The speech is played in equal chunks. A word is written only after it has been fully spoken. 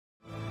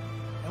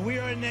We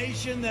are a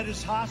nation that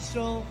is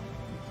hostile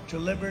to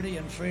liberty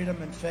and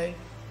freedom and faith.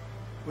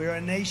 We are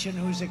a nation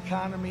whose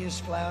economy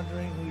is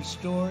floundering, whose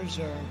stores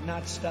are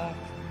not stocked,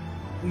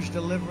 whose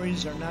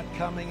deliveries are not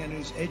coming, and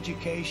whose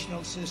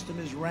educational system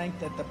is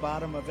ranked at the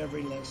bottom of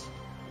every list.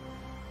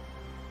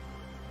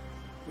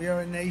 We are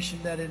a nation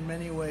that in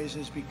many ways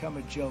has become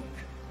a joke.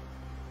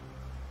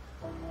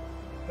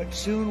 But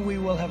soon we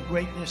will have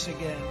greatness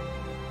again.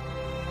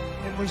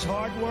 It was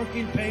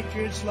hard-working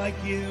patriots like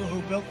you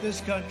who built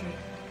this country,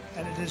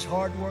 and it is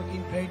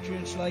hard-working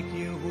patriots like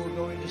you who are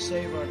going to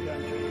save our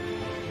country.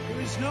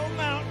 There is no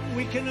mountain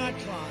we cannot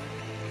climb.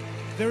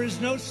 There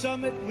is no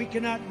summit we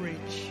cannot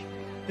reach.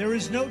 There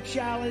is no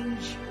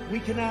challenge we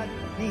cannot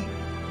meet.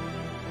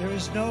 There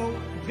is no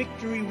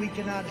victory we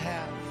cannot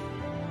have.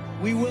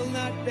 We will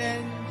not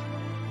bend.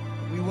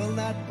 We will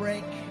not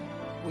break.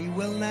 We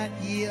will not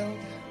yield.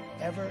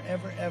 Ever,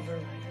 ever, ever.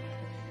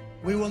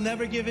 We will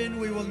never give in.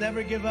 We will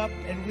never give up.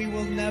 And we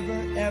will never,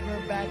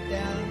 ever back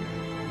down.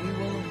 We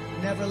will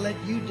never let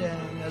you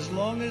down as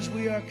long as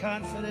we are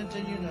confident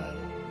and united.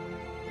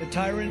 The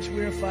tyrants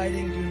we are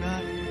fighting do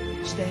not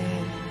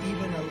stand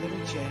even a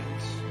little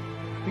chance.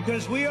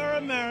 Because we are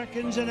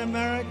Americans, and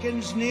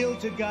Americans kneel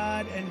to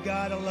God and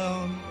God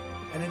alone.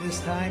 And it is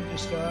time to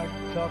start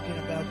talking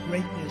about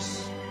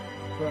greatness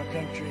for our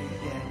country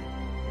again.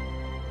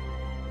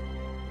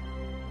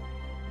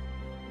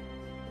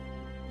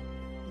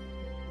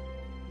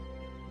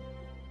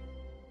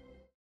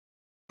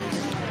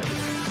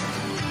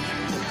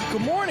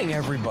 Good morning,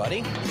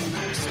 everybody.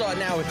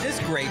 Starting out with this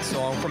great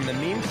song from the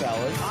Meme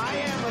Fellas. I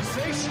am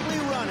officially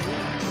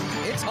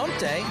running. It's Hump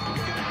Day.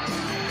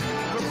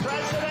 For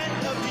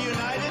President of the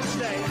United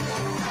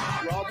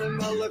States. Robin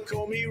Mueller,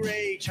 Comey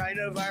Ray,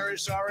 China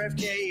virus,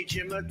 RFK,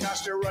 Jim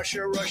Acosta,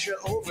 Russia,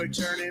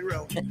 overturning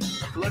Roe.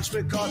 Lunch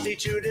McCarthy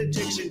to the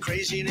Dixon,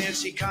 crazy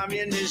Nancy,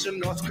 communism,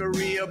 North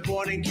Korea,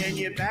 born in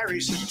Kenya, Barry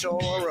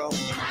Santoro.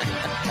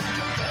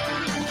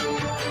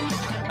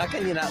 How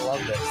can you not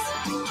love this?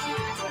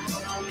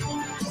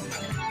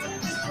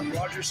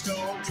 Roger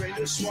Stone, drain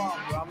the swamp,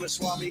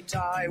 Ramaswamy,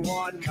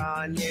 Taiwan,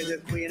 Kanye,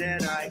 the Queen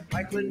and I,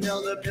 Mike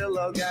Lindell, the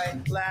pillow guy,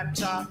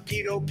 laptop,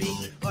 Keto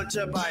Pete,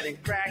 Hunter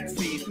Biden, crack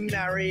feet,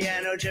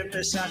 Mariano, Jim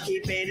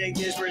Psaki, Beta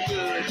Gisbert,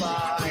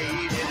 goodbye.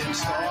 He didn't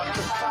start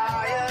the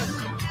fire.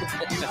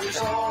 It was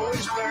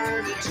always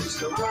burning since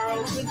the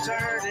world's been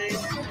turning.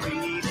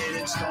 We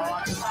didn't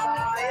start the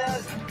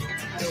fire.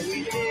 No,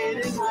 we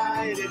didn't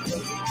light it, but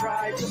we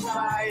tried to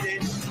fight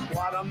it.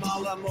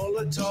 Guatemala,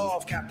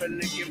 Molotov,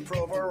 Kaepernick and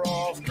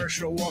Provorov,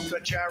 Herschel Walker,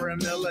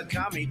 Jaramillo,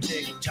 Kami,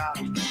 TikTok,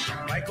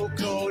 Michael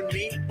Cohen,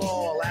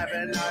 Meatball,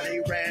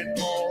 Avenatti, Rand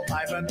Paul,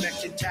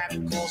 Ivermectin, tap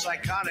calls,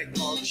 iconic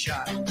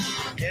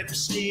mugshot,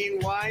 Epstein,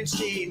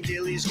 Weinstein,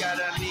 Dilly's got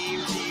a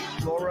meme team,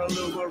 Laura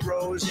Loomer,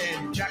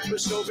 Rosen, Jack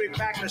Posobiec,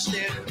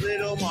 Pakistan,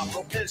 Little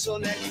Marco, Pencil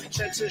Neck,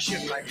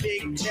 censorship like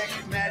Big Tech,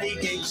 Maddie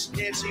Gates,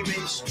 Nancy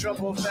Mace,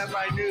 Trouble Fed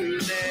by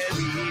News, and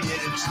we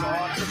didn't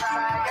start the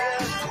fire.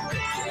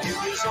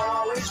 It was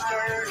always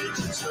burning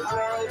since the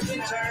world's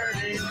been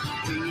turning.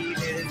 We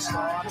didn't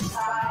start the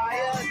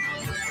fire.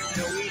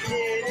 No, we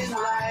didn't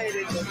light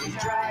it, but we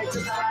tried to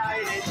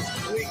fight it.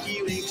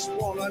 WikiLeaks,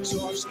 walnut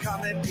sauce,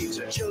 comment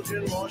pizza,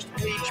 children lost,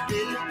 bleach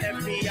bin,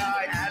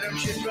 FBI, Adam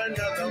Schiff,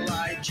 another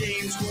lie,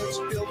 James Woods,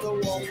 build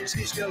the wall,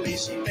 Steve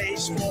Scalise,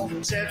 baseball,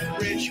 Seth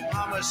Rich,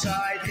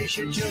 homicide,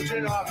 Haitian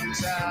children off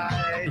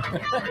inside.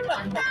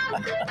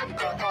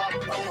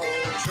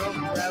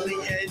 Trump rally,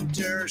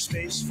 enter,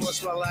 Space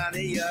Force,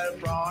 Melania,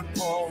 Ron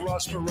Paul,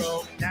 Ross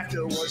Perot,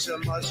 NAFTA was a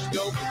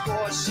must-go,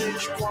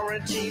 Gorsuch,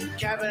 quarantine,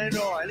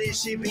 Kavanaugh, and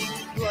ECB,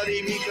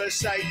 bloody Mika,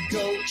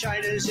 psycho,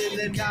 China's in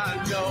the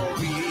Congo,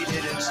 we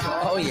didn't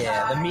start. Oh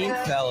yeah, the Meme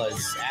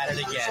Fellas at it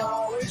again. It's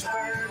always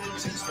burning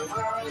since the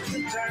world's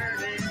been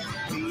turning.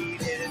 We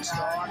didn't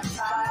start the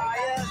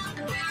fire.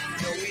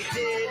 No, we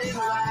didn't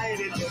light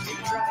it, but we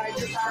tried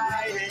to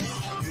fight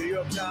it. New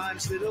York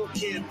Times, Little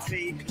Kim,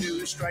 fake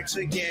news strikes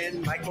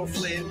again. Michael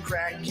Flynn,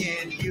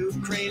 Kraken,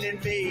 Ukraine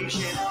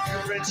invasion.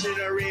 Prince in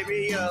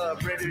Arabia,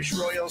 British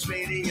Royals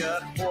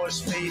mania.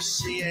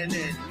 Horseface,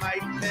 CNN,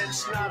 Mike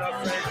Pence, not a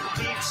friend.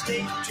 Deep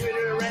State,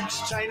 Twitter,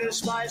 X, China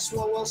spy,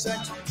 swole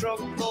sex.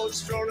 Trump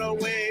votes thrown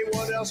away.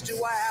 What else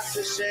do I have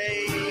to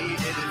say?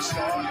 Didn't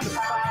start the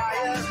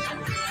fire.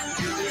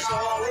 It was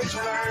always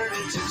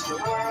burning since the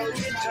world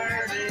been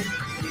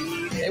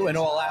turning. They went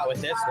all out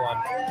with this one.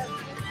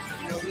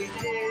 No, we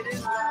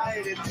didn't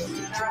light it, but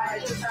we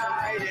tried to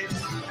fight it.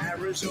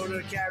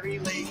 Arizona, Carrie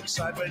Lake,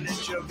 Cyber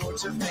Ninja,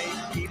 votes of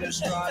fate, Peter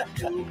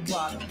Strzok, New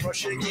Block,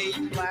 Russia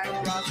Gate, Black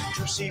Rock,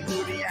 Jussie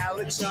Booty,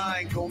 Alex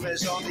Stein,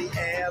 Gomez on the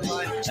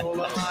airline,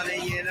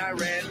 Soleimani in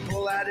Iran,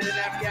 pull out in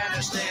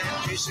Afghanistan,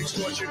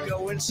 J6 torture,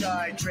 go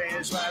inside,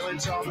 trans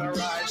violence on the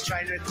rise,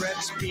 China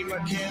threats,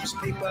 FEMA camps,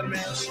 paper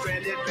men,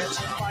 stranded vets,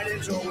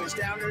 Biden's always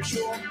down the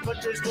shore,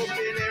 but there's book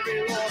in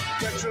every law,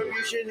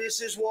 retribution,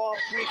 this is war,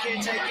 we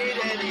can't take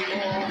it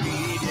anymore,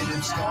 we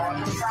didn't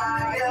start the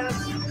fire.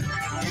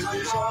 It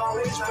was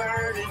always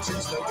burning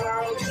since the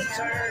world's been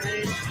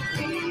turning.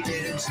 We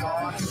didn't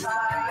start the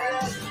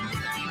fire.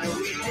 No,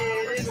 we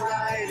didn't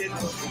light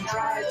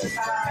tried to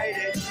hide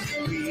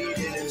it. We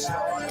didn't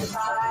start the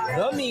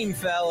fire. The meme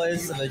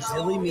fellas of the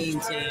Dilly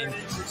Meme team.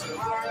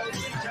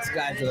 These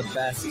guys are the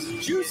best.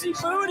 Juicy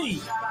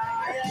booty.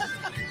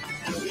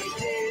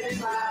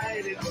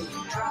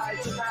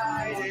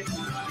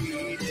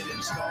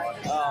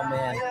 Oh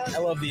man, I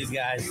love these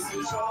guys.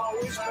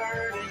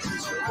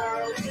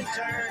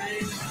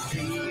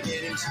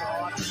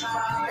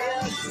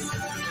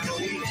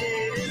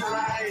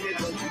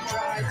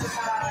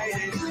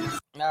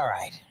 All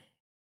right.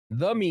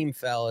 The meme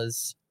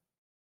fellas.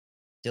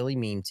 Dilly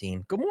Meme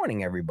team. Good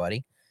morning,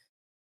 everybody.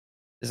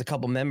 There's a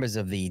couple members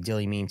of the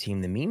Dilly Meme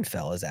team, the meme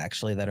fellas,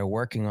 actually, that are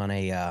working on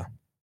a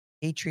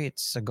Patriot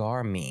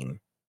cigar meme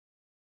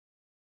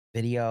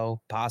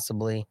video,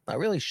 possibly. Not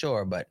really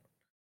sure, but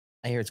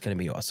I hear it's going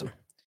to be awesome.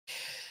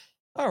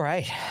 All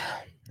right.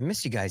 I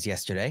missed you guys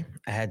yesterday.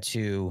 I had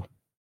to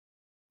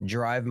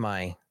drive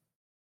my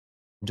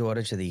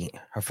daughter to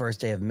her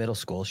first day of middle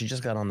school. She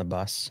just got on the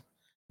bus.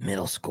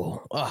 Middle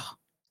school. Oh,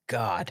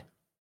 God.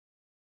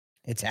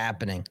 It's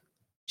happening.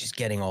 She's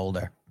getting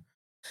older.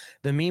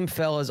 The meme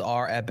fellas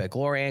are epic.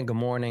 Lorianne, good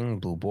morning.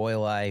 Blue Boy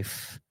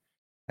Life.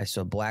 I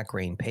saw Black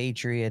Rain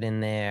Patriot in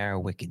there.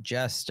 Wicked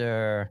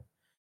Jester.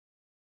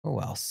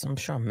 Who else? I'm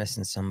sure I'm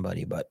missing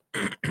somebody, but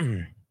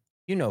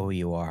you know who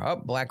you are. Oh,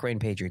 Black Rain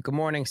Patriot. Good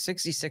morning.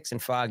 66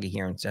 and foggy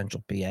here in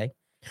Central PA.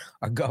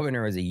 Our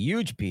governor is a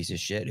huge piece of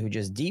shit who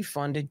just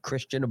defunded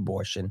Christian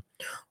abortion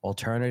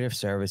alternative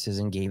services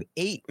and gave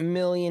 $8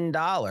 million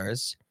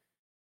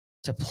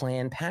to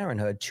Planned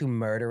Parenthood to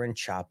murder and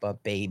chop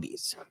up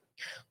babies.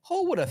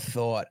 Who would have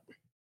thought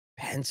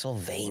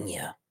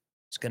Pennsylvania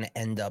is going to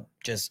end up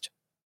just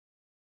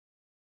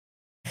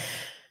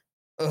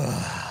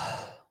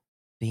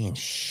being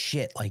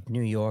shit like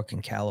New York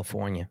and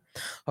California?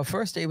 Her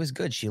first day was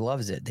good. She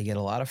loves it. They get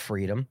a lot of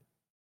freedom.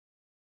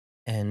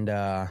 And,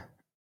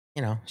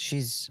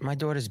 my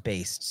daughter's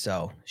based,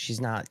 so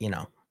she's not,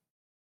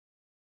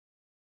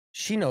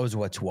 she knows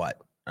what's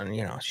what.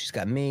 And, she's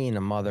got me and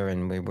a mother,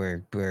 and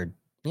we're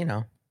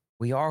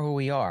we are who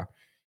we are.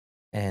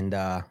 And,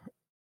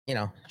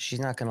 she's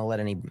not going to let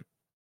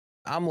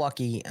I'm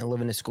lucky and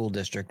live in a school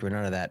district where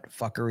none of that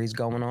fuckery's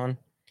going on.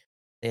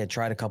 They had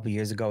tried a couple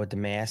years ago with the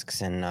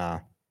masks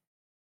and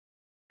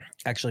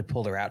actually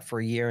pulled her out for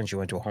a year, and she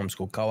went to a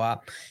homeschool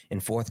co-op in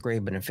 4th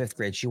grade. But in 5th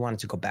grade, she wanted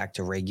to go back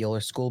to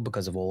regular school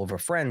because of all of her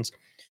friends.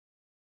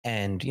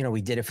 And,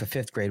 we did it for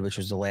 5th grade, which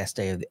was the last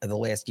day of the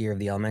last year of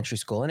the elementary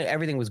school. And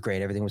everything was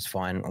great. Everything was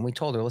fine. And we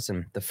told her,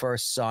 listen, the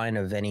first sign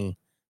of any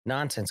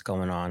nonsense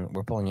going on,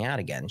 we're pulling you out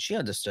again. She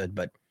understood,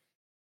 but,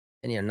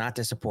 not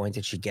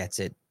disappointed. She gets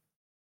it.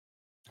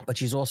 But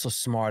she's also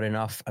smart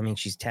enough. I mean,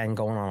 she's 10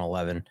 going on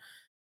 11.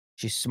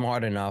 She's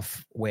smart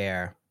enough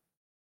where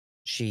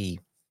she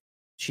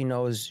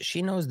knows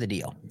the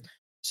deal.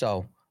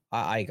 So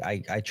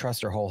I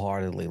trust her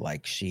wholeheartedly.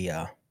 Like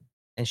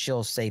and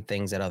she'll say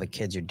things that other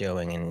kids are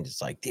doing, and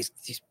it's like these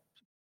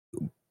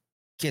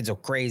kids are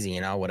crazy,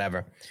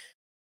 whatever.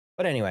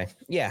 But anyway,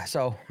 yeah.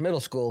 So middle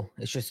school,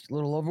 it's just a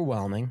little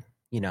overwhelming,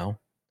 a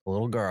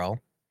little girl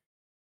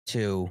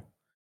to,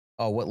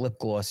 what lip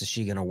gloss is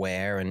she gonna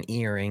wear and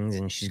earrings,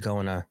 and she's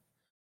going to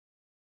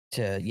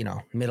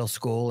middle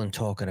school and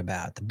talking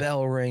about the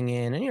bell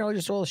ringing and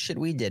just all the shit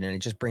we did. And it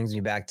just brings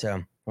me back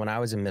to when I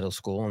was in middle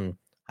school and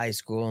high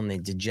school and the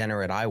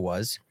degenerate I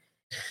was.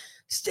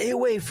 Stay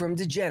away from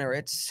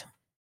degenerates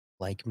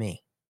like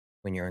me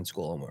when you're in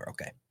school, and we're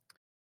okay.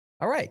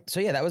 All right.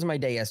 So yeah, that was my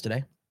day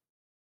yesterday.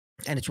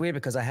 And it's weird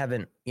because I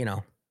haven't,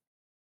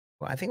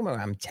 I think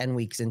I'm 10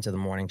 weeks into the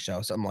morning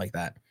show, something like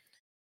that.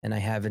 And I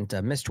haven't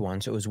missed one.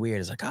 So it was weird.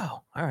 It's like,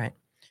 oh, all right.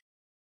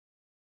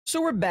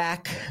 So we're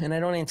back, and I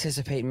don't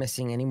anticipate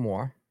missing any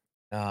more.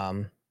 We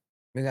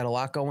got a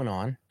lot going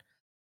on.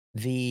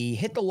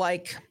 Hit the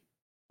like,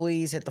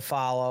 please hit the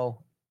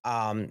follow.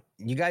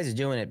 You guys are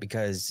doing it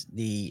because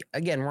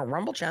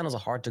Rumble channels are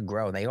hard to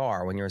grow. They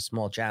are when you're a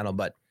small channel,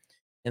 but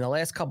in the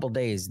last couple of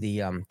days,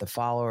 the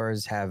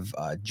followers have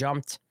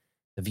jumped,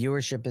 the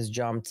viewership has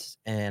jumped,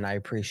 and I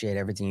appreciate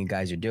everything you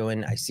guys are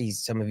doing. I see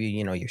some of you,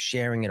 you're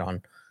sharing it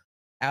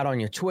out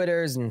on your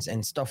Twitters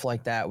and stuff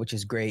like that, which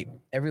is great.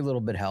 Every little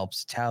bit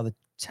helps.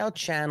 It's how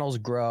channels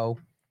grow.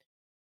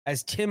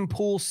 As Tim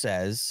Pool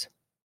says,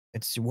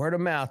 it's word of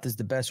mouth is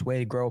the best way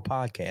to grow a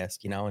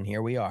podcast, and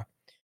here we are.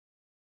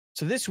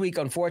 So this week,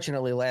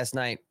 unfortunately, last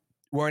night,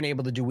 weren't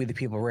able to do We the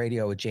People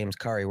Radio with James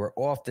Curry. We're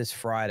off this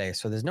Friday,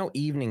 so there's no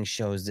evening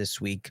shows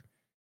this week.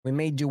 We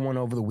may do one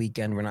over the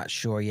weekend. We're not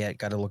sure yet.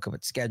 Got to look up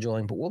at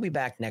scheduling, but we'll be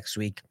back next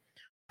week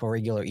for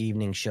regular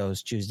evening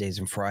shows, Tuesdays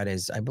and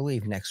Fridays, I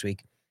believe next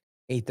week,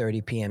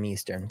 8:30 p.m.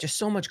 Eastern. Just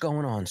so much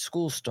going on.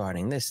 School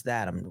starting, this,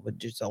 that.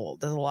 There's a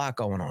lot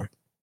going on.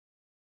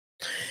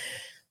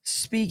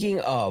 Speaking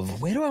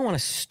of, where do I want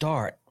to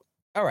start?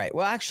 All right,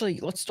 well, actually,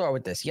 let's start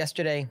with this.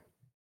 Yesterday,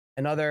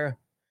 another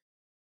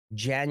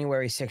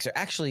January 6th, or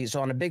actually, it's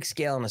on a big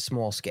scale and a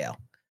small scale.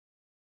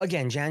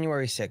 Again,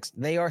 January 6th,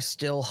 they are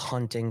still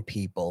hunting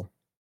people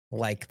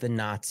like the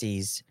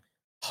Nazis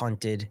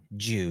hunted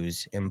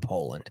Jews in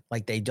Poland.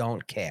 Like, they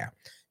don't care.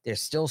 They're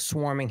still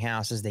swarming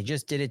houses. They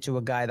just did it to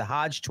a guy. The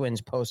Hodge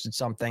twins posted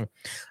something.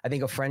 I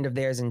think a friend of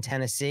theirs in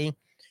Tennessee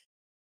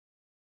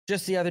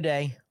just the other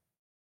day,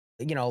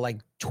 like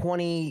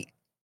 20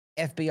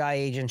 FBI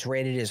agents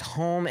raided his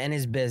home and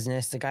his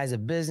business. The guy's a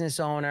business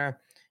owner.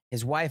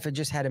 His wife had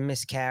just had a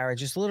miscarriage.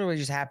 Just literally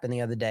just happened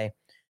the other day.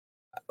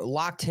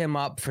 Locked him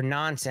up for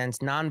nonsense,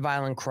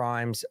 nonviolent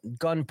crimes,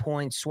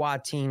 gunpoint,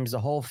 SWAT teams, the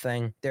whole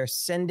thing. They're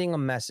sending a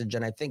message,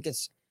 and I think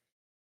it's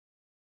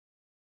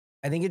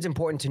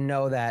important to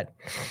know that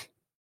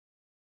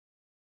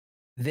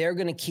they're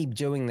going to keep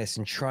doing this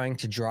and trying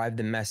to drive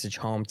the message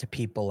home to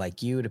people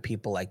like you, to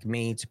people like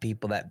me, to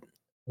people that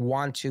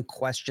want to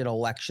question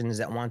elections,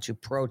 that want to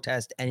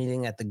protest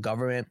anything that the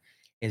government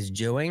is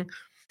doing,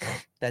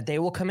 that they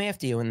will come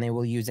after you and they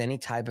will use any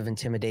type of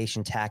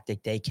intimidation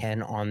tactic they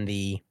can on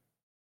the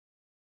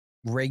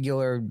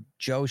regular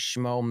Joe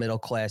Schmo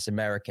middle-class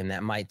American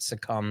that might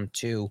succumb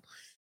to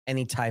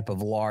any type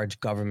of large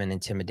government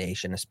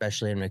intimidation,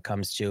 especially when it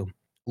comes to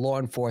law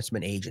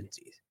enforcement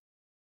agencies.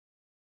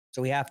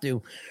 So we have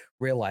to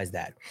realize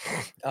that.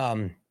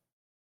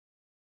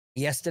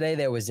 Yesterday,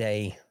 there was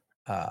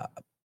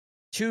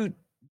two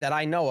that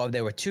I know of.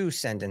 There were two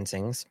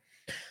sentencings.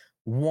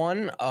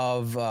 One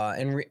of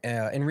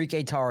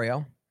Enrique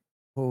Tarrio,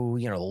 who,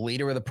 the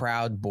leader of the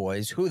Proud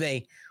Boys,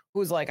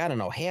 who's like, I don't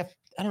know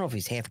if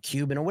he's half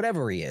Cuban or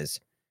whatever he is.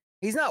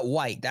 He's not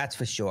white, that's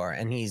for sure.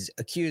 And he's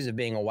accused of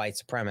being a white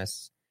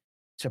supremacist.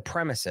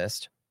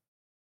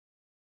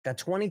 Got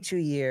 22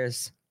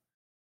 years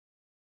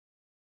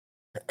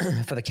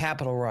for the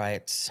Capitol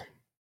riots.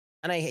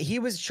 And he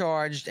was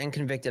charged and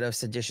convicted of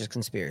seditious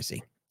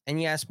conspiracy.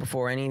 And yes,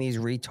 before any of these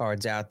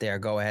retards out there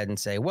go ahead and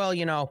say, well,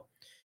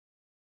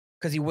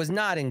 because he was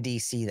not in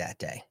D.C. that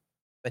day.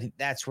 But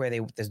that's where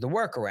there's the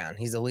workaround.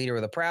 He's the leader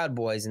of the Proud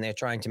Boys, and they're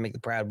trying to make the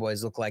Proud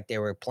Boys look like they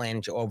were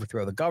planning to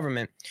overthrow the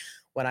government.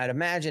 When I'd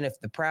imagine if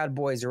the Proud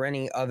Boys or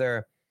any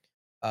other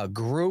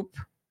group,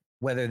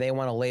 whether they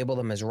want to label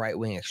them as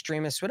right-wing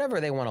extremists, whatever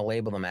they want to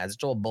label them as,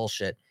 it's all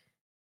bullshit.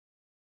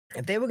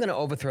 If they were going to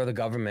overthrow the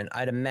government,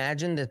 I'd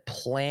imagine the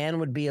plan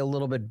would be a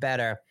little bit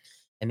better,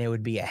 and there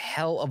would be a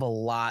hell of a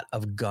lot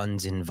of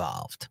guns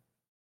involved.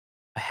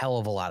 A hell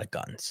of a lot of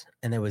guns,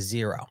 and there was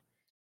zero.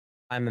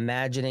 I'm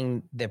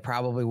imagining there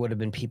probably would have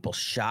been people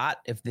shot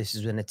if this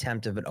is an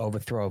attempt of an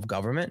overthrow of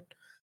government.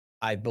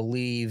 I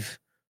believe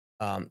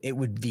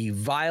the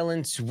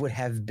violence would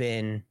have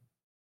been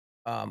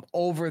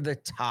over the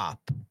top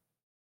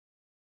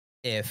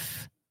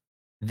if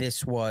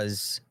this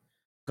was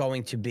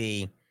going to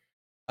be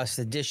a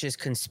seditious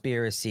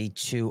conspiracy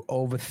to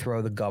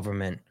overthrow the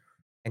government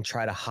and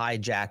try to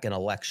hijack an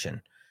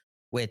election,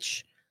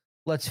 which,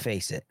 let's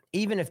face it,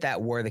 even if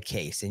that were the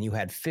case and you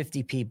had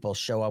 50 people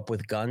show up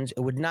with guns,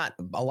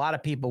 a lot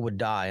of people would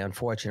die,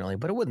 unfortunately,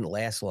 but it wouldn't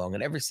last long.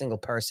 And every single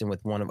person with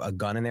a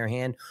gun in their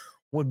hand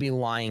would be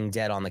lying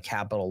dead on the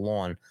Capitol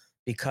lawn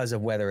because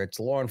of whether it's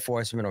law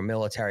enforcement or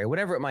military,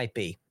 whatever it might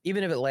be,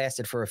 even if it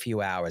lasted for a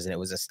few hours and it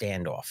was a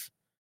standoff.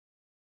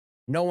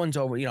 No one's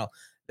over,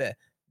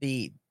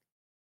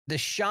 the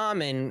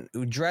shaman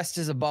who dressed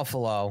as a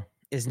buffalo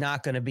is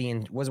not going to be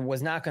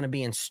was not going to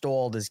be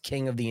installed as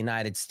king of the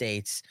United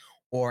States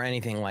or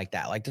anything like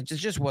that. Like, it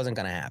just wasn't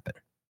going to happen.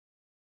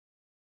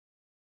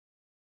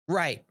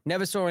 Right.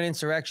 Never saw an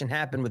insurrection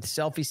happen with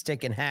selfie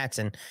stick and hats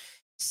and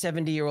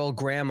 70-year-old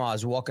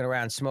grandmas walking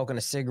around smoking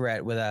a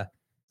cigarette with a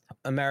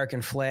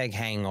American flag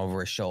hanging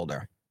over his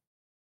shoulder.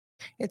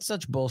 It's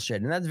such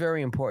bullshit. And that's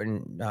very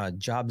important.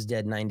 Jobs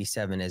Dead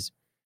 97 is,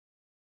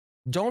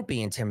 don't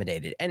be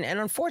intimidated. And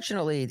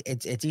unfortunately,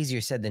 it's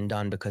easier said than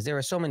done because there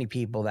are so many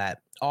people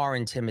that are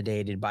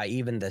intimidated by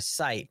even the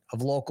sight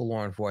of local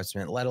law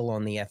enforcement, let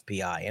alone the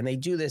FBI. And they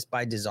do this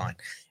by design.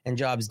 And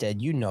Jobs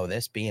Dead, you know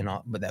this,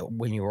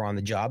 when you were on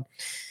the job,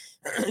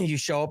 you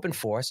show up in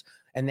force,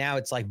 and now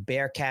it's like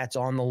Bearcats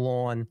on the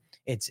lawn.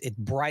 It's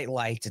bright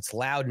lights, it's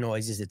loud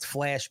noises, it's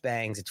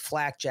flashbangs, it's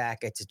flak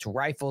jackets, it's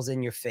rifles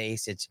in your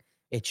face, it's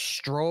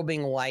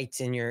strobing lights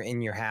in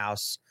your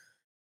house.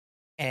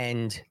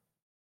 And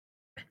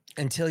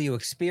until you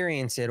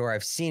experience it, or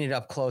I've seen it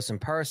up close and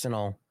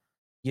personal,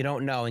 you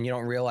don't know, and you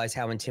don't realize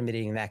how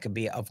intimidating that could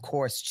be, of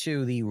course,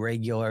 to the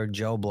regular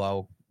Joe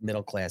Blow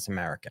middle-class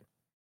American.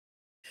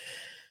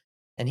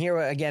 And here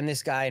again,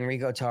 this guy,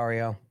 Enrico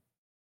Tarrio.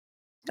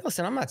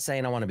 Listen, I'm not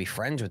saying I want to be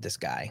friends with this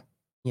guy,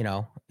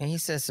 and he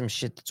says some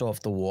shit that's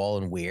off the wall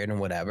and weird and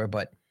whatever,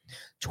 but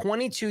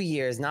 22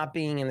 years not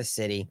being in the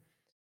city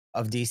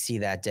of D.C.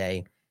 that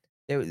day,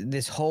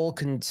 this whole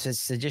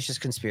seditious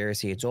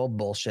conspiracy, it's all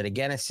bullshit.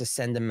 Again, it's to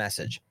send a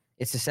message.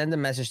 It's to send a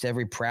message to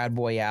every Proud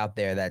Boy out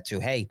there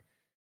hey,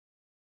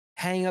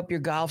 hang up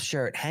your golf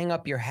shirt, hang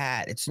up your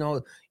hat.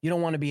 You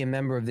don't want to be a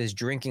member of this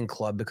drinking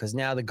club because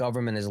now the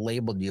government has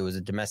labeled you as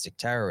a domestic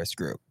terrorist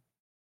group.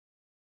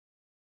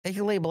 They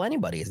can label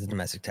anybody as a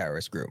domestic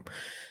terrorist group.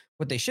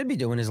 What they should be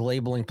doing is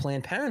labeling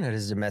Planned Parenthood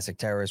as a domestic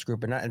terrorist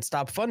group and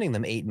stop funding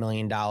them $8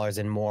 million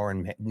and more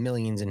and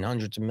millions and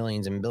hundreds of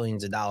millions and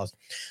billions of dollars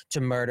to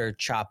murder,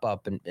 chop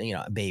up, and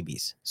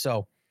babies.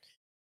 So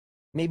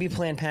Maybe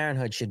Planned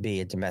Parenthood should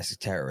be a domestic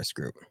terrorist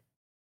group.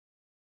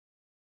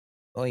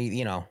 Well,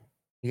 you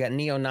got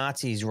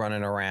neo-Nazis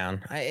running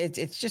around.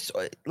 It's just,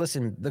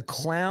 listen, the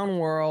clown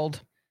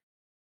world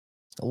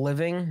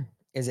living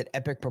is at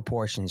epic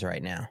proportions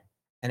right now.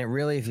 And it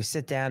really, if you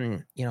sit down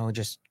and,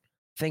 just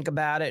think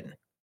about it,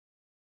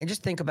 and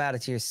just think about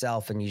it to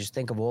yourself, and you just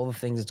think of all the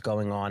things that's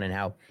going on and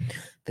how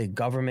the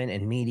government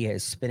and media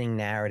is spinning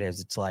narratives.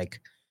 It's like,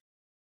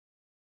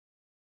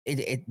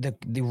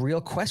 the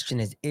real question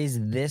is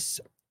this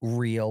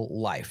real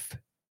life?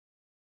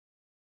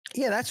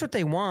 Yeah, that's what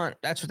they want.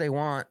 That's what they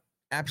want.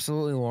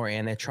 Absolutely,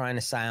 Lorianne. They're trying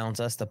to silence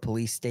us. The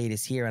police state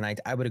is here. And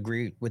I would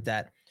agree with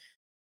that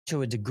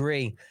to a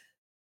degree.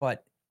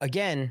 But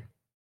again,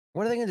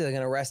 what are they going to do? They're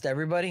going to arrest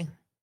everybody?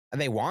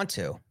 They want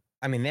to.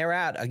 I mean, they're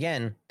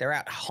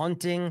out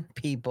hunting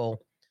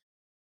people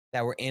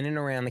that were in and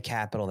around the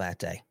Capitol that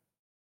day.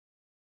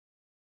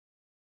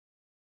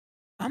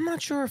 I'm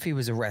not sure if he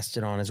was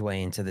arrested on his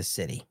way into the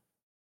city.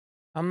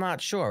 I'm not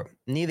sure.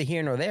 Neither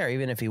here nor there,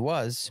 even if he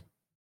was.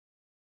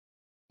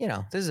 This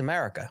is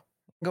America.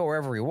 Go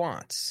wherever he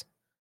wants.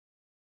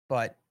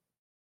 But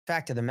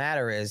fact of the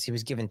matter is, he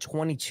was given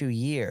 22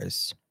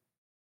 years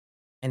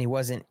and he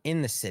wasn't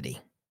in the city.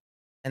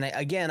 And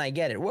I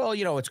get it. Well,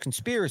 it's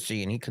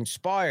conspiracy, and he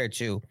conspired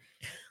to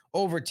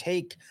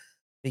overtake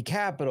the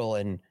Capitol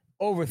and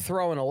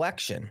overthrow an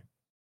election.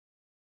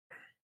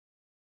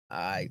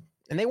 And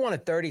they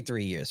wanted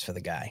 33 years for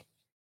the guy.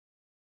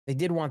 They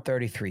did want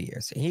 33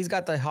 years. He's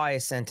got the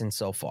highest sentence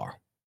so far.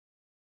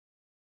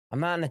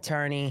 I'm not an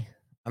attorney.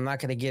 I'm not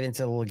going to get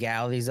into the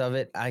legalities of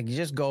it. I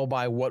just go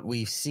by what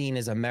we've seen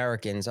as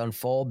Americans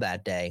unfold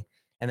that day,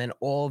 and then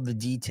all the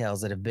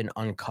details that have been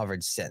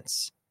uncovered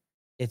since.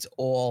 It's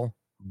all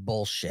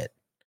bullshit.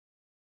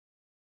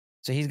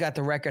 So he's got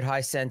the record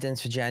high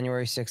sentence for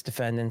January 6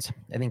 defendants.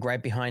 I think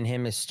right behind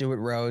him is Stuart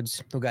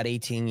Rhodes, who got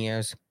 18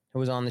 years, who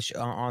was on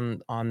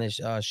the on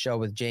this show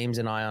with James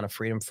and I on a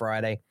Freedom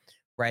Friday,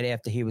 right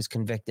after he was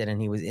convicted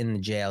and he was in the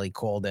jail. He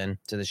called in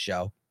to the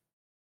show.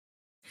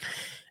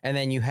 And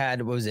then you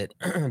had, what was it?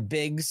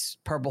 Biggs,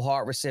 Purple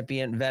Heart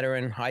recipient,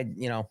 veteran,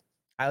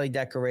 highly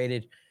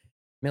decorated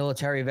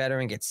military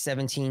veteran, gets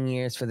 17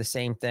 years for the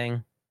same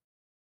thing.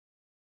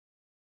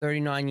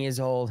 39 years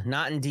old,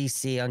 not in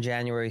D.C. on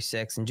January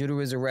 6th. And Judah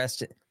was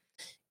arrested.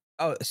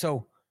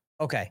 So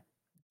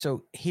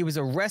he was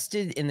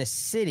arrested in the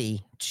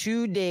city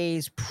 2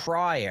 days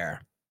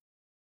prior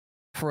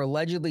for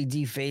allegedly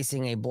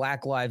defacing a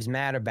Black Lives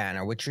Matter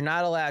banner, which you're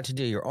not allowed to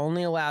do. You're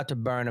only allowed to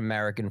burn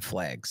American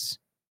flags.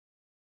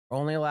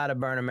 Only allowed to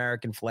burn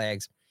American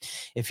flags.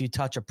 If you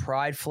touch a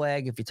pride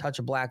flag, if you touch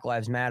a Black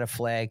Lives Matter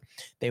flag,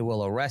 they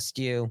will arrest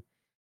you,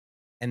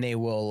 and they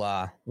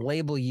will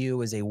label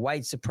you as a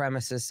white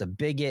supremacist, a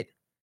bigot,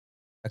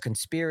 a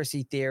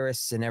conspiracy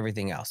theorist, and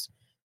everything else.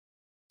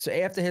 So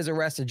after his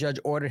arrest, the judge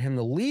ordered him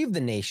to leave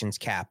the nation's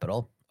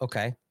capital.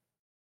 Okay.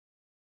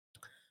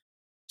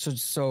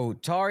 So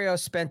Tarrio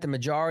spent the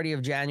majority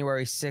of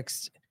January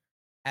 6th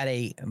at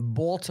a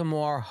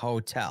Baltimore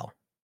hotel.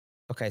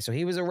 Okay, so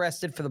he was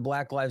arrested for the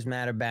Black Lives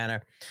Matter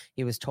banner.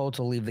 He was told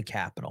to leave the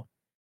Capitol.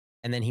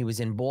 And then he was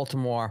in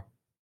Baltimore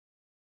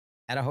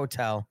at a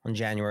hotel on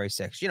January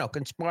 6th,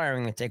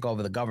 conspiring to take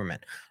over the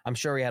government. I'm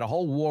sure he had a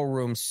whole war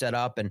room set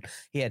up, and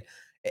he had,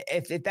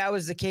 if that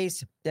was the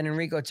case, then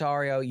Enrico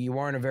Tarrio, you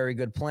weren't a very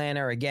good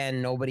planner.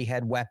 Again, nobody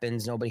had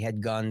weapons, nobody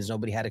had guns,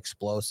 nobody had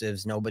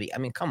explosives,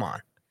 come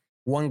on.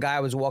 One guy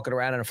was walking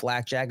around in a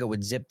flak jacket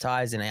with zip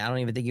ties, and I don't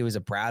even think he was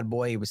a Proud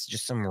Boy. He was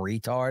just some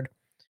retard.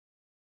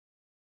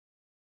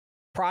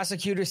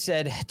 Prosecutors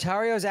said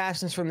Tarrio's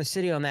absence from the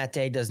city on that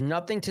day does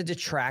nothing to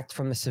detract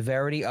from the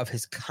severity of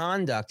his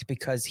conduct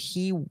because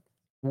he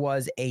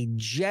was a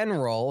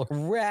general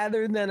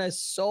rather than a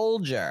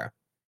soldier.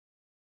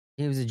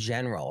 He was a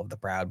general of the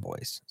Proud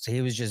Boys. So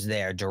he was just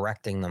there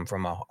directing them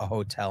from a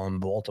hotel in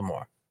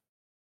Baltimore.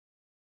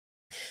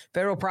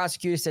 Federal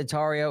prosecutors said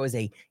Tarrio is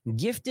a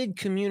gifted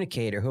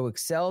communicator who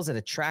excels at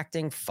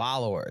attracting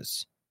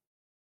followers.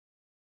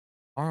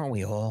 Aren't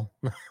we all?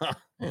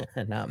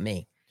 Not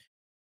me.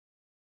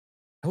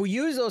 Who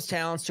use those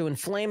talents to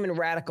inflame and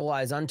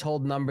radicalize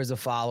untold numbers of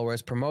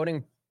followers,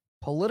 promoting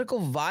political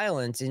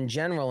violence in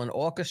general and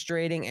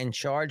orchestrating and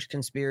charged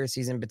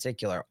conspiracies in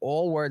particular.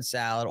 All word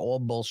salad, all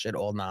bullshit,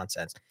 all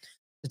nonsense.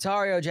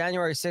 Tarrio,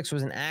 January 6th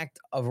was an act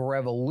of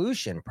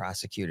revolution,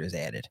 prosecutors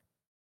added.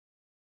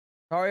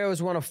 Tarrio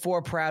was one of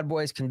 4 Proud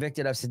Boys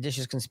convicted of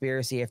seditious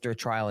conspiracy after a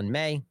trial in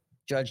May.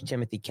 Judge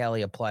Timothy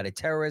Kelly applied a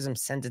terrorism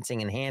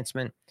sentencing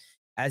enhancement,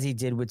 as he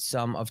did with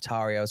some of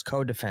Tarrio's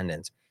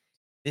co-defendants.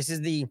 This is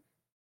the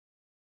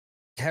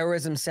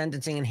terrorism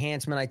sentencing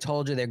enhancement I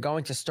told you they're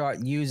going to start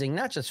using,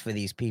 not just for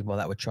these people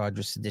that were charged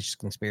with seditious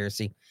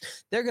conspiracy.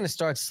 They're going to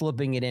start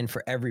slipping it in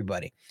for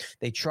everybody.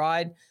 They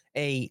tried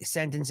a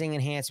sentencing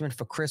enhancement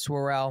for Chris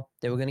Worrell.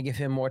 They were going to give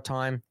him more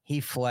time. He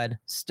fled,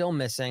 still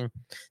missing.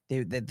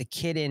 The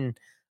kid in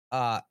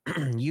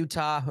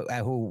Utah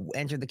who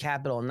entered the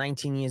Capitol at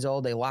 19 years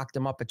old, they locked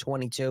him up at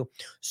 22,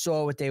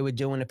 saw what they were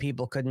doing to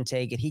people, couldn't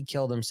take it. He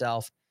killed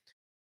himself.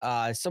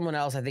 Someone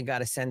else, I think,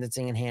 got a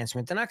sentencing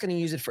enhancement. They're not going to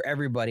use it for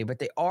everybody, but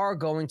they are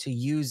going to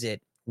use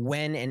it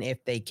when and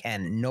if they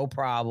can. No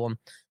problem.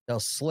 They'll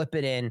slip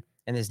it in,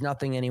 and there's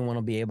nothing anyone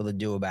will be able to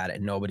do about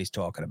it. Nobody's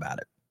talking about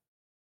it.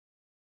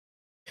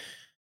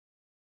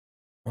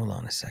 Hold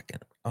on a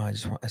second. Oh,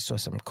 I saw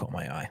something caught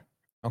my eye.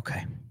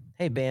 Okay.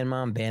 Hey, Band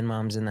Mom. Band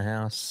Mom's in the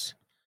house.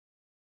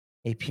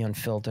 AP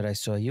Unfiltered, I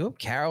saw you.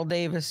 Carol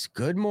Davis,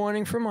 good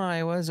morning from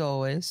Iowa, as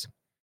always.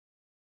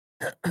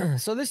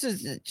 So this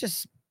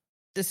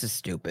is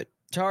stupid.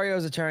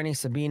 Tario's attorney,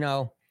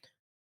 Sabino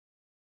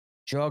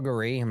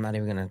Joggery, I'm not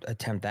even going to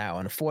attempt that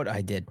one.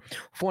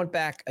 Fought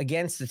back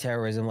against the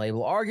terrorism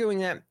label, arguing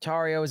that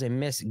Tario is a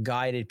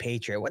misguided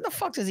patriot. What the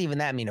fuck does even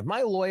that mean? If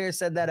my lawyer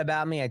said that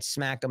about me, I'd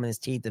smack him in his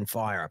teeth and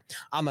fire him.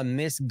 I'm a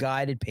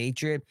misguided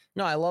patriot.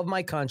 No, I love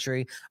my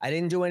country. I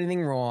didn't do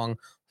anything wrong.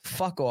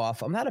 Fuck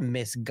off. I'm not a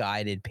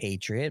misguided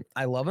patriot.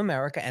 I love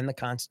America and the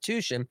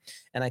Constitution,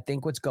 and I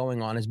think what's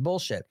going on is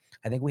bullshit.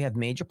 I think we have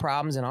major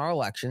problems in our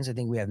elections. I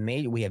think we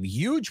have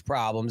huge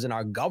problems in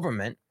our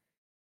government,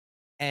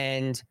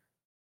 and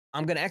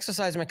I'm going to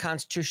exercise my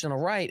constitutional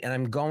right, and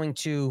I'm going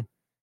to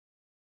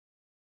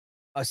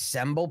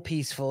assemble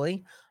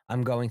peacefully.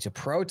 I'm going to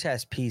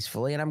protest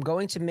peacefully, and I'm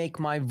going to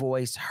make my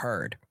voice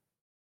heard.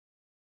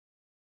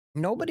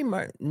 None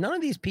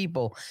of these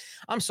people,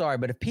 I'm sorry,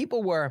 but if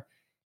people were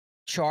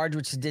charged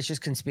with seditious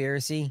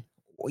conspiracy,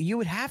 you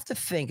would have to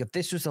think if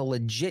this was a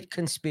legit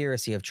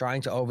conspiracy of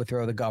trying to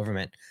overthrow the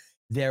government,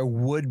 there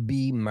would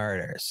be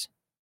murders.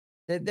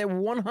 There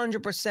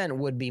 100%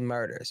 would be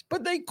murders.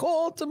 But they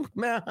called to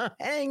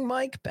hang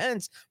Mike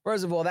Pence.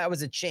 First of all, that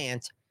was a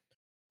chant.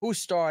 Who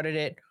started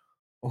it?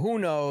 Who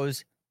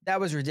knows?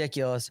 That was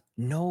ridiculous.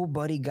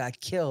 Nobody got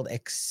killed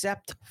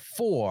except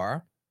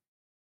for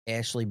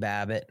Ashley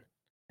Babbitt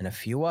and a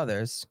few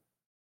others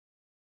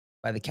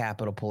by the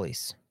Capitol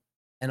Police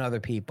and other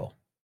people.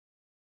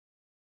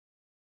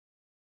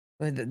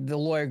 The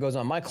lawyer goes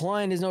on, my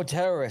client is no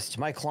terrorist.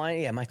 My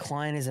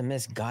client is a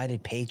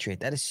misguided patriot.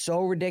 That is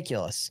so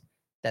ridiculous.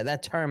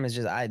 That term is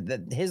just,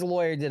 his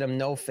lawyer did him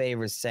no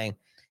favors saying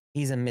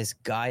he's a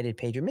misguided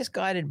patriot.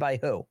 Misguided by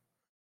who?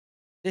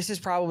 This is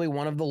probably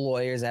one of the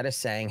lawyers that is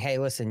saying, hey,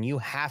 listen, you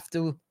have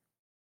to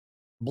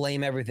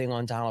blame everything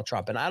on Donald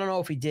Trump. And I don't know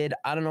if he did.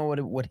 I don't know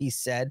what he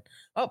said.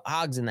 Oh,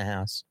 Hog's in the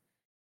house.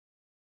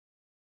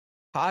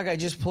 Hog, I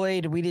just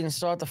played We Didn't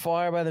Start the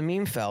Fire by the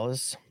Meme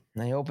Fellas.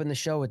 And I opened the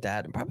show with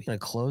that. I'm probably going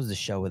to close the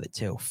show with it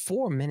too.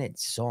 4-minute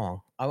song.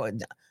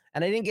 And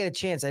I didn't get a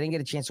chance. I didn't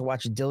get a chance to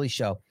watch a Dilly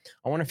show.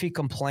 I wonder if he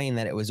complained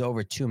that it was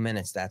over 2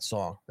 minutes, that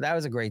song. But that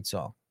was a great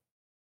song.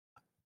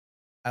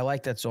 I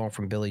like that song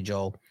from Billy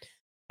Joel.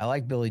 I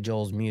like Billy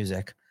Joel's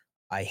music.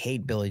 I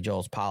hate Billy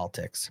Joel's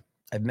politics.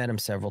 I've met him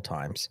several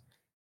times.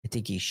 I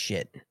think he's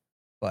shit.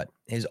 But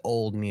his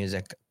old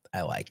music,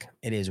 I like.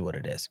 It is what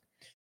it is.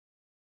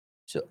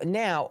 So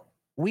now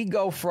we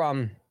go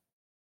from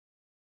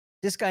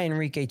this guy,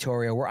 Enrique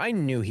Torrio, where I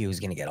knew he was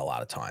going to get a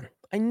lot of time.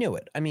 I knew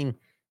it. I mean,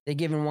 they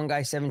given one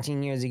guy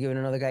 17 years. They given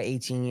another guy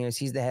 18 years.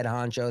 He's the head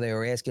honcho. They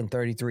were asking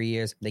 33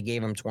 years. They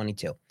gave him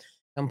 22.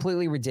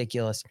 Completely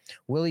ridiculous.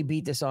 Will he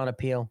beat this on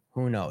appeal?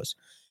 Who knows?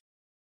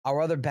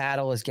 Our other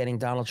battle is getting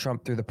Donald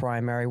Trump through the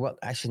primary. Well,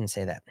 I shouldn't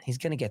say that. He's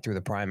going to get through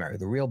the primary.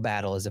 The real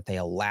battle is if they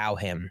allow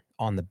him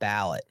on the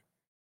ballot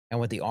and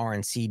what the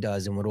RNC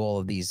does and what all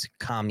of these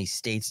commie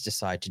states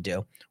decide to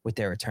do with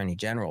their attorney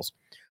generals.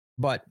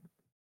 But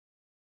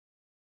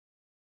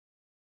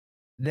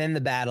then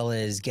the battle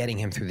is getting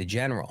him through the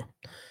general,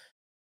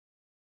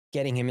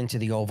 getting him into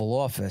the Oval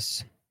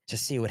Office to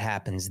see what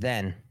happens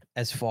then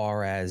as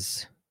far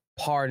as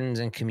pardons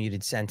and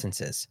commuted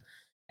sentences.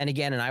 And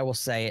again, and I will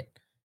say it,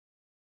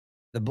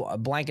 the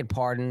blanket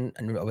pardon,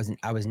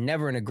 I was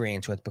never in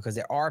agreement with, because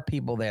there are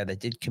people there that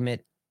did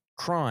commit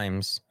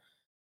crimes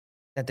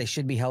that they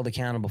should be held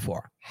accountable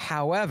for.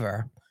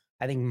 However,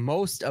 I think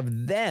most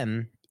of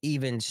them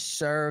even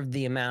served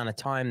the amount of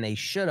time they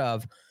should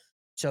have.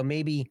 So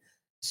maybe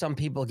some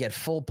people get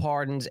full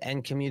pardons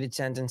and commuted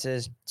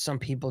sentences. Some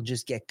people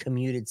just get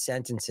commuted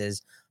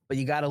sentences, but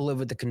you got to live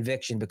with the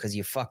conviction because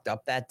you fucked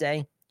up that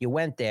day. You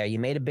went there, you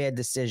made a bad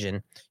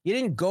decision. You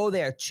didn't go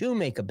there to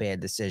make a bad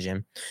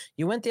decision.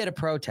 You went there to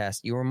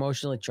protest. You were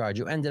emotionally charged.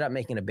 You ended up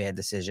making a bad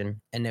decision,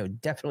 and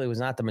it definitely was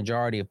not the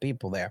majority of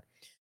people there.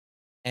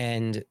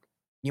 And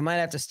you might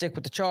have to stick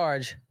with the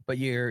charge, but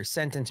your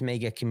sentence may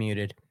get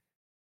commuted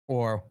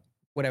or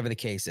whatever the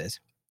case is.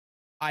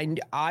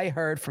 I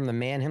heard from the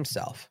man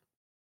himself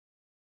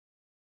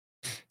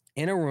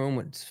in a room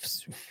with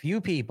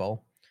few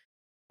people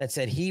that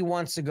said he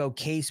wants to go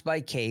case by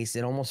case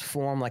and almost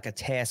form like a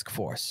task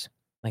force,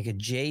 like a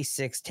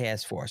J6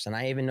 task force. And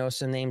I even know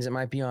some names that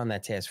might be on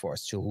that task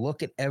force to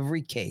look at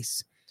every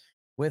case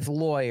with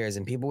lawyers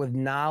and people with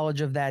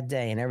knowledge of that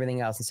day and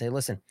everything else and say,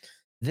 listen,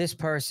 this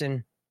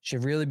person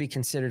should really be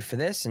considered for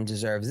this and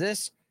deserves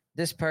this.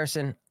 This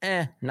person,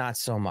 not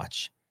so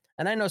much.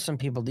 And I know some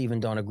people even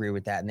don't agree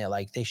with that. And they're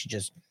like,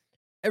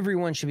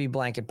 everyone should be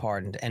blanket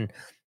pardoned. And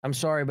I'm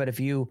sorry, but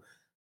if you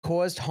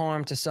caused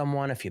harm to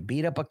someone, if you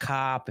beat up a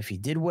cop, if you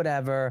did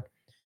whatever,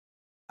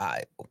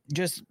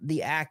 just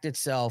the act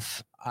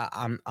itself,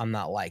 I'm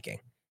not liking.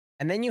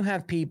 And then you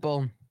have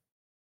people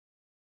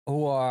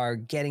who are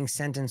getting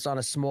sentenced on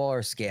a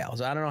smaller scale.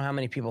 So I don't know how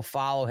many people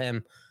follow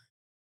him.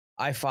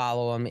 I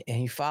follow him, and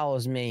he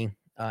follows me,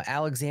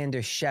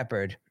 Alexander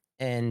Shepard.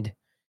 And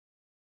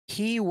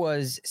he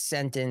was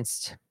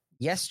sentenced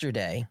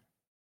yesterday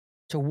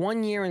to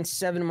 1 year and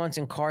 7 months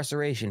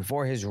incarceration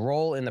for his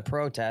role in the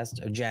protest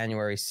of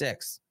January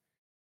 6th.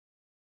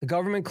 The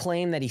government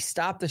claimed that he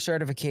stopped the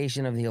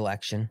certification of the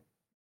election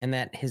and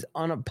that his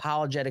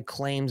unapologetic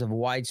claims of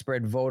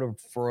widespread voter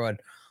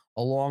fraud,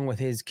 along with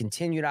his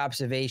continued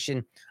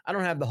observation. I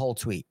don't have the whole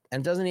tweet, and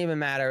it doesn't even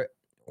matter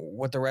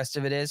what the rest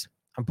of it is.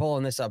 I'm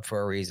pulling this up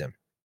for a reason,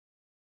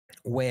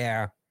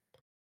 where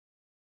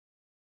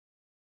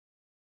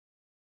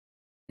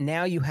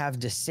now you have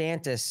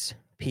DeSantis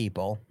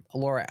people.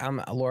 Laura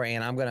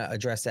Ann, I'm going to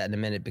address that in a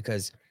minute,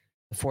 because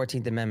the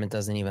 14th Amendment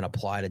doesn't even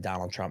apply to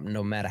Donald Trump,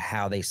 no matter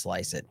how they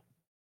slice it.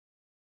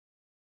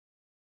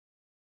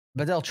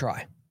 But they'll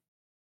try.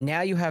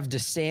 Now you have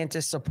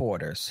DeSantis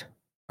supporters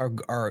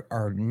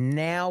are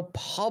now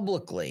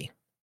publicly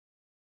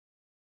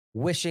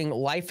wishing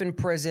life in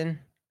prison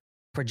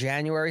for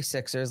January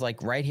 6ers,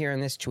 like right here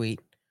in this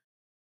tweet.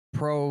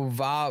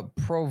 Provorov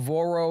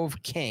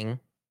King,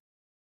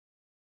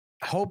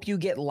 hope you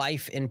get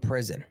life in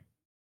prison.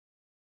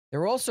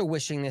 They're also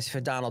wishing this for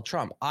Donald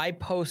Trump. I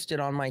posted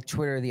on my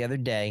Twitter the other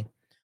day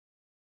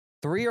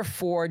 3 or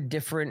 4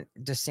 different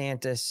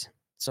DeSantis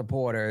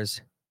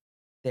supporters,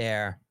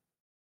 their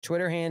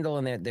Twitter handle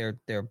and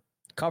their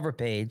cover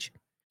page,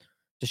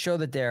 to show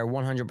that they're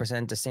 100%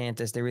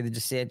 DeSantis. They're either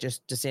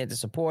just DeSantis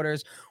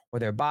supporters or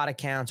their bot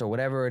accounts or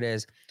whatever it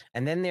is.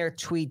 And then their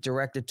tweet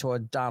directed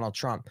toward Donald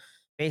Trump,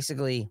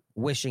 basically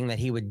wishing that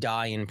he would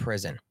die in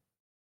prison.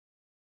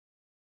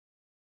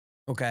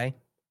 Okay?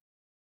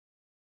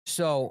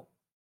 So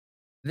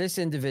this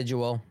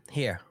individual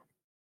here,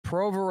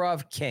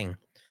 Provorov King,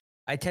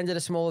 I attended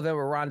a small event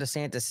with Ron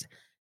DeSantis,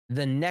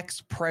 the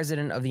next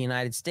president of the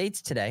United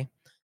States, today.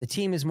 The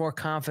team is more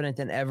confident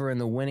than ever in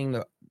the winning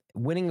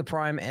the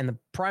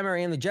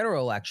primary and the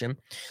general election.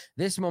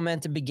 This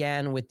momentum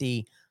began with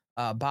the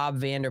Bob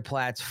Vander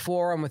Plaats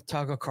forum with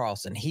Tucker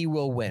Carlson. He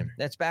will win.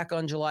 That's back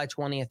on July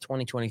 20th,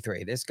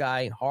 2023. This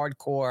guy,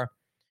 hardcore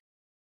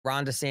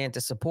Ron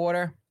DeSantis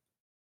supporter.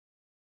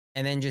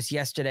 And then just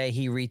yesterday,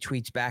 he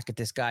retweets back at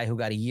this guy who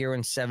got 1 year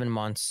and 7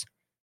 months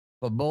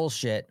for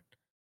bullshit.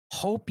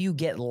 Hope you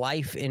get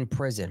life in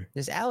prison.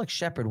 This Alex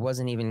Shepard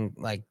wasn't even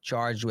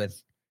charged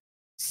with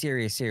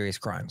serious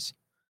crimes.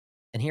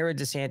 And here, a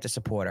DeSantis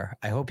supporter,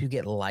 I hope you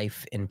get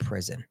life in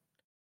prison.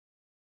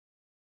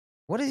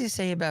 What does he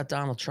say about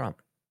Donald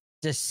Trump?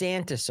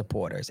 DeSantis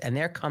supporters, and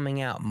they're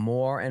coming out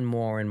more and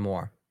more and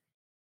more.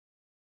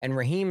 And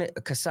Raheem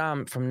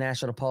Kassam from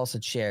National Pulse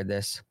had shared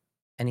this,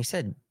 and he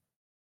said,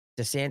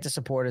 DeSantis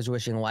supporters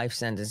wishing life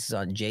sentences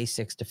on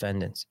J6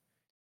 defendants.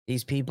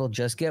 These people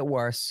just get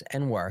worse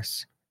and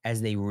worse as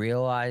they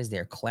realize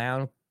their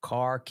clown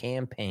car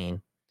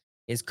campaign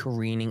is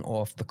careening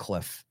off the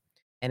cliff.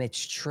 And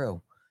it's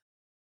true.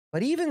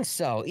 But even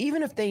so,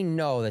 even if they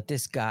know that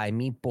this guy,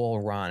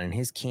 Meatball Ron, and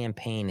his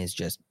campaign is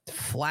just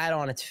flat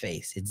on its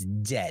face, it's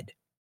dead,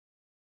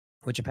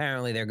 which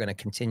apparently they're going to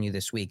continue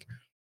this week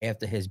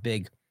after his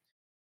big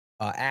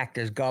act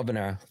as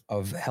governor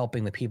of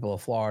helping the people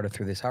of Florida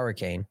through this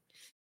hurricane.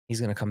 He's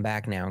going to come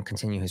back now and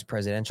continue his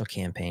presidential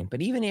campaign.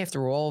 But even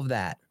after all of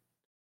that,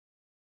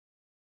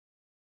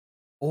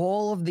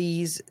 all of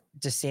these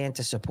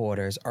DeSantis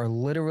supporters are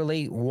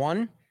literally,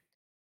 one,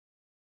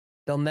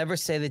 they'll never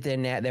say that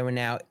there were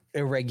now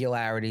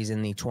irregularities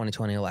in the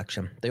 2020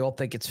 election. They all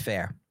think it's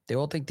fair. They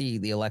all think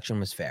the election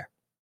was fair.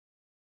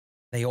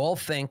 They all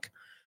think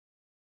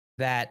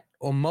that,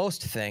 or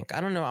most think,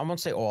 I don't know, I won't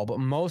say all, but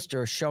most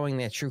are showing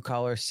their true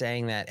colors,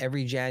 saying that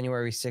every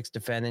January 6th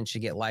defendant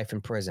should get life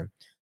in prison.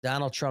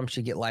 Donald Trump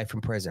should get life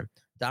in prison.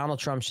 Donald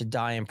Trump should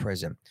die in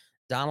prison.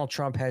 Donald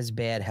Trump has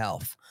bad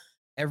health.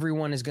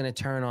 Everyone is going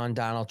to turn on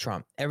Donald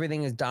Trump.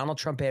 Everything is Donald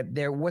Trump.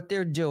 What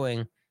they're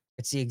doing,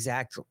 it's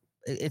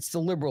the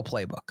liberal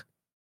playbook.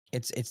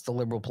 It's the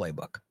liberal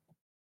playbook.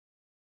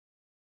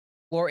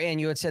 Laura Ann,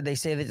 you had said they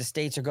say that the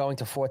states are going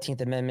to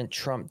 14th Amendment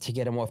Trump to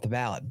get him off the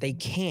ballot. They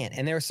can't.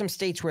 And there are some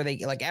states where they,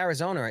 like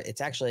Arizona, it's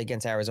actually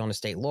against Arizona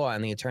state law,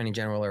 and the attorney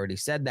general already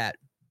said that.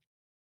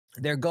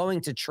 They're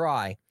going to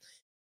try.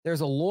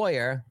 There's a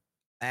lawyer,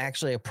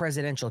 actually a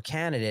presidential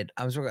candidate.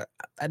 I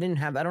don't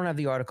have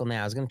the article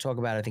now. I was going to talk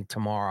about it, I think,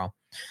 tomorrow.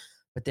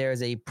 But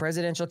there's a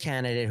presidential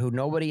candidate who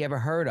nobody ever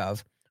heard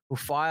of, who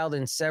filed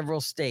in several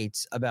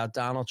states about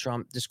Donald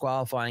Trump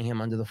disqualifying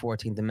him under the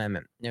 14th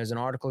Amendment. There's an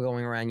article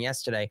going around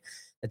yesterday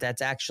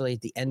that's actually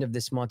at the end of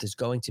this month is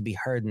going to be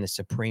heard in the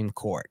Supreme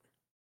Court.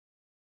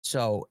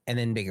 So, and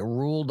then be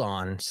ruled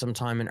on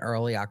sometime in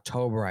early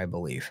October, I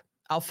believe.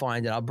 I'll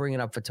find it. I'll bring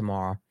it up for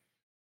tomorrow.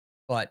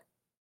 But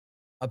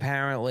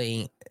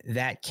apparently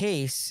that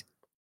case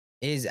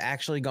is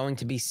actually going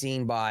to be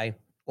seen by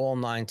all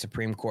 9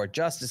 Supreme Court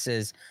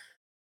justices,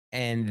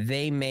 and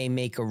they may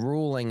make a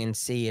ruling and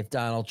see if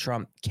Donald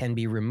Trump can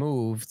be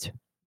removed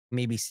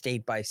maybe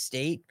state by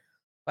state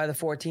by the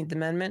 14th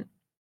Amendment.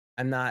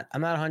 I'm not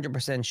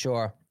 100%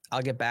 sure.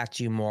 I'll get back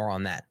to you more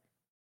on that.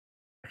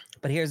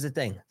 But here's the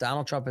thing.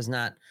 Donald Trump is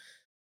not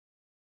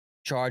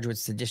charged with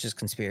seditious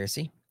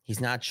conspiracy.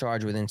 He's not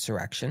charged with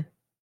insurrection.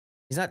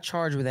 He's not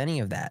charged with any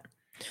of that.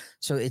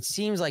 So it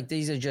seems like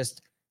these are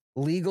just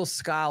legal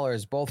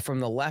scholars, both from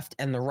the left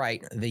and the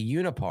right, the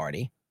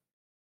uniparty,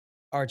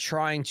 are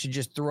trying to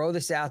just throw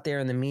this out there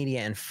in the media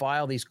and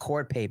file these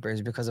court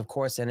papers because, of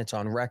course, then it's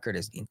on record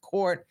as in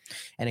court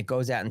and it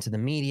goes out into the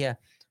media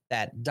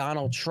that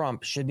Donald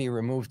Trump should be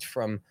removed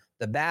from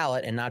the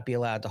ballot and not be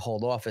allowed to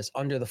hold office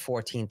under the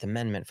 14th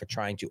Amendment for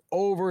trying to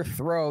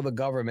overthrow the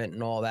government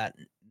and all that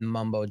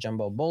mumbo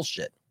jumbo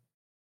bullshit.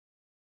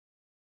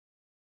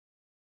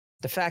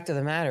 The fact of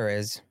the matter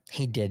is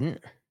he didn't.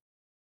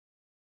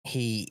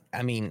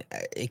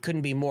 It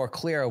couldn't be more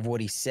clear of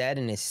what he said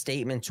and his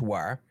statements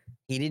were.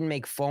 He didn't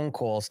make phone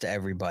calls to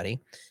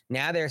everybody.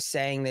 Now they're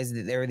saying there's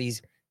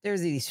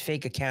these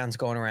fake accounts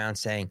going around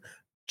saying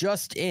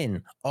just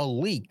in a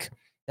leak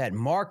that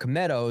Mark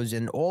Meadows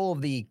and all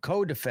of the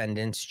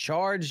co-defendants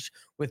charged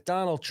with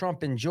Donald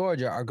Trump in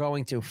Georgia are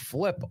going to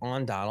flip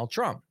on Donald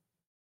Trump.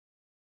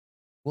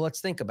 Well,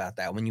 let's think about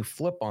that. When you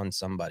flip on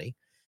somebody,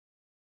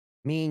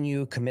 me and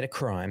you commit a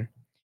crime,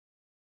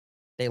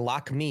 they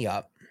lock me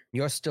up,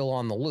 you're still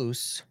on the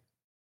loose,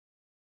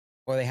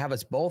 or they have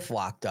us both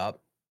locked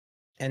up,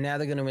 and now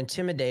they're going to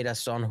intimidate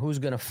us on who's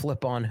going to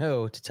flip on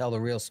who to tell the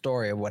real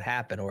story of what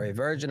happened, or a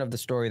version of the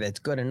story that's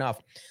good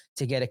enough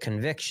to get a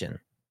conviction.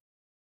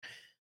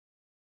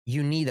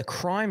 You need a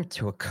crime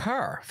to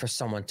occur for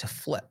someone to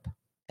flip.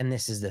 And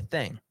this is the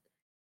thing.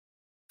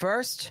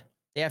 First,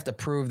 they have to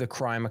prove the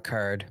crime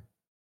occurred.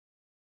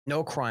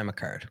 No crime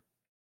occurred.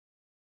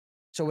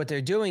 So what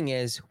they're doing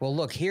is, well,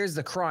 look, here's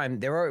the crime.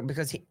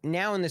 Because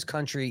now in this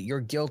country, you're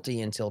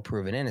guilty until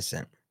proven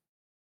innocent.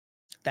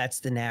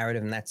 That's the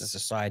narrative, and that's the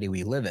society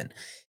we live in.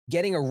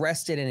 Getting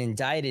arrested and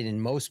indicted in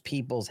most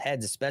people's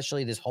heads,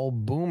 especially this whole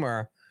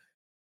boomer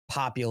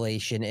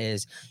population,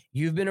 is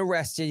you've been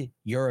arrested,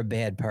 you're a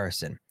bad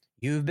person.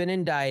 You've been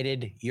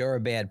indicted, you're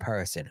a bad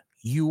person.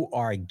 You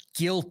are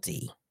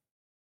guilty.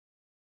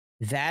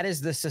 That is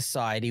the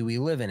society we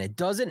live in. It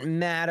doesn't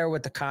matter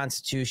what the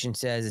Constitution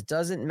says. It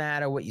doesn't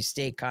matter what your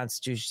state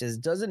constitution says.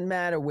 It doesn't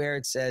matter where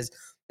it says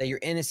that you're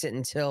innocent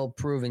until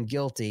proven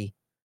guilty.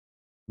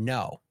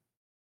 No.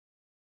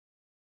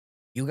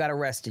 You got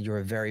arrested, you're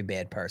a very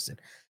bad person.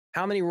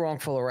 How many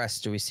wrongful arrests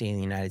do we see in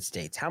the United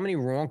States? How many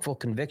wrongful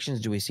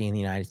convictions do we see in the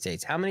United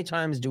States? How many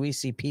times do we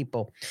see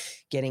people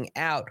getting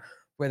out,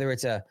 whether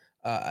it's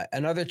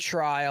another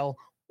trial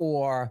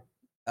or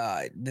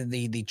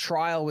the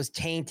trial was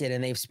tainted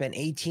and they've spent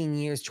 18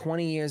 years,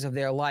 20 years of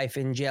their life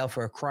in jail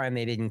for a crime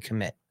they didn't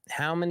commit?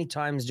 How many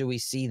times do we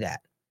see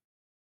that?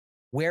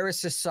 Where is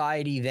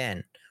society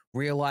then?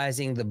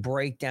 Realizing the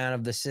breakdown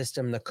of the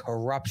system, the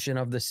corruption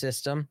of the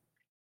system,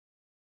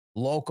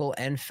 local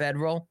and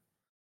federal.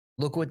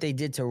 Look what they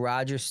did to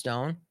Roger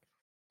Stone.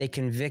 They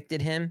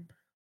convicted him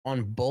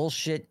on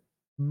bullshit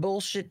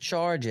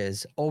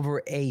charges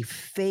over a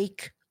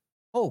fake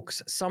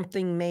hoax,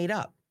 something made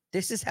up.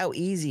 This is how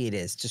easy it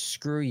is to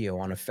screw you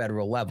on a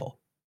federal level.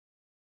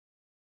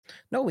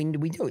 No, we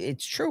do.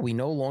 It's true. We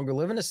no longer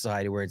live in a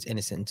society where it's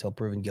innocent until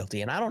proven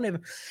guilty. And I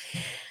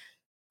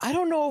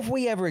don't know if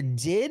we ever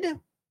did,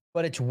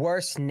 but it's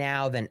worse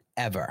now than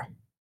ever.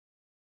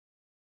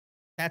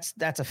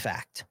 That's a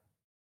fact.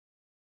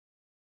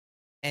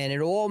 And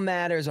it all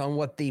matters on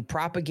what the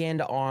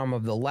propaganda arm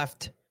of the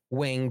left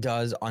wing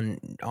does on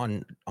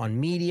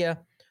media,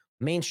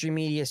 mainstream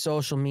media,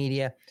 social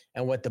media,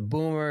 and what the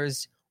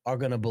boomers are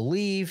going to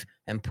believe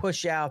and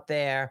push out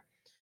there,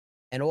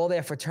 and all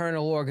their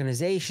fraternal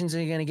organizations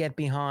are going to get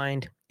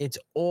behind. It's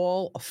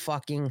all a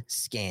fucking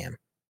scam.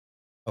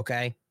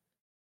 Okay?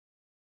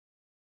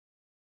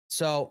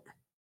 So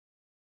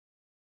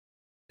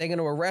they're going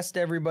to arrest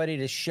everybody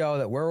to show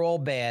that we're all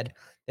bad.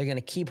 They're going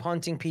to keep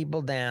hunting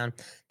people down.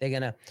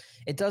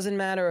 It doesn't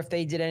matter if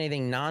they did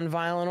anything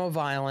nonviolent or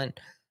violent.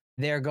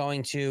 They're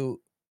going to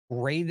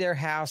raid their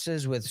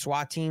houses with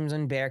SWAT teams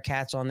and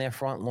Bearcats on their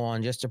front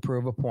lawn just to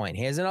prove a point.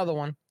 Here's another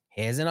one.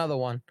 Here's another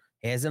one.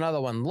 Here's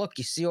another one. Look,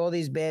 you see all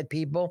these bad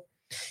people?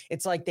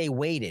 It's like they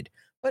waited.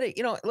 But,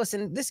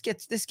 listen, this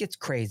gets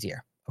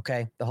crazier,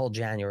 okay? The whole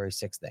January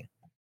 6th thing.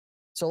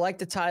 So like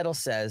the title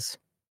says,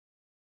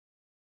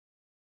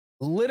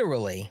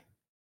 literally,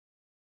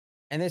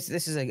 and this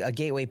is a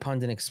Gateway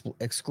Pundit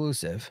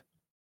exclusive,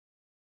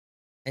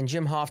 and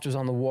Jim Hoft was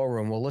on the War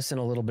Room. We'll listen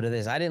a little bit of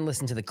this. I didn't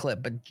listen to the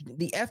clip, but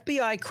the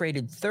FBI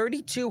created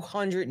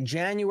 3,200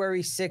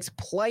 January 6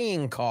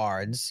 playing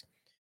cards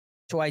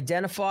to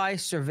identify,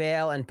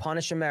 surveil, and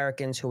punish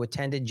Americans who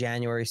attended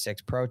January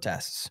 6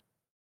 protests.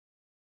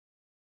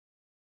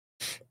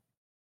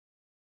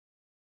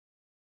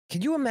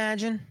 Could you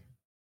imagine?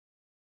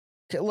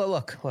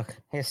 Look,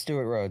 here's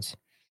Stuart Rhodes.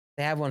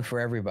 They have one for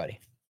everybody.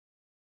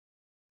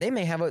 They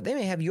may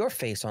have your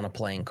face on a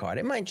playing card.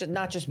 It might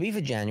not just be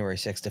for January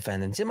 6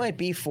 defendants. It might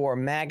be for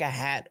MAGA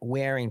hat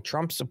wearing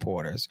Trump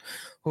supporters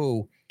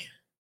who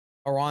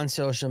are on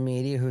social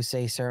media who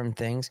say certain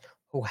things,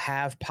 who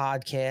have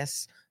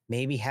podcasts,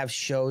 maybe have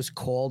shows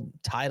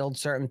titled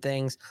certain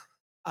things.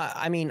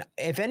 I mean,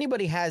 if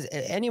anybody in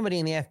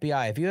the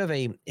FBI, if you have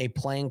a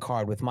playing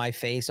card with my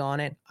face on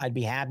it, I'd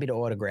be happy to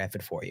autograph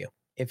it for you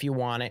if you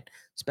want it,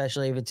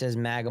 especially if it says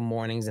MAGA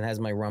Mornings and has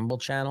my Rumble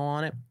channel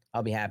on it.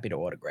 I'll be happy to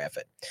autograph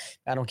it.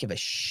 I don't give a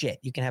shit.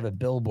 You can have a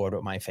billboard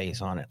with my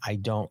face on it. I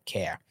don't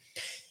care.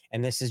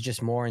 And this is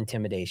just more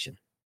intimidation.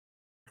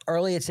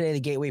 Earlier today, the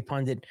Gateway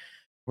Pundit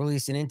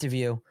released an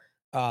interview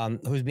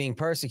who's being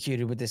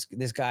persecuted with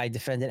this guy,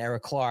 defendant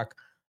Eric Clark,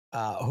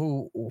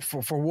 who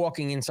for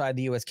walking inside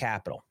the U.S.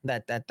 Capitol.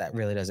 That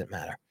really doesn't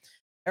matter.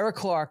 Eric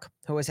Clark,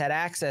 who has had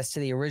access to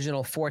the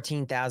original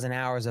 14,000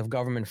 hours of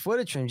government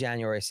footage from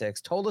January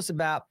 6th, told us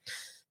about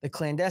the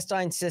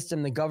clandestine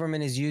system the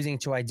government is using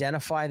to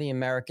identify the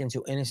Americans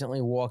who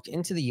innocently walked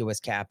into the U.S.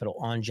 Capitol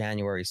on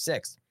January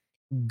 6th.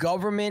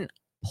 Government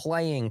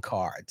playing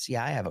cards.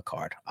 Yeah, I have a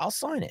card. I'll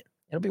sign it.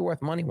 It'll be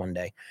worth money one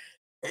day.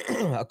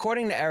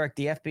 According to Eric,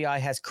 the FBI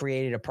has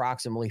created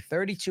approximately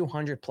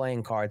 3,200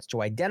 playing cards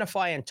to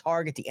identify and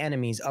target the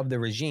enemies of the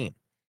regime,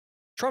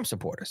 Trump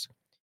supporters.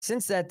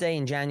 Since that day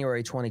in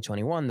January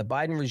 2021, the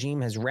Biden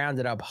regime has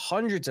rounded up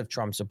hundreds of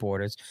Trump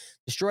supporters,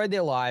 destroyed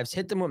their lives,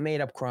 hit them with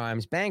made-up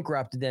crimes,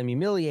 bankrupted them,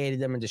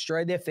 humiliated them, and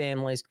destroyed their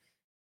families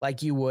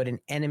like you would an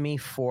enemy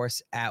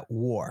force at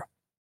war.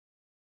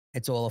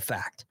 It's all a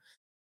fact.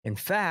 In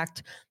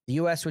fact, the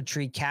U.S. would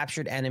treat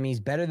captured enemies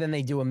better than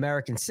they do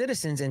American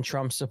citizens and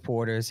Trump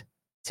supporters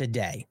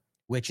today,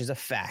 which is a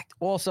fact.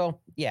 Also,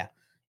 yeah,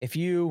 if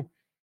you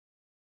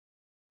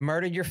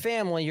murdered your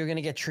family, you're going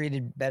to get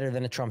treated better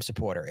than a Trump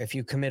supporter. If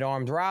you commit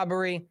armed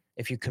robbery,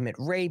 if you commit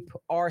rape,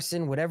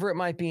 arson, whatever it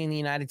might be in the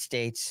United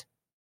States,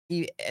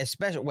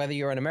 especially whether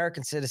you're an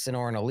American citizen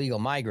or an illegal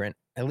migrant,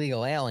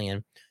 illegal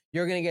alien,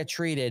 you're going to get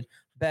treated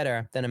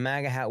better than a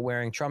MAGA hat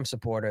wearing Trump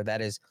supporter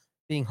that is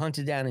being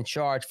hunted down and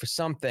charged for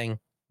something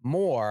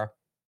more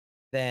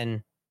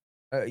than,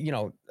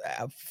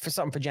 for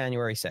something for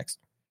January 6th.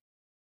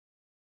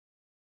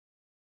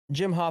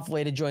 Jim Hoft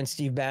later joined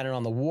Steve Bannon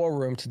on the War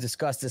Room to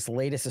discuss this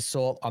latest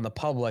assault on the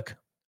public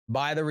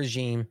by the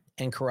regime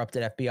and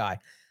corrupted FBI.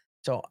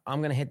 So I'm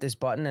going to hit this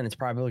button, and it's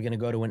probably going to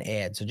go to an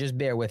ad. So just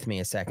bear with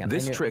me a second.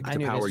 This trick to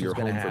power your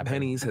home for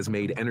pennies has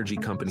made energy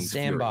companies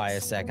Stand by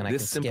a second.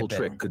 This simple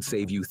trick could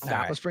save you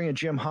thousands. Let's bring in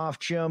Jim Hoft.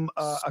 Jim,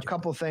 a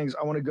couple of things.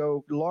 I want to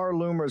go. Laura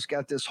Loomer's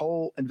got this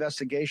whole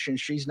investigation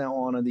she's now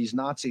on these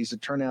Nazis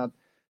that turn out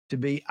to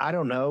be, I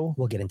don't know.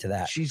 We'll get into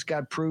that. She's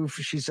got proof.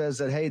 She says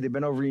that, hey, they've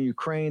been over in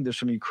Ukraine. There's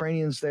some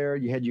Ukrainians there.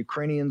 You had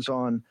Ukrainians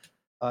on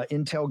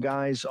intel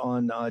guys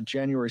on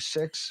January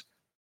 6th.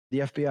 The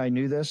FBI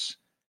knew this.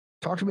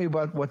 Talk to me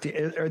about are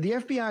the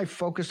FBI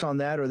focused on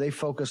that, or are they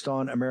focused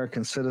on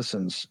American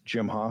citizens,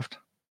 Jim Hoft?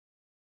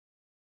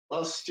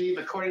 Well, Steve,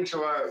 according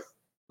to our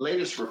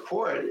latest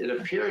report, it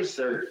appears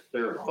they're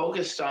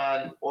focused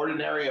on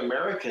ordinary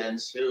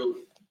Americans who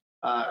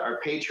are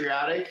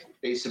patriotic.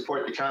 They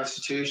support the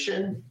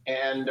Constitution,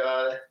 and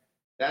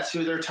that's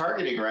who they're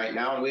targeting right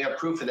now. And we have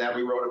proof of that.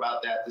 We wrote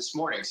about that this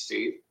morning,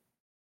 Steve.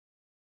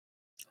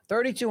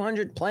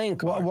 3,200 playing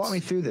cards. Walk me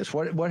through this.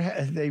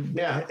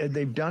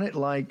 They've done it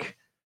like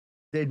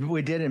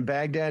we did in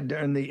Baghdad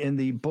in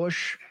the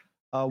Bush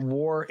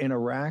war in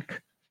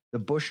Iraq. The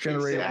Bush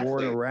generated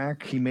war in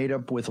Iraq. He made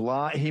up with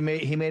He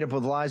made up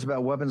with lies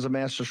about weapons of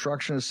mass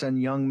destruction to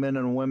send young men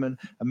and women,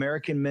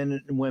 American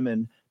men and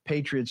women,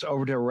 patriots,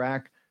 over to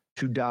Iraq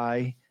to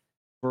die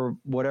for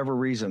whatever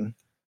reason,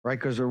 right?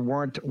 Because there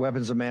weren't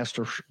weapons of mass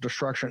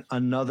destruction.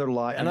 Another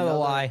lie. Another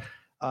lie.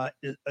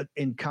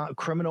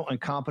 Criminal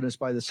incompetence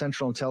by the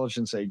Central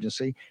Intelligence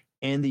Agency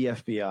and the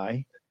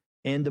FBI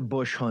and the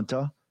Bush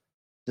junta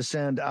to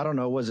send, I don't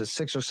know, was it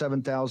 6,000 or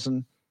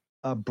 7,000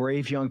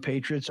 brave young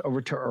patriots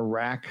over to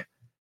Iraq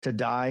to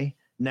die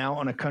now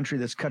on a country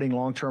that's cutting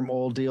long-term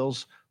oil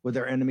deals with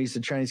their enemies, the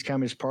Chinese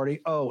Communist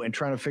Party. Oh, and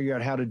trying to figure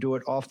out how to do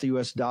it off the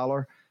U.S.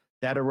 dollar.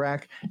 That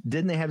Iraq,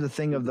 didn't they have the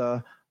thing of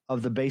the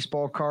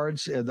baseball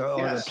cards or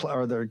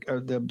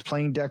the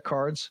playing deck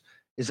cards?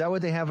 Is that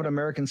what they have with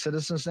American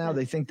citizens now?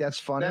 They think that's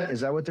funny. Is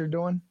that what they're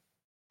doing?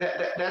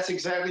 That's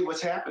exactly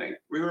what's happening.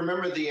 We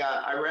remember the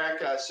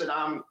Iraq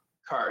Saddam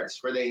cards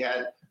where they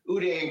had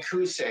Uday and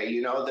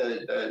Qusay,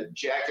 the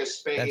Jack of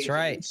Spades. That's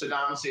right.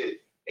 Saddam's the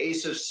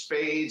Ace of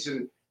Spades,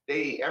 and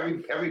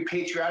every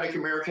patriotic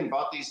American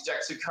bought these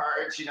decks of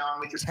cards, and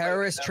we could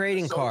terrorist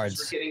trading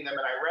cards. For getting them in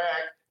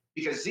Iraq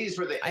because these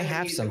were the enemies. I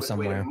have some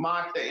somewhere. A way to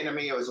mock the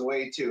enemy. It was a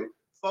way to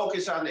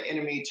focus on the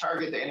enemy,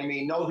 target the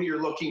enemy, know who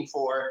you're looking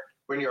for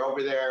when you're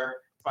over there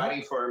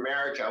fighting for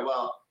America.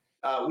 Well,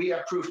 we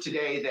have proof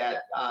today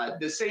that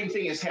the same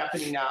thing is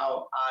happening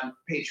now on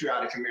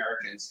patriotic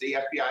Americans. The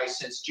FBI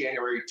since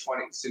January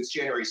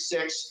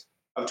 6th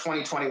of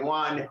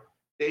 2021,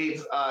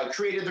 they've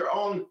created their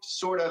own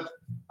sort of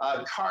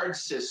card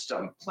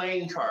system,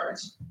 playing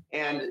cards,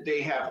 and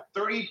they have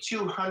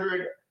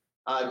 3,200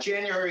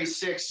 January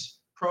 6th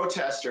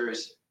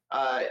protesters.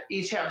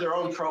 Each have their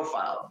own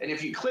profile, and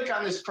if you click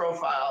on this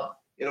profile,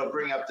 it'll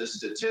bring up the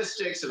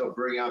statistics. It'll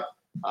bring up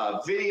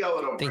video.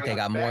 It'll think bring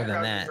they up got more than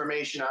background that.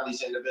 information on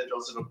these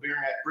individuals. It'll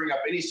bring up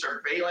any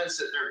surveillance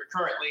that they're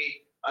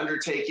currently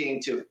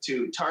undertaking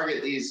to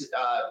target these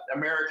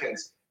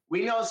Americans.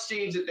 We know,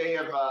 Steve, that they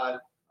have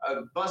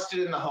busted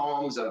in the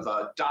homes of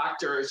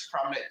doctors,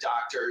 prominent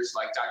doctors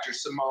like Dr.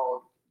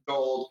 Simone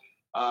Gold.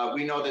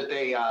 We know that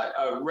they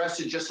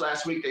arrested just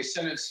last week. They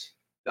sentenced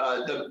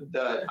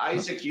the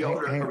Isaac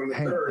Yoder from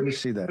Missouri. Let me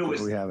see that.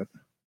 We have it.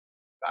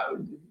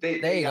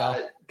 There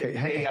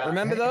you go.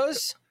 Remember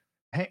those?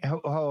 Hey,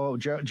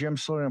 Jim,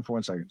 slow down for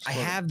 1 second. I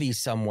have these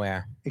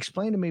somewhere.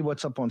 Explain to me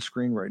what's up on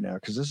screen right now,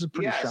 because this is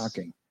pretty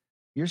shocking.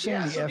 You're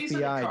saying the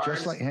FBI,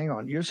 just like, hang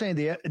on, you're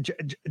saying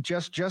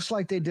just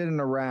like they did in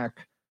Iraq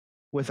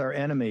with our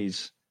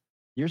enemies,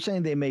 you're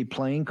saying they made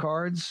playing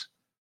cards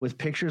with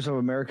pictures of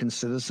American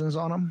citizens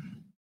on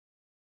them?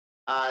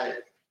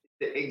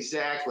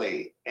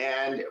 Exactly.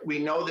 And we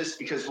know this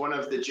because one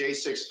of the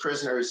J6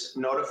 prisoners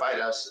notified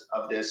us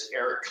of this,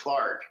 Eric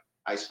Clark.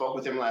 I spoke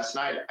with him last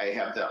night. I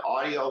have the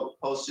audio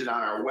posted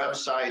on our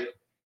website.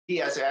 He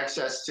has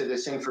access to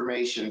this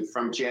information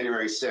from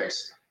January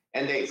 6th.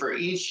 And for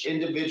each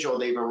individual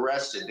they've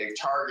arrested, they've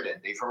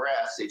targeted, they've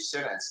harassed, they've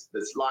sentenced,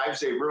 the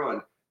lives they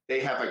ruined, they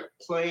have a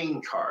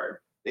playing card.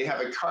 They have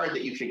a card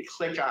that you can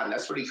click on.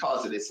 That's what he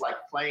calls it. It's like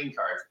playing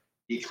cards.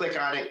 You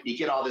click on it, you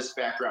get all this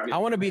background. I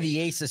want to be the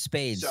ace of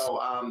spades.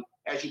 So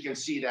as you can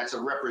see, that's a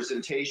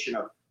representation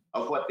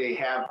of what they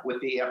have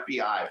with the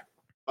FBI.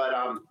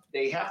 But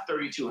they have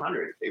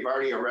 3,200. They've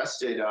already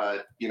arrested,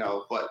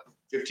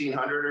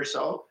 1,500 or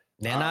so.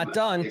 They're not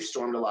done. They've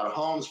stormed a lot of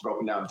homes,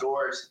 broken down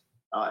doors.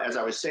 As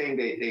I was saying,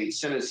 they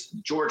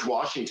sentenced George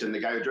Washington, the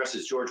guy who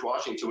dresses George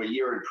Washington, to a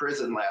year in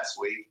prison last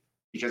week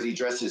because he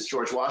dressed as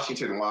George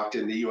Washington and walked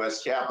in the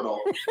U.S. Capitol.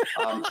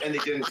 And they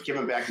didn't give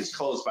him back his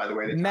clothes, by the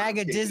way.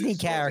 MAGA Disney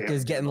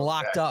characters getting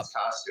locked up.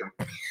 Costume.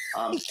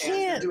 And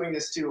they're doing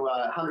this to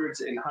hundreds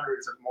and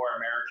hundreds of more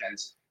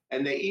Americans.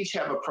 And they each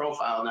have a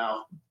profile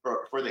now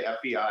for the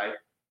FBI.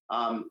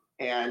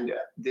 And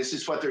this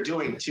is what they're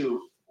doing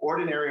to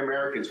ordinary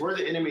Americans. We're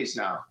the enemies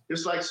now.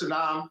 Just like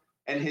Saddam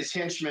and his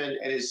henchmen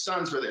and his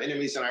sons were the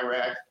enemies in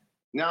Iraq.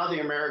 Now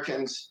the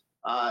Americans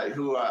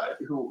who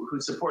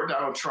support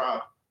Donald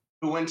Trump,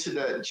 who went to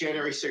the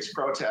January 6th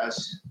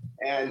protests,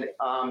 and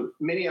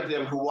many of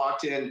them who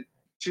walked in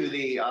to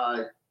the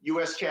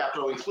U.S.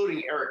 Capitol,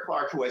 including Eric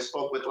Clark, who I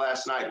spoke with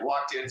last night,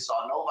 walked in,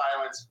 saw no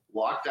violence,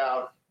 walked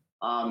out,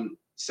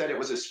 said it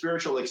was a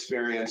spiritual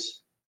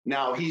experience.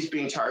 Now he's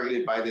being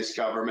targeted by this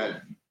government.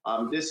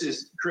 This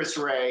is Chris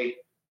Wray.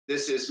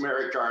 This is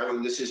Merrick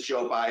Garland. This is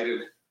Joe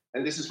Biden.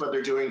 And this is what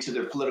they're doing to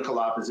the political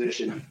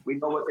opposition. We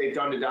know what they've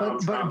done to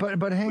Donald Trump.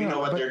 But hang on. We know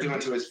what they're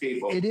doing to his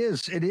people. It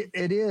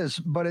is.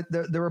 But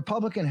the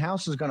Republican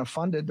House is going to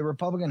fund it. The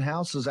Republican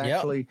House is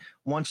actually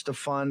wants to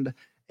fund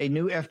a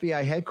new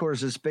FBI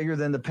headquarters that's bigger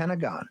than the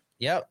Pentagon.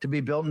 To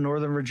be built in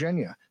Northern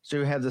Virginia. So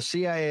you have the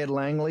CIA at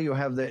Langley. You'll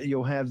have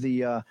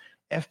the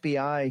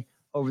FBI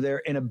over there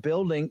in a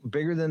building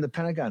bigger than the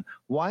Pentagon.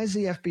 Why does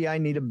the FBI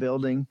need a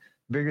building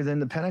bigger than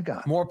the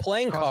Pentagon? More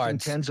playing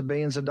cards. Tens of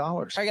billions of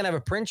dollars. I can have a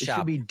print shop. It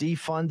should be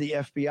defund the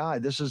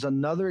FBI. This is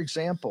another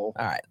example.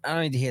 All right. I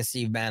don't need to hear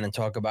Steve Bannon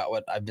talk about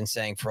what I've been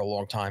saying for a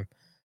long time.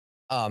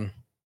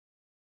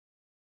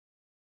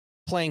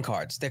 Playing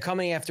cards. They're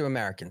coming after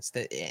Americans.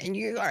 All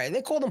right,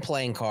 they call them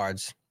playing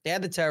cards. They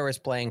had the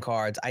terrorist playing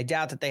cards. I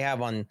doubt that they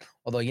have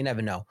although you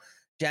never know,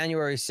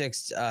 January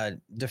 6th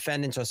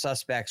defendants or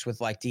suspects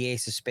with like the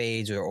ace of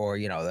spades or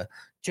the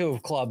two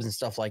of clubs and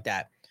stuff like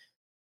that.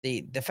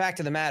 The fact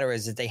of the matter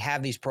is that they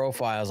have these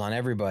profiles on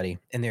everybody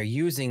and they're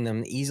using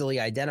them, easily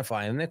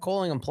identifying them. They're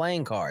calling them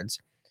playing cards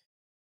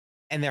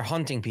and they're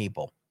hunting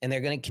people and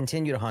they're going to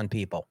continue to hunt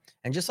people.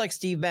 And just like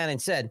Steve Bannon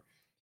said,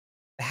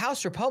 the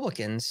House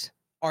Republicans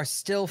are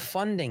still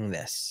funding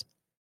this.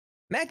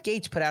 Matt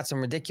Gaetz put out some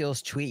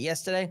ridiculous tweet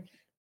yesterday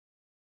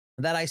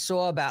that I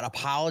saw about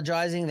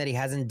apologizing that he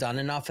hasn't done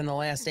enough in the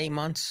last 8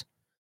 months.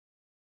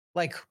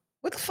 Like,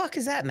 what the fuck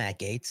is that, Matt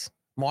Gaetz?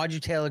 Marjorie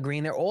Taylor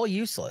Greene, they're all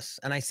useless.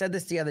 And I said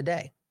this the other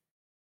day.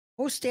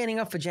 Who's standing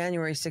up for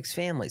January 6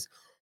 families?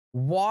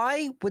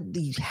 Why would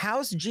the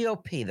House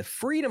GOP, the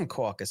Freedom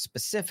Caucus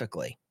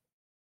specifically,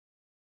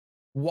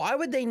 why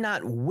would they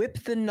not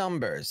whip the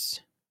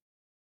numbers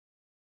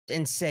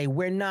and say,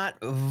 we're not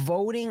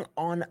voting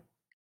on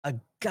a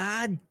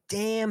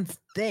goddamn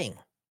thing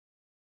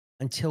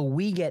until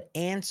we get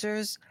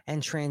answers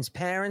and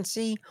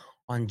transparency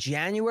on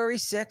January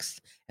 6th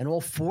and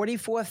all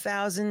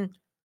 44,000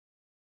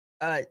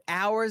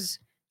 hours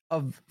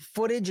of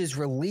footage is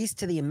released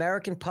to the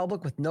American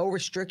public with no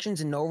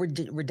restrictions and no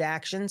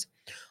redactions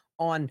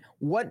on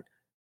what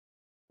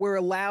we're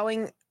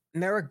allowing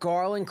Merrick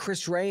Garland,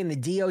 Chris Wray, and the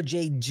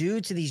DOJ do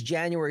to these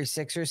January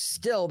 6ers.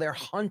 Still, they're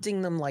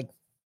hunting them like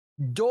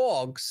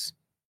dogs.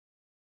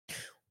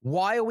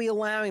 Why are we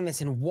allowing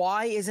this? And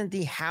why isn't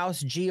the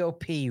House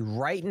GOP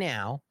right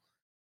now,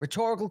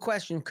 rhetorical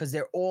question, because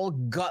they're all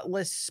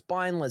gutless,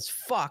 spineless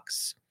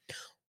fucks,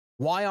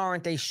 why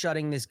aren't they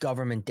shutting this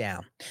government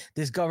down?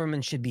 This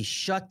government should be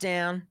shut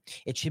down.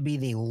 It should be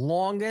the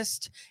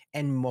longest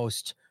and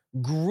most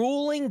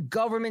grueling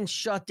government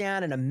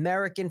shutdown in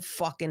American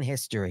fucking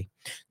history.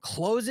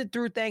 Close it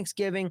through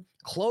Thanksgiving,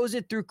 close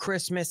it through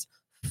Christmas.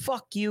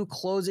 Fuck you,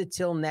 close it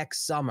till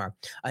next summer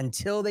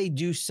until they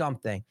do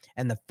something.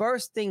 And the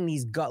first thing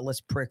these gutless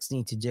pricks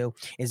need to do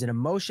is an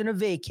emotion to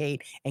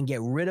vacate and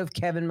get rid of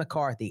Kevin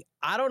McCarthy.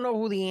 I don't know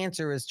who the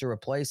answer is to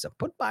replace him.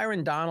 Put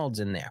Byron Donalds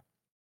in there.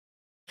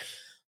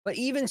 But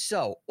even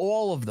so,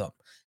 all of them,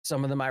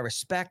 some of them I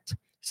respect,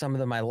 some of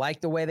them I like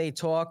the way they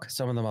talk,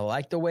 some of them I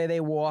like the way they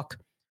walk.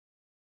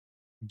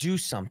 Do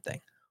something.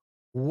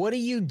 What are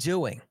you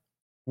doing?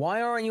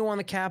 Why aren't you on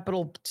the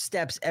Capitol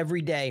steps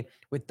every day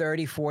with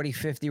 30, 40,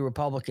 50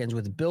 Republicans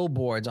with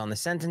billboards on the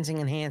sentencing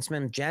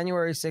enhancement,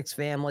 January 6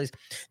 families,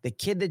 the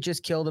kid that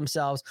just killed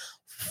themselves?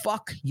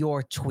 Fuck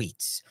your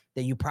tweets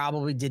that you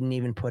probably didn't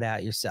even put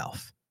out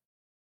yourself.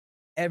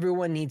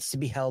 Everyone needs to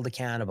be held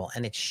accountable.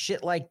 And it's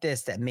shit like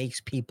this that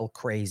makes people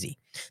crazy,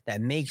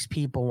 that makes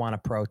people want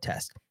to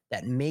protest,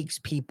 that makes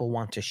people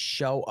want to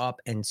show up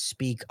and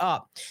speak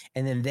up.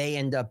 And then they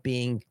end up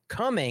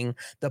becoming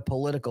the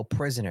political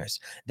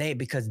prisoners.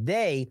 Because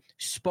they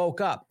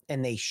spoke up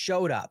and they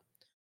showed up.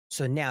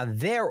 So now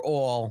they're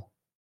all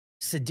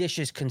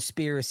seditious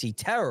conspiracy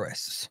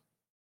terrorists.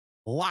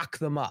 Lock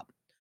them up.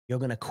 You're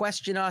going to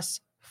question us,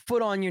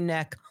 foot on your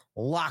neck,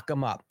 lock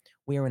them up.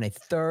 We are in a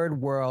third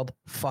world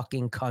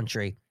fucking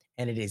country,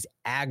 and it is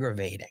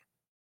aggravating.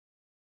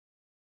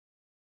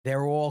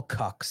 They're all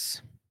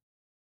cucks.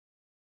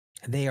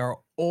 They are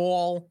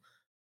all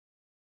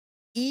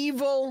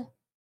evil,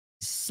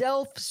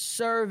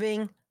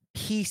 self-serving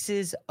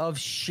pieces of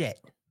shit.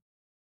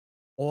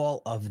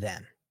 All of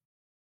them.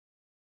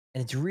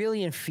 And it's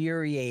really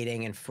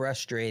infuriating and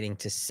frustrating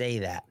to say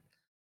that,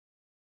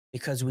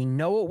 because we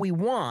know what we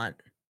want.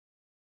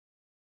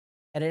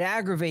 And it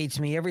aggravates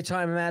me every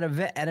time I'm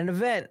at an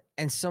event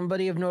and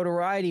somebody of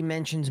notoriety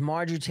mentions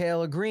Marjorie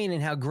Taylor Greene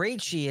and how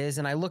great she is.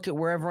 And I look at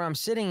wherever I'm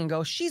sitting and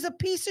go, she's a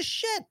piece of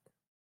shit.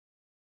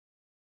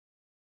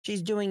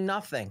 She's doing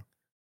nothing.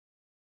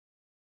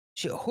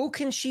 Who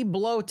can she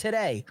blow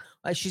today?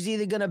 She's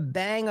either going to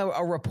bang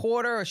a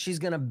reporter, or she's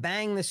going to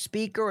bang the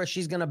speaker, or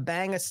she's going to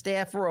bang a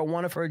staffer or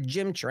one of her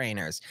gym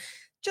trainers.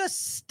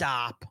 Just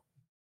stop.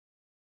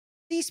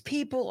 These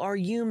people are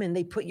human.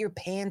 They put their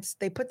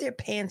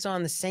pants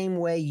on the same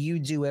way you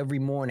do every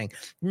morning.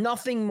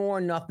 Nothing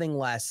more, nothing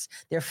less.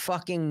 They're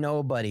fucking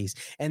nobodies,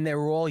 and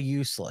they're all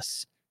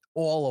useless.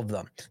 All of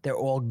them. They're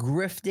all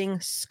grifting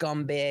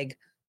scumbag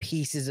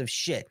pieces of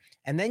shit.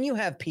 And then you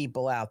have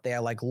people out there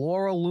like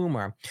Laura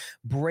Loomer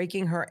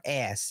breaking her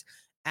ass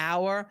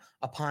hour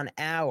upon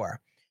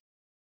hour,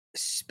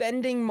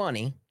 spending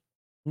money,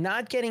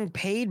 not getting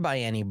paid by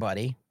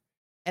anybody,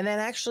 and then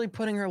actually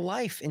putting her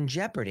life in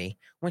jeopardy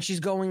when she's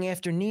going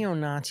after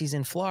neo-Nazis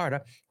in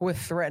Florida who are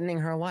threatening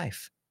her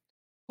life.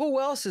 Who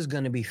else is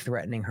going to be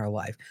threatening her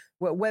life?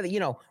 Whether,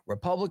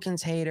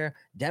 Republicans hate her,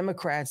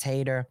 Democrats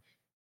hate her,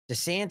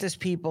 DeSantis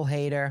people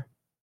hate her,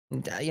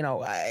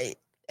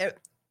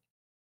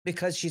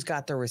 because she's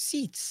got the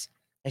receipts.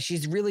 And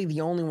she's really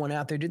the only one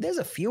out there. Dude, there's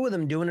a few of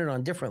them doing it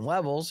on different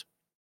levels.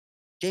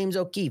 James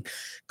O'Keefe,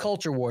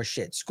 culture war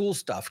shit, school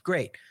stuff,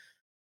 great.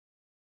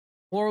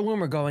 Laura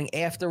Loomer going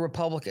after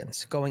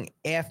Republicans, going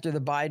after the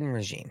Biden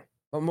regime,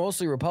 but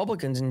mostly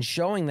Republicans, and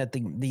showing that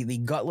the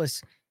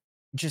gutless,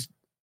 just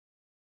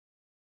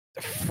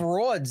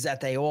frauds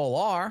that they all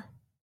are.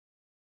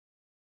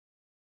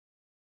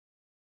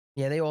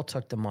 Yeah, they all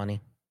took the money.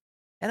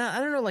 And I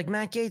don't know, like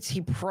Matt Gaetz,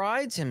 he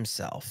prides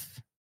himself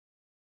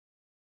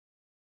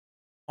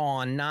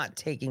on not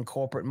taking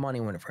corporate money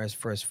for his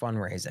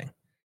fundraising.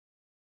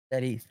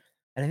 And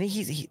I think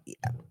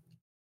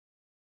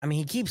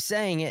he keeps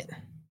saying it.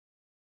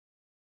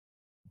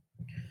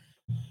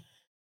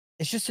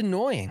 It's just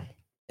annoying.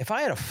 If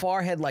I had a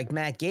forehead like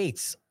Matt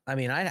Gaetz, I'd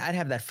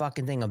have that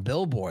fucking thing, a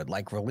billboard,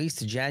 like release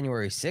the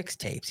January 6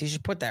 tapes. He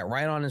should put that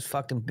right on his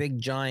fucking big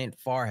giant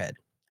forehead.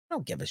 I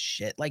don't give a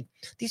shit. Like,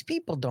 these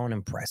people don't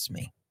impress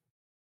me.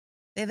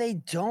 They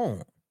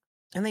don't.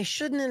 And they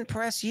shouldn't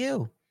impress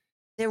you.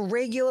 They're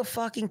regular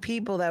fucking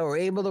people that were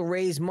able to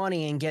raise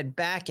money and get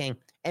backing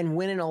and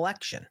win an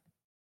election.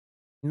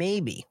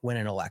 Maybe win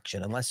an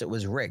election, unless it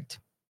was rigged.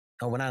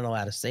 Oh, we're not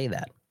allowed to say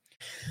that.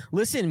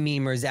 Listen,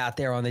 memers out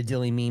there on the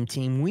Dilly Meme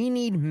team, we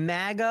need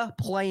MAGA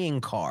playing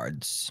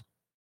cards.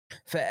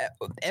 For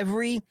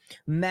every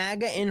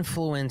MAGA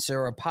influencer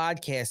or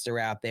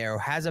podcaster out there who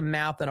has a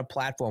mouth and a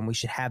platform, we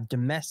should have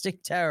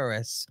domestic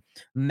terrorists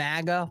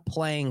MAGA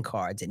playing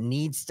cards. It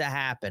needs to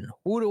happen.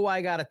 Who do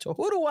I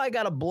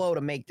gotta blow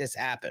to make this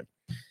happen?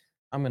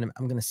 I'm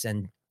gonna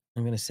send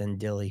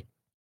Dilly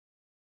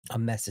a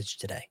message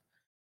today.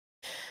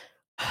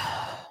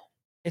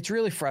 It's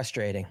really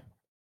frustrating.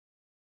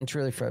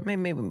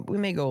 Maybe we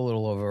may go a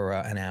little over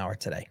an hour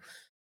today,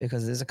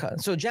 because there's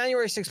so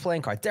January 6th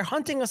playing cards. They're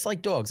hunting us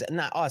like dogs.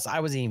 Not us. I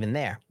wasn't even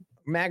there.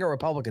 MAGA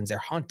Republicans, they're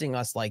hunting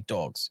us like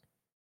dogs.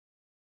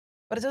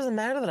 But it doesn't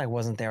matter that I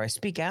wasn't there. I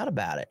speak out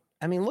about it.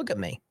 Look at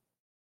me.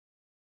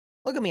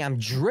 Look at me. I'm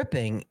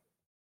dripping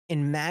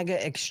in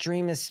MAGA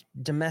extremist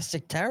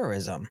domestic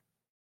terrorism.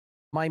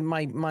 My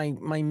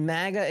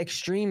MAGA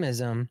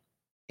extremism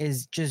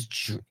is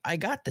just, I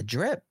got the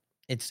drip.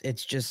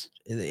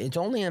 It's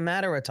only a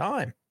matter of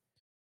time.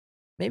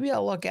 Maybe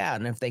I'll look out,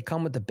 and if they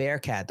come with the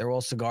Bearcat, they're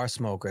all cigar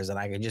smokers, and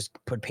I can just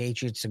put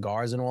Patriot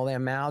cigars in all their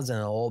mouths, and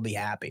they'll all be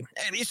happy.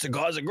 Hey, these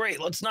cigars are great.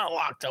 Let's not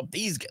lock up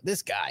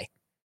this guy.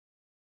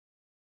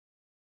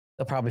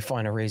 They'll probably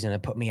find a reason to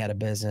put me out of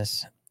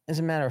business. As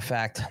a matter of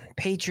fact,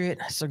 Patriot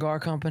Cigar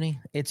Company,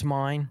 it's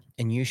mine,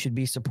 and you should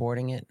be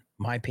supporting it.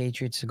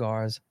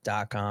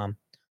 MyPatriotCigars.com.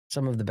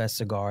 Some of the best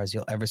cigars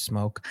you'll ever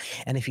smoke.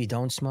 And if you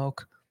don't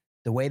smoke,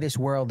 the way this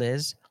world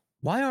is,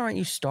 why aren't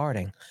you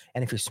starting?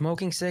 And if you're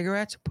smoking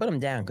cigarettes, put them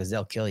down because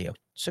they'll kill you.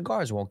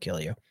 Cigars won't kill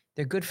you.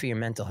 They're good for your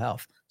mental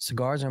health.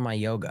 Cigars are my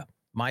yoga.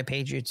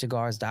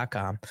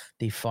 MyPatriotCigars.com,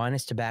 the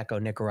finest tobacco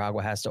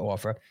Nicaragua has to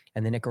offer,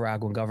 and the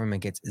Nicaraguan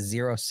government gets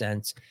 0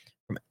 cents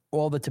from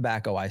all the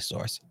tobacco I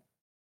source.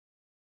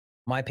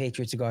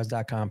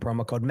 MyPatriotCigars.com,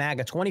 promo code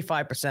MAGA,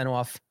 25%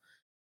 off.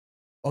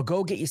 Or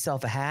go get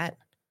yourself a hat.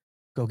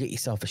 Go get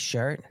yourself a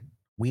shirt.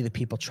 We the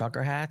People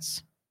trucker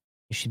hats.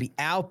 You should be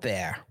out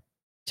there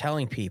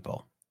telling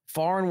people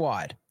far and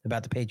wide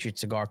about the Patriot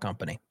Cigar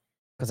Company,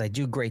 because I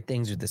do great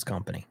things with this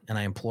company and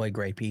I employ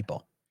great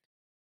people.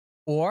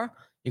 Or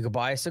you could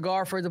buy a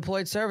cigar for a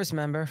deployed service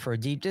member for a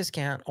deep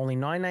discount, only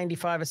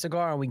 $9.95 a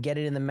cigar, and we get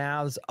it in the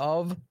mouths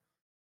of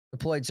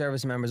deployed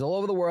service members all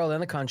over the world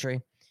and the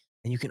country.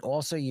 And you can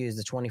also use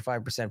the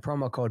 25%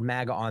 promo code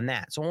MAGA on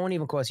that. So it won't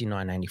even cost you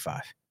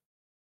 $9.95.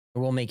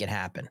 We'll make it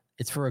happen.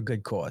 It's for a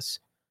good cause.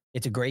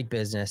 It's a great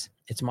business.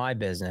 It's my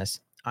business.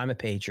 I'm a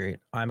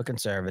patriot. I'm a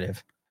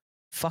conservative.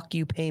 Fuck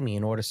you, pay me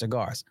and order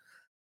cigars.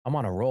 I'm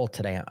on a roll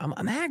today.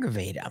 I'm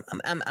aggravated.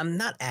 I'm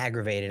not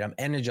aggravated. I'm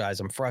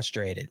energized. I'm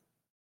frustrated.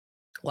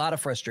 A lot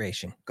of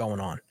frustration going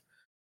on.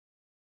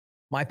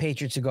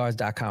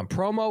 MyPatriotCigars.com.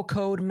 Promo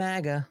code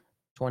MAGA.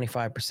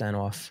 25%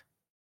 off.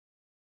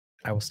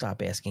 I will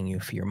stop asking you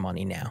for your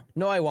money now.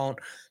 No, I won't.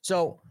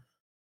 So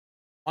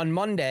on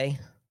Monday,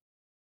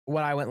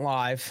 when I went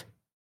live,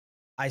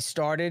 I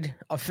started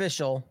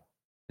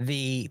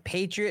the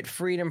Patriot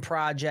Freedom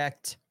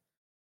Project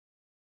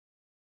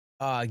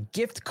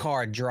gift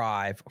card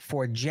drive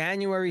for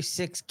January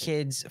 6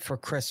 kids for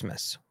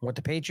Christmas. What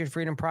the Patriot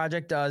Freedom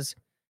Project does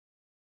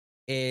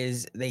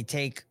is they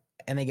take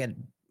and they get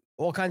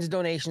all kinds of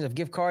donations of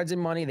gift cards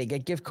and money. They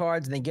get gift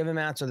cards and they give them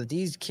out so that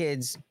these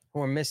kids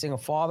who are missing a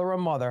father or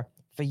mother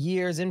for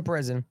years in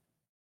prison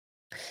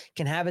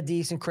can have a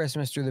decent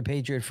Christmas through the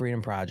Patriot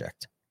Freedom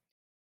Project.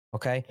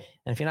 Okay?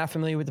 And if you're not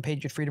familiar with the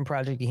Patriot Freedom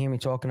Project, you hear me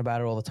talking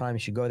about it all the time. You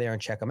should go there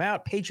and check them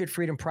out.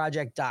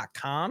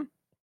 PatriotFreedomProject.com.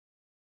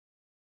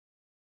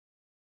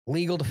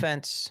 Legal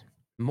defense,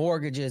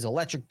 mortgages,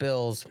 electric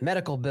bills,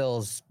 medical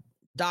bills,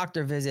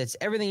 doctor visits,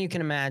 everything you can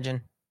imagine.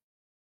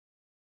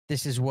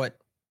 This is what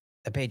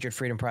the Patriot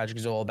Freedom Project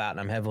is all about, and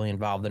I'm heavily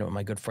involved in it with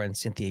my good friend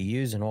Cynthia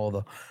Hughes and all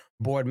the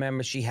board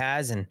members she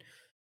has. And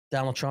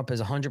Donald Trump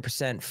is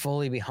 100%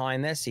 fully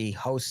behind this. He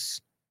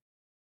hosts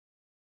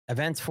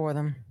events for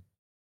them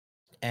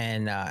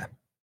and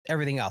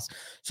everything else.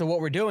 So what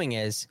we're doing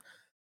is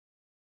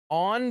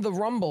on the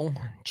Rumble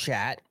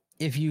chat,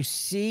 if you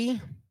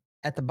see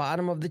at the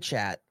bottom of the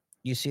chat,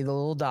 you see the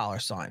little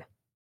 $sign.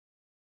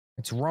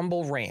 It's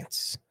Rumble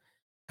Rants.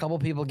 A couple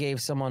people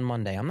gave some on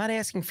Monday. I'm not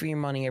asking for your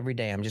money every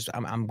day.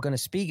 I'm going to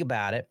speak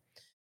about it.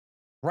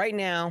 Right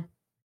now,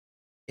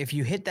 if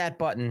you hit that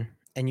button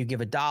and you give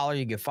 $1,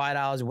 you give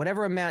 $5,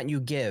 whatever amount you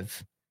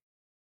give,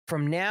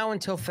 from now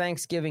until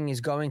Thanksgiving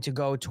is going to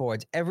go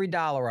towards, every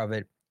dollar of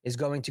it is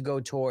going to go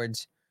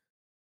towards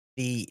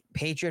the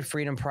Patriot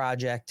Freedom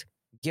Project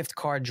gift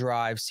card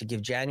drives to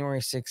give January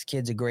 6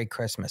 kids a great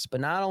Christmas. But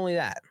not only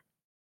that,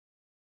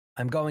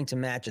 I'm going to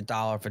match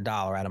 $1 for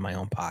 $1 out of my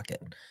own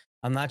pocket.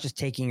 I'm not just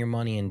taking your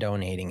money and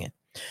donating it.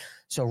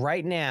 So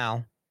right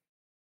now,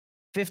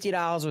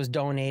 $50 was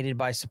donated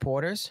by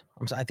supporters.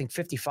 I think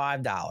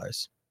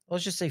 $55.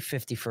 Let's just say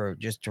 50 for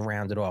just to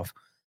round it off.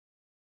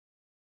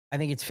 I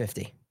think it's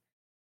 50.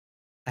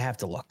 I have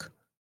to look.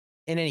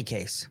 In any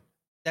case,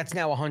 that's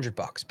now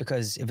 $100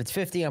 because if it's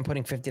 50, I'm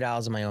putting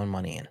 $50 of my own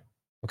money in.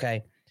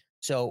 Okay.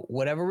 So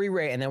whatever we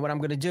rate, and then what I'm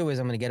going to do is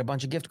I'm going to get a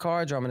bunch of gift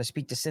cards, or I'm going to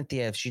speak to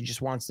Cynthia if she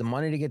just wants the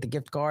money to get the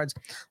gift cards,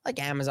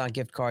 like Amazon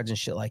gift cards and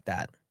shit like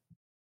that.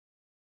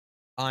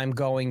 I'm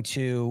going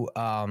to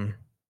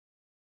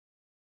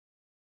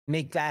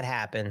make that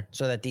happen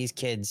so that these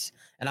kids,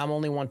 and I'm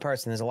only one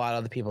person, there's a lot of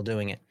other people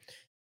doing it,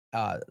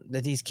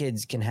 that these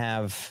kids can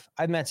have.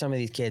 I've met some of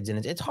these kids,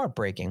 and it's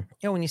heartbreaking.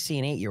 You know, when you see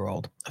an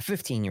 8-year-old, a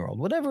 15-year-old,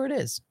 whatever it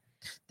is,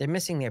 they're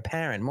missing their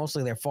parent,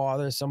 mostly their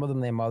fathers, some of them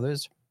their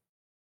mothers,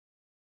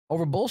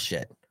 over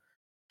bullshit.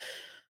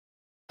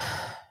 All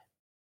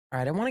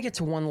right, I want to get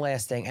to one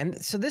last thing.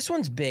 And so this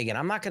one's big, and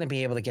I'm not going to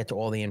be able to get to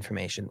all the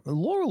information.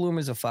 Laura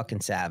Loomer's a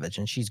fucking savage,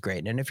 and she's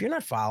great. And if you're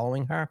not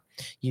following her,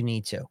 you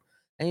need to.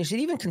 And you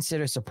should even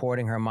consider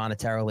supporting her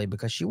monetarily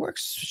because she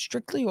works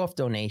strictly off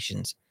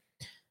donations.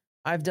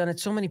 I've done it.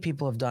 So many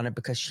people have done it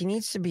because she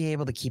needs to be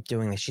able to keep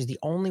doing this. She's the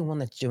only one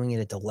that's doing it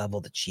at the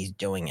level that she's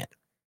doing it.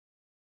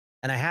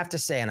 And I have to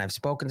say, and I've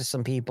spoken to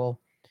some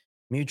people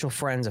mutual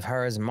friends of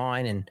hers and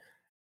mine.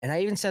 And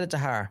I even said it to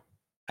her.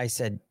 I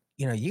said,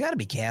 you know, you got to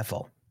be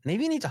careful.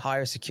 Maybe you need to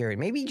hire security.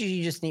 Maybe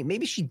you just need,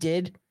 maybe she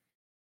did.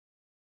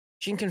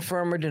 She can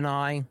confirm or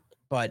deny,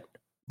 but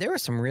there are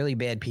some really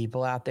bad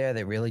people out there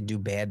that really do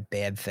bad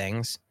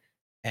things.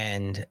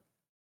 And,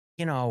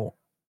 you know,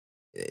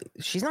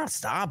 she's not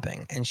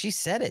stopping. And she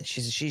said it.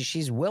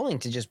 She's willing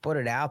to just put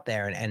it out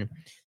there and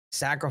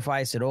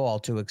sacrifice it all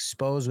to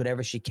expose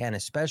whatever she can,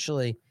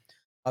 especially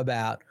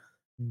about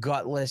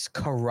gutless,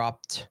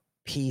 corrupt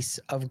piece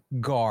of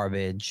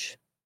garbage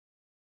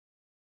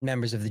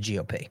members of the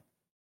GOP.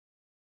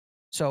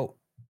 So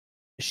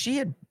she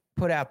had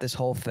put out this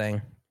whole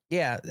thing.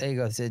 Yeah, there you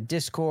go. It's a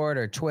Discord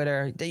or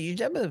Twitter. You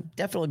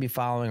definitely be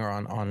following her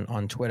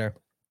on Twitter.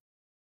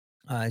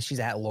 She's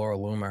at Laura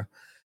Loomer.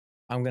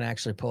 I'm going to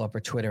actually pull up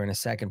her Twitter in a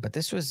second. But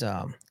this was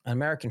an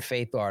American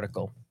Faith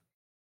article.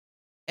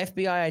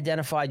 FBI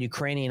identified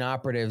Ukrainian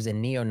operatives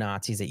and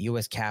neo-Nazis at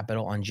U.S.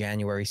 Capitol on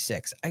January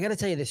 6th. I got to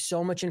tell you, there's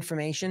so much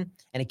information,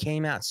 and it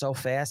came out so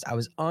fast, I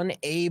was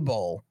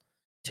unable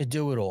to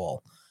do it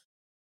all.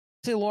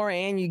 See, Laura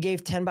Ann, you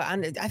gave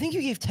 $10. I think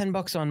you gave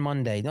 $10 on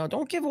Monday. No,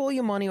 don't give all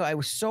your money. I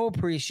was so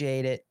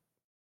appreciative,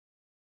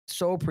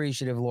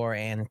 Laura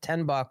Ann.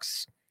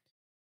 $10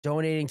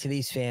 donating to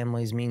these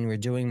families mean we're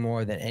doing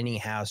more than any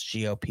House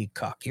GOP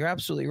cuck. You're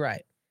absolutely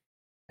right.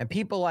 And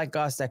people like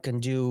us that can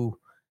do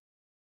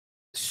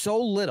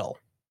so little,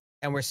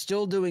 and we're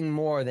still doing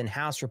more than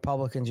House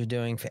Republicans are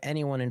doing for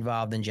anyone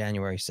involved in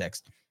January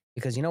 6th.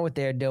 Because you know what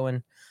they're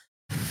doing?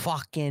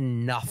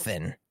 Fucking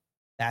nothing.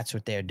 That's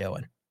what they're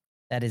doing.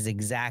 That is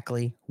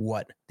exactly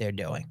what they're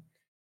doing.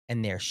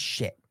 And they're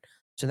shit.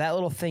 So that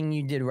little thing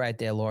you did right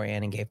there, Laura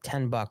Ann, and gave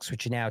 $10,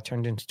 which you now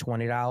turned into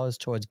 $20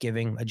 towards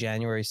giving a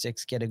January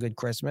 6th kid a good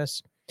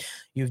Christmas.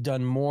 You've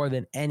done more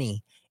than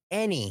any,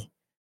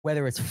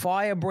 whether it's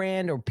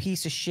firebrand or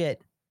piece of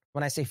shit.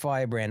 When I say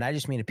firebrand, I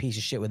just mean a piece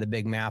of shit with a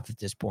big mouth at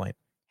this point.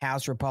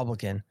 House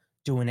Republican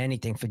doing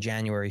anything for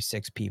January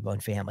 6th people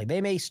and family.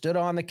 They may stood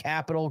on the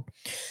Capitol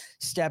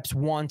steps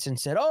once and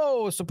said,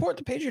 oh, support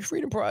the Patriot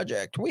Freedom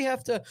Project. We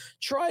have to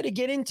try to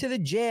get into the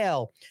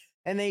jail.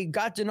 And they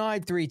got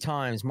denied 3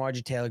 times,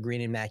 Marjorie Taylor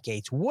Greene and Matt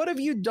Gaetz. What have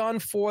you done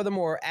for them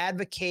or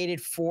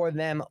advocated for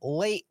them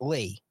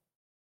lately?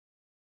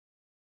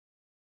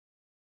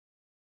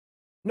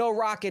 No,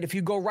 Rocket, if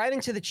you go right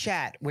into the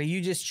chat where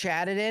you just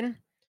chatted in,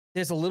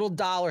 there's a little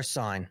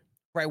 $sign.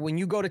 Right, when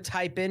you go to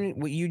type in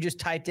what you just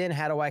typed in,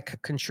 how do I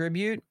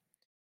contribute?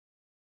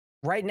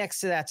 Right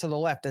next to that to the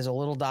left, there's a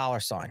little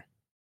 $sign.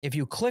 If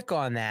you click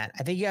on that,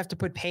 I think you have to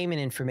put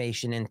payment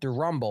information in through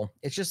Rumble.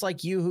 It's just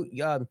like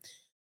listen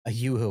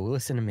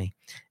to me.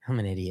 I'm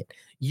an idiot.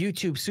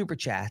 YouTube Super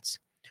Chats,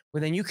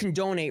 where then you can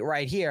donate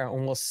right here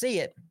and we'll see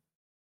it.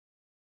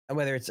 And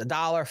whether it's $1,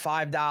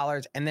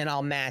 $5, and then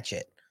I'll match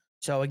it.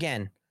 So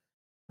again,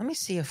 let me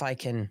see if I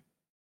can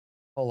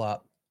pull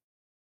up.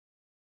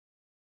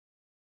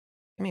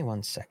 Give me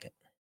 1 second.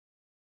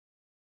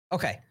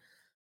 Okay.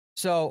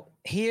 So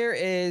here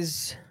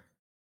is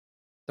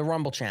the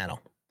Rumble channel.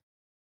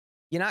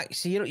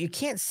 You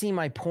can't see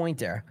my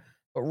pointer,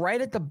 but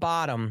right at the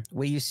bottom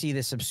where you see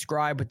the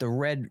subscribe with the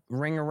red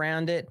ring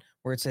around it,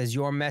 where it says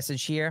your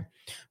message here,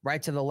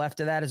 right to the left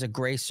of that is a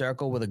gray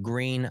circle with a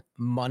green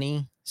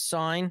money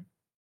sign.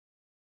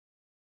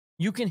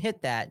 You can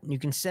hit that. You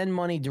can send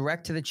money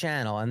direct to the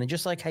channel. And then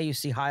just like how you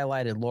see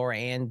highlighted, Laura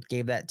Ann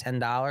gave that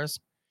 $10.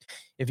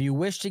 If you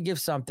wish to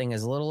give something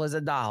as little as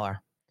 $1,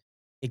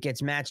 it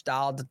gets matched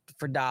dollar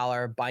for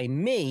dollar by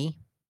me.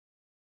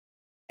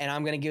 And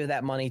I'm going to give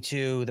that money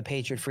to the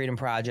Patriot Freedom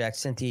Project,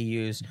 Cynthia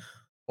Hughes,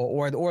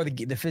 or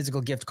the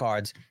physical gift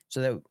cards,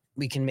 so that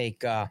we can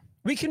make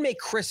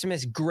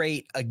Christmas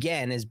great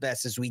again as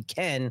best as we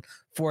can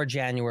for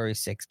January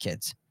 6th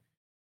kids.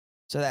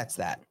 So that's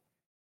that.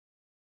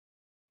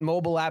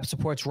 Mobile app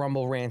supports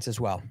Rumble Rants as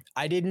well.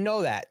 I didn't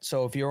know that.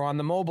 So if you're on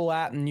the mobile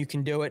app and you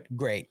can do it,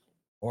 great.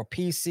 Or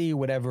PC,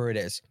 whatever it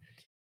is.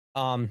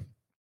 I'm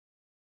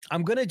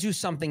going to do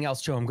something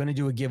else too. I'm going to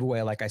do a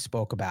giveaway like I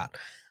spoke about.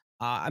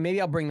 Maybe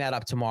I'll bring that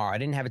up tomorrow. I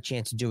didn't have a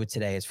chance to do it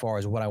today as far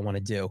as what I want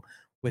to do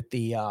with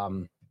the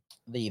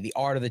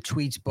Art of the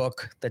Tweets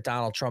book that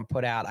Donald Trump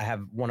put out. I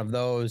have one of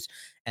those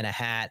and a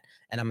hat,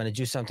 and I'm going to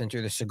do something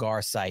through the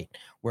cigar site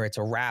where it's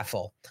a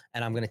raffle,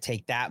 and I'm going to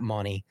take that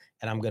money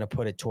and I'm going to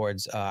put it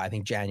towards, I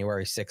think,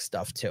 January 6th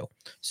stuff too.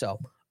 So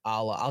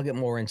I'll get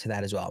more into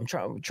that as well.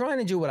 I'm trying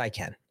to do what I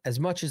can, as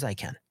much as I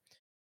can.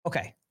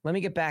 Okay, let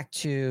me get back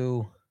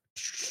to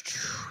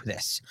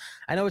this.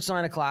 I know it's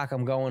 9:00.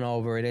 I'm going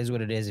over. It is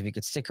what it is. If you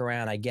could stick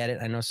around, I get it.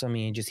 I know some of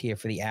you just here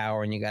for the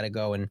hour and you got to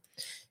go and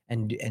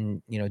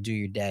do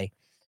your day.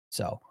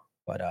 So,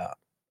 but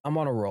I'm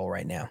on a roll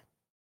right now.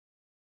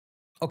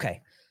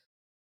 Okay.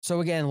 So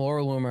again,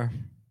 Laura Loomer,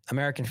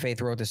 American Faith,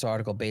 wrote this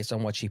article based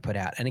on what she put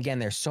out. And again,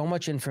 there's so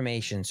much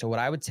information. So what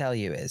I would tell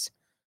you is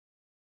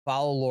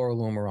follow Laura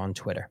Loomer on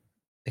Twitter,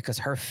 because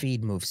her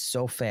feed moves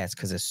so fast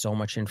because there's so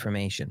much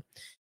information.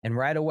 And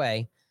right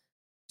away,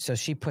 so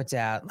she puts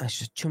out,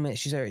 just 2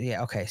 minutes. She's already,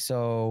 yeah, okay.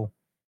 So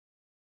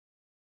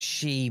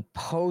she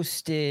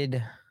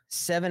posted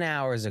 7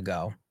 hours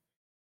ago,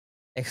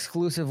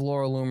 exclusive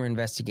Laura Loomer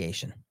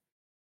investigation.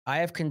 I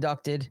have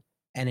conducted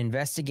an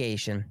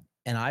investigation,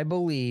 and I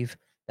believe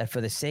that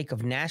for the sake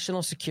of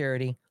national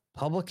security,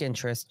 public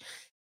interest,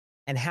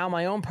 and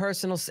my own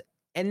personal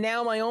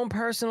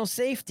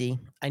safety,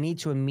 I need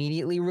to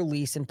immediately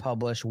release and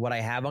publish what I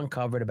have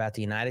uncovered about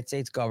the United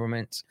States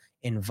government's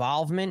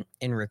involvement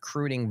in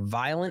recruiting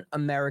violent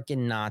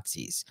American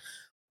Nazis,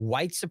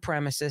 white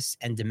supremacists,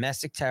 and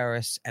domestic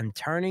terrorists, and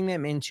turning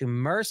them into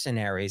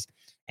mercenaries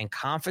and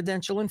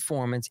confidential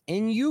informants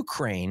in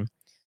Ukraine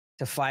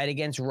to fight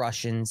against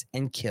Russians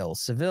and kill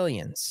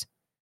civilians.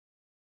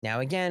 Now,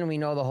 again, we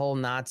know the whole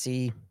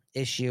Nazi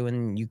issue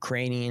and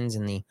Ukrainians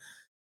and the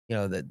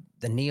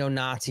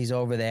neo-Nazis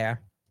over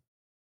there.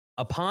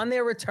 Upon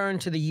their return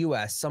to the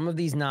U.S., some of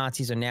these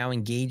Nazis are now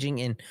engaging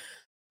in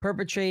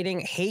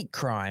perpetrating hate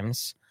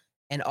crimes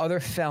and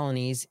other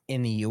felonies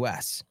in the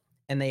U.S.,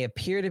 and they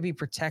appear to be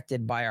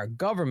protected by our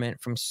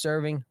government from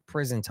serving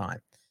prison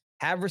time,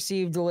 have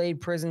received delayed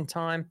prison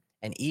time,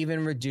 and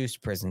even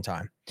reduced prison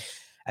time.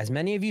 As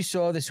many of you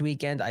saw this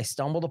weekend, I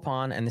stumbled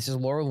upon, and this is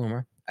Laura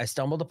Loomer, I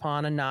stumbled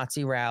upon a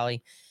Nazi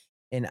rally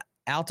in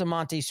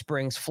Altamonte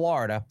Springs,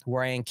 Florida,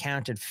 where I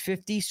encountered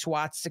 50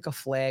 swastika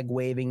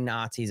flag-waving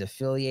Nazis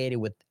affiliated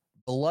with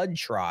Blood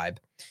Tribe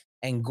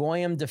and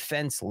Goyim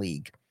Defense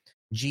League,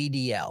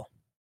 GDL.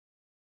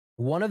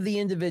 One of the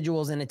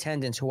individuals in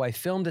attendance who I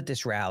filmed at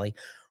this rally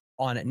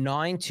on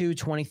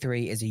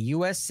 9/2/23 is a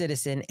U.S.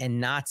 citizen and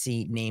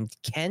Nazi named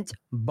Kent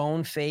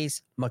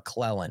Boneface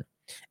McClellan.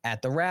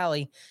 At the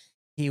rally,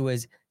 he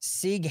was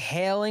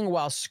Sieg-hailing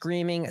while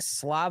screaming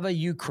Slava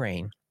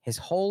Ukraine. His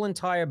whole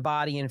entire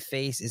body and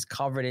face is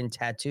covered in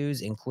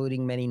tattoos,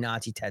 including many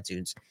Nazi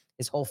tattoos.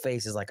 His whole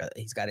face is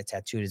he's got it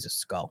tattooed as a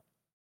skull.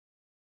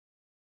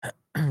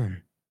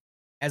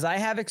 As I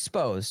have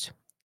exposed,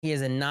 he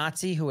is a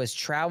Nazi who has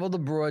traveled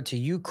abroad to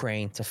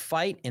Ukraine to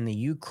fight in the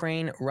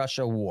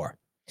Ukraine-Russia war.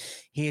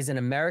 He is an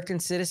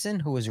American citizen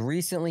who was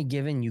recently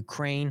given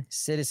Ukraine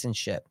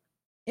citizenship.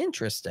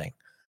 Interesting.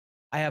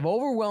 I have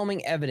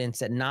overwhelming evidence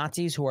that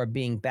Nazis who are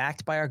being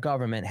backed by our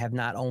government have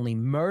not only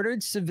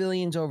murdered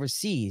civilians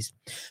overseas,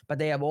 but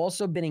they have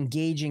also been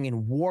engaging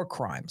in war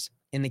crimes.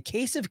 In the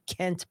case of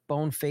Kent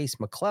Boneface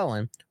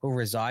McClellan, who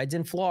resides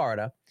in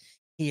Florida,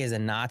 he is a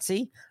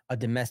Nazi, a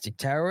domestic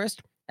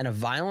terrorist, and a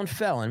violent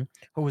felon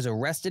who was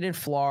arrested in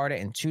Florida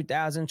in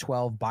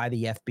 2012 by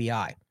the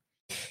FBI.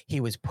 He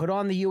was put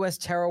on the U.S.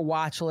 terror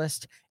watch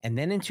list, and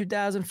then in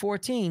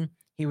 2014,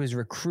 he was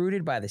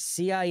recruited by the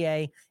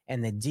CIA,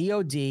 and the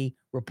DOD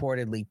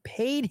reportedly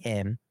paid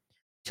him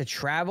to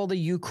travel to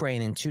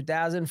Ukraine in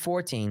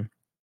 2014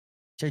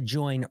 to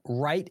join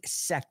Right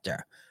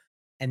Sector,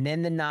 and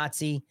then the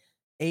Nazi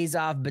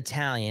Azov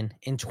Battalion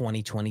in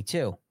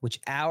 2022, which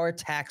our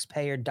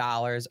taxpayer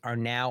dollars are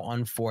now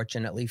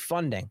unfortunately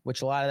funding,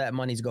 which a lot of that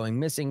money is going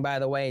missing, by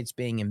the way. It's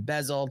being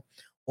embezzled,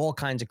 all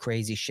kinds of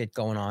crazy shit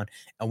going on.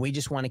 And we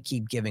just want to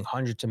keep giving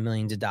hundreds of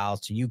millions of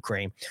dollars to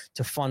Ukraine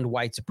to fund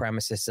white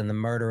supremacists and the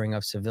murdering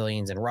of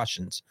civilians and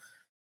Russians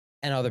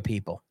and other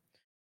people.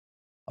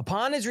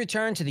 Upon his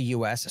return to the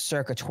U.S.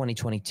 circa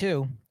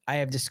 2022, I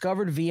have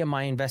discovered via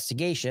my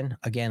investigation,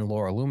 again,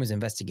 Laura Loomer's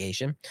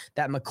investigation,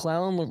 that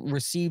McClellan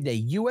received a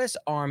U.S.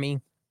 Army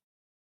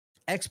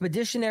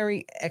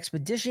Expeditionary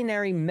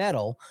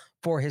Medal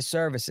for his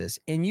services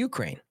in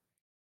Ukraine.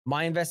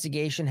 My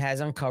investigation has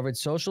uncovered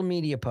social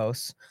media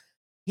posts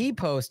he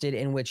posted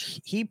in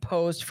which he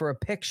posed for a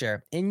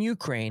picture in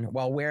Ukraine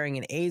while wearing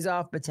an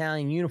Azov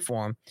Battalion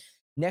uniform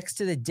next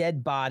to the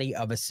dead body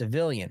of a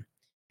civilian.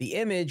 The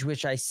image,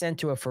 which I sent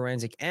to a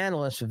forensic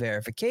analyst for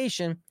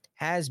verification,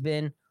 has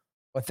been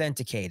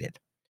authenticated.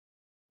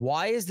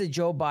 Why is the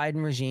Joe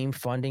Biden regime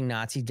funding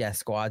Nazi death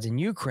squads in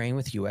Ukraine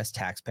with U.S.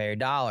 taxpayer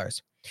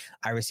dollars?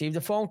 I received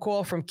a phone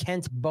call from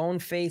Kent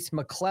Boneface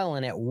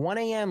McClellan at 1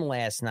 a.m.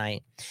 last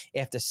night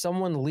after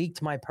someone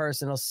leaked my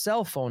personal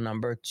cell phone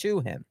number to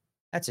him.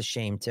 That's a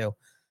shame, too.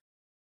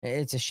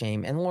 It's a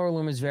shame. And Laura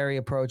Loomer is very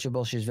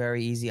approachable. She's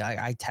very easy.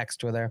 I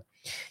text with her.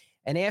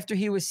 And after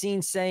he was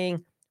seen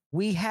saying,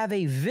 "We have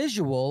a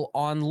visual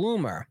on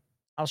Loomer."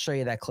 I'll show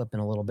you that clip in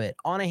a little bit.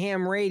 On a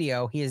ham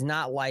radio, he is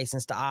not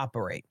licensed to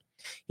operate.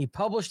 He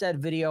published that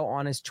video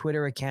on his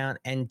Twitter account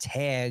and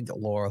tagged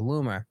Laura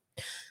Loomer.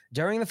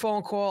 During the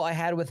phone call I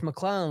had with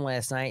McClellan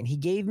last night, he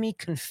gave me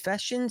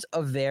confessions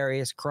of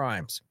various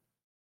crimes.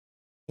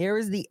 Here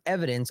is the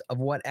evidence of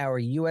what our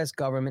U.S.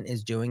 government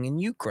is doing in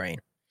Ukraine.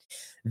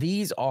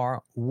 These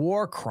are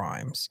war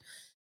crimes.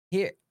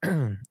 Here,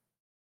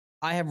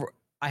 I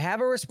have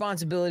a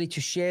responsibility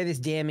to share this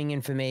damning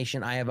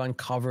information I have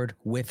uncovered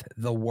with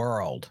the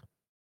world.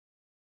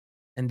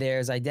 And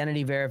there's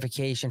identity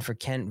verification for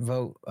Kent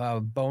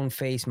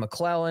Boneface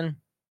McClellan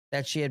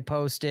that she had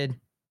posted.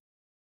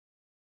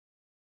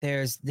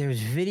 There's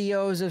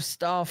videos of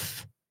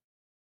stuff.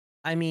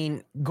 I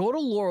mean, go to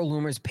Laura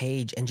Loomer's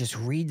page and just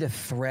read the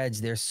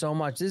threads. There's so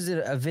much. This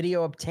is a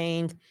video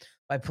obtained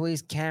by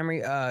police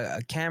body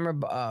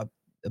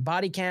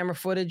camera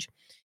footage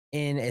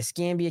in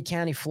Escambia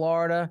County,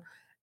 Florida,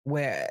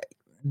 where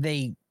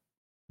they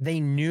They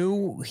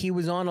knew he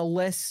was on a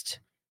list,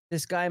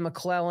 this guy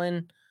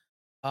McClellan.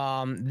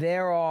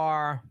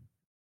 There's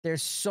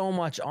so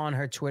much on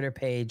her Twitter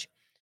page.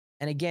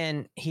 And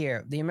again,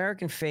 here, the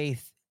American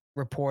Faith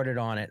reported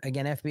on it.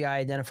 Again, FBI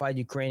identified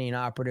Ukrainian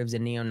operatives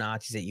and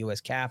neo-Nazis at U.S.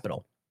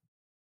 Capitol.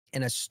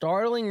 In a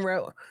startling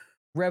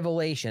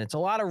revelation, it's a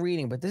lot of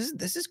reading, but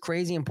this is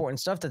crazy important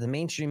stuff that the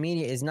mainstream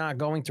media is not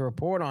going to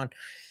report on.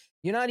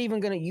 You're not even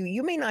going to,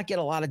 you may not get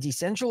a lot of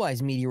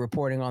decentralized media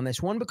reporting on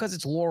this one because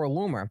it's Laura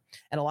Loomer.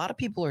 And a lot of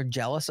people are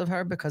jealous of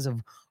her because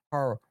of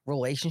her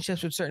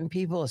relationships with certain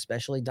people,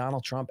 especially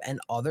Donald Trump and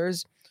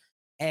others.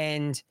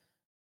 And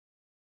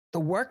the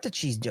work that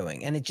she's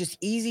doing. And it's just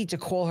easy to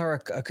call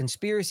her a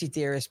conspiracy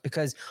theorist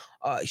because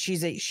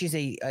she's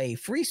a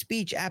free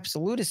speech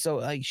absolutist.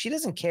 So she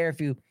doesn't care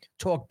if you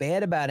talk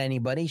bad about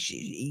anybody.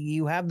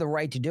 You have the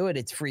right to do it.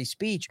 It's free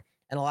speech.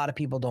 And a lot of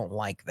people don't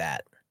like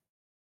that.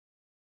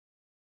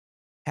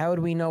 How would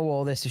we know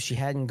all this if she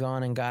hadn't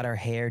gone and got her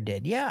hair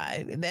did? Yeah,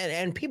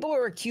 and people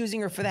are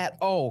accusing her for that.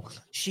 Oh,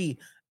 she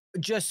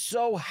just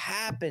so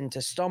happened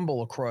to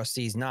stumble across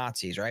these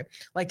Nazis, right?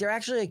 Like they're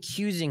actually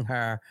accusing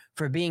her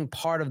for being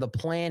part of the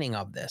planning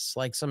of this,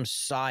 like some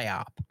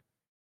psyop.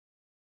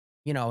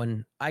 You know,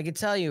 and I could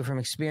tell you from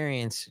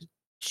experience,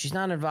 she's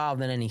not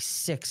involved in any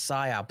sick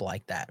psyop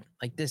like that.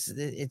 Like this,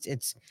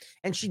 it's,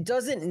 and she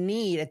doesn't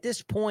need, at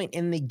this point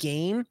in the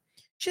game,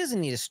 she doesn't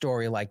need a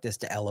story like this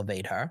to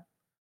elevate her.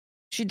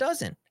 She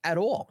doesn't at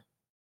all.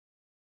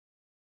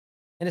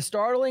 In a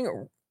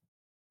startling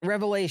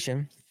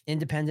revelation,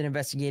 independent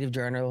investigative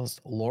journalist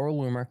Laura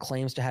Loomer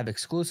claims to have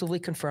exclusively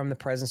confirmed the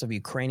presence of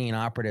Ukrainian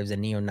operatives and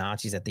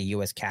neo-Nazis at the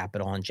U.S.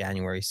 Capitol on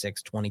January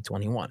 6,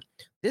 2021.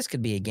 This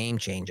could be a game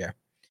changer.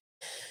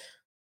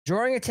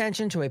 Drawing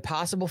attention to a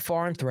possible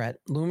foreign threat,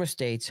 Loomer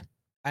states,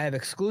 I have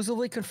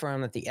exclusively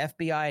confirmed that the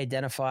FBI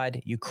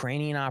identified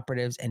Ukrainian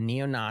operatives and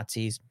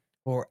neo-Nazis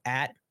who were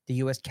at the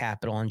U.S.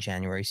 Capitol on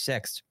January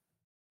 6th.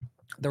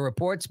 The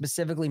report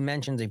specifically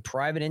mentions a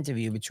private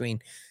interview between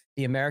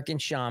the American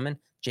shaman,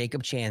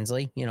 Jacob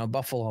Chansley,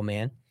 Buffalo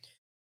Man,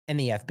 and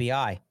the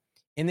FBI.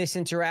 In this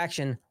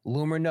interaction,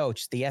 Loomer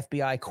notes the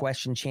FBI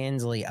questioned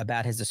Chansley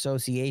about his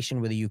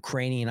association with a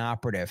Ukrainian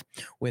operative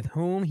with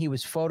whom he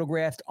was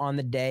photographed on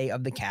the day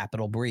of the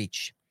Capitol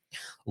breach.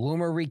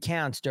 Loomer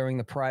recounts during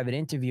the private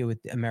interview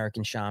with the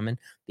American shaman,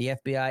 the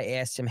FBI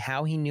asked him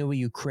how he knew a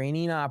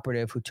Ukrainian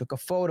operative who took a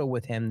photo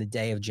with him the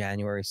day of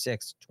January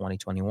 6,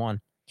 2021.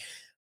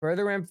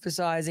 Further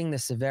emphasizing the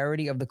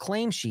severity of the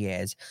claim, she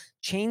adds,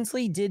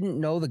 Chansley didn't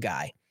know the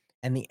guy,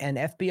 and the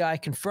FBI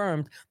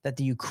confirmed that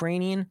the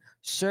Ukrainian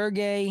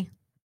Sergei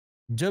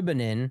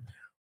Dubinin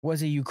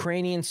was a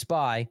Ukrainian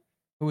spy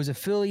who was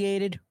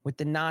affiliated with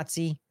the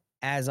Nazi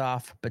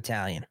Azov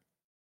Battalion,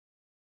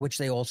 which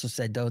they also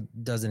said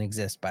doesn't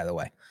exist, by the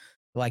way,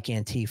 like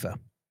Antifa.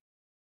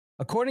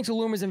 According to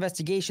Loomer's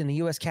investigation, the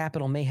U.S.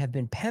 Capitol may have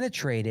been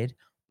penetrated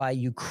by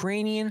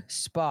Ukrainian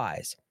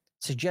spies,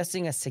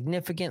 suggesting a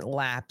significant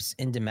lapse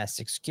in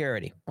domestic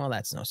security. Well,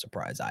 that's no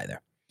surprise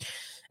either,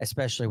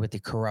 especially with the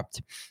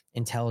corrupt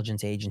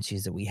intelligence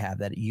agencies that we have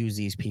that use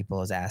these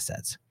people as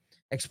assets.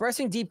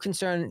 Expressing deep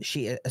concern,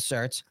 she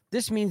asserts,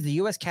 this means the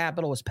U.S.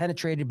 Capitol was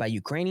penetrated by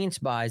Ukrainian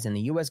spies, and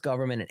the U.S.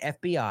 government and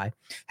FBI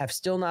have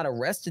still not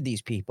arrested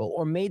these people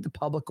or made the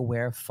public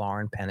aware of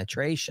foreign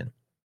penetration.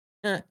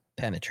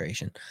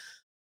 Penetration.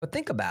 But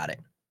think about it.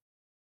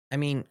 I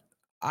mean,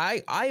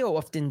 I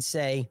often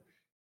say,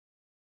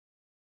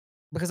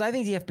 because I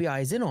think the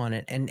FBI is in on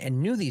it and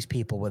knew these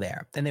people were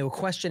there, and they were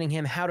questioning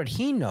him. How did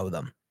he know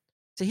them?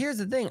 So here's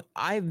the thing.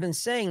 I've been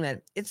saying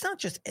that it's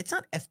not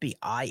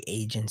FBI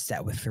agents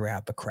that were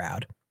throughout the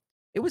crowd.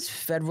 It was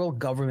federal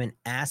government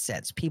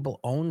assets,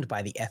 people owned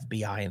by the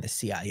FBI and the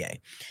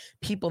CIA,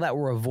 people that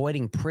were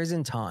avoiding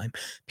prison time,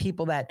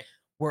 people that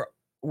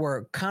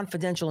were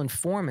confidential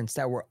informants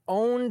that were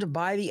owned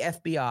by the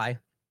FBI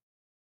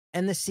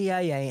and the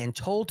CIA and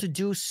told to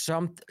do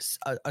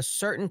a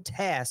certain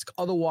task.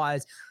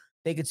 Otherwise,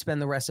 they could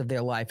spend the rest of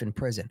their life in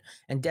prison.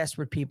 And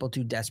desperate people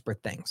do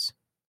desperate things.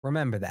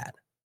 Remember that.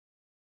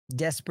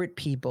 Desperate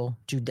people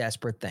do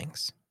desperate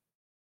things.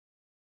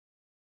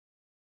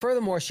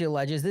 Furthermore, she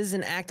alleges this is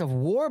an act of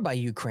war by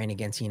Ukraine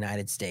against the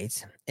United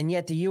States, and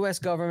yet the U.S.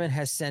 government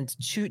has sent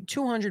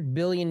 $200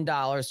 billion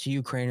to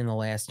Ukraine in the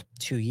last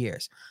 2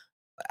 years.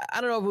 I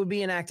don't know if it would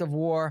be an act of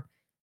war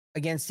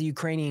against the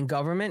Ukrainian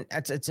government.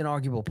 It's an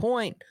arguable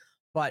point,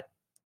 but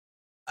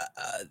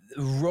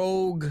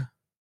rogue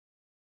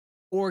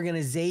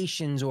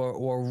organizations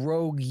or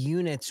rogue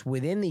units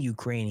within the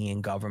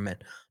Ukrainian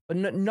government. But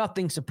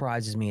nothing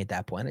surprises me at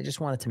that point. I just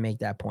wanted to make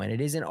that point.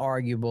 It is an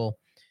arguable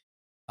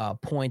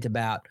point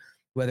about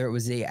whether it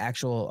was the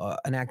actual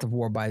an act of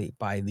war by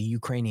the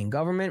Ukrainian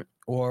government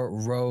or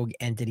rogue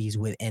entities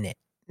within it.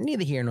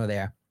 Neither here nor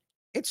there.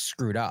 It's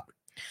screwed up.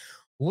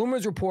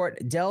 Loomer's report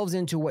delves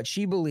into what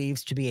she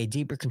believes to be a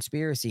deeper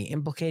conspiracy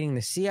implicating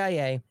the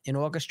CIA in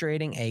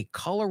orchestrating a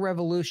color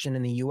revolution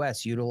in the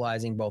U.S.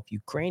 utilizing both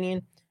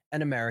Ukrainian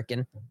and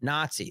American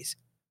Nazis.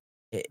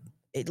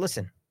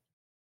 Listen,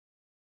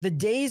 the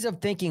days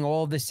of thinking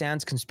all of this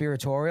sounds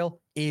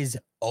conspiratorial is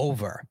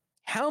over.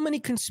 How many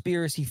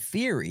conspiracy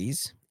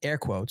theories, air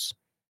quotes,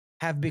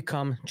 have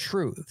become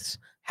truths,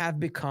 have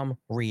become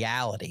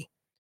reality?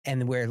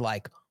 And we're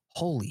like,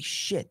 holy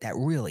shit, that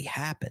really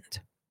happened.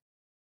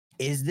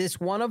 Is this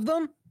one of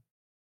them?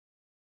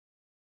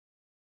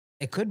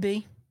 It could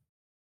be.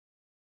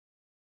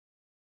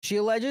 She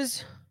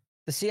alleges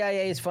the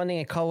CIA is funding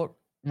a color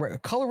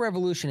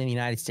revolution in the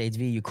United States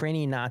via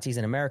Ukrainian Nazis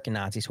and American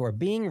Nazis who are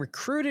being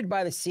recruited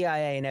by the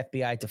CIA and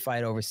FBI to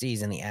fight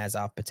overseas in the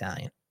Azov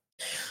Battalion.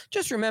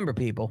 Just remember,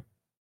 people,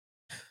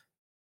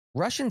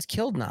 Russians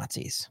killed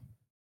Nazis.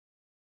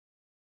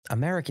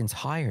 Americans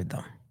hired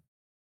them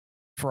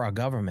for our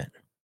government.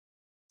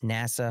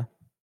 NASA,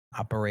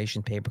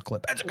 Operation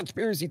Paperclip. That's a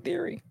conspiracy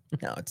theory.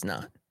 No, it's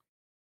not.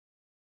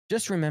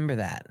 Just remember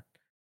that.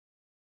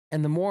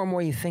 And the more and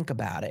more you think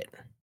about it,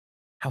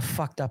 how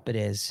fucked up it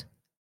is,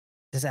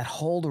 does that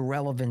hold a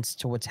relevance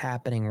to what's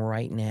happening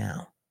right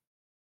now?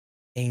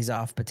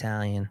 Azov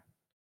Battalion.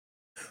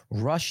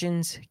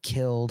 Russians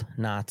killed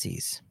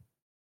Nazis.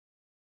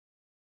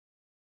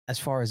 As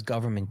far as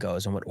government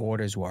goes and what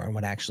orders were and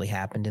what actually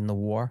happened in the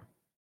war,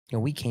 you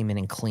know, we came in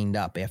and cleaned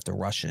up after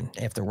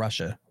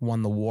Russia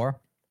won the war.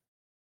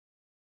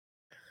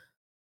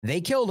 They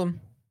killed them.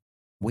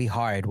 We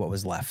hired what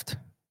was left.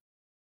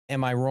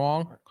 Am I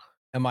wrong?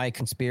 Am I a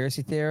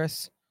conspiracy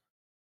theorist?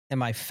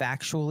 Am I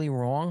factually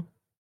wrong?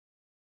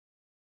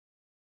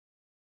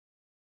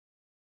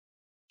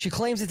 She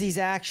claims that these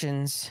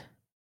actions...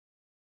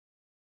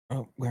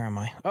 Oh, where am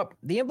I? Oh,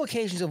 the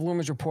implications of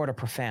Loomer's report are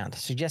profound,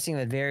 suggesting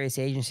that various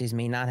agencies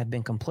may not have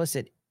been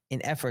complicit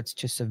in efforts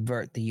to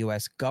subvert the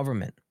U.S.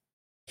 government.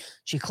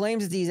 She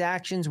claims that these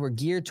actions were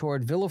geared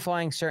toward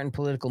vilifying certain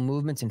political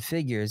movements and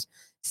figures,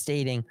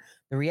 stating,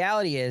 the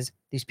reality is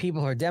these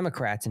people are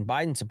Democrats and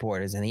Biden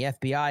supporters, and the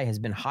FBI has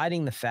been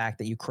hiding the fact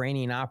that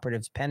Ukrainian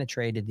operatives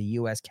penetrated the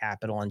U.S.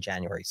 Capitol on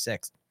January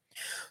 6th.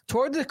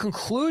 Toward the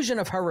conclusion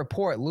of her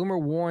report, Loomer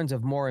warns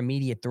of more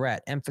immediate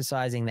threat,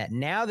 emphasizing that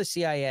now the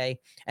CIA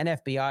and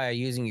FBI are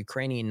using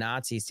Ukrainian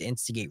Nazis to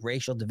instigate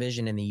racial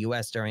division in the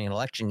U.S. during an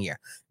election year.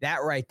 That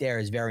right there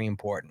is very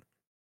important.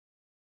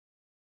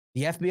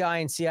 The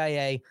FBI and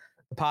CIA,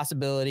 the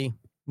possibility,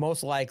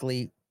 most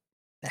likely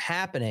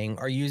happening,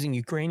 are using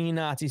Ukrainian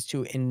Nazis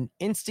to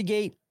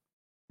instigate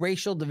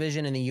racial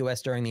division in the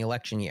U.S. during the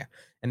election year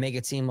and make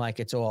it seem like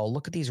it's all,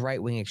 look at these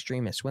right-wing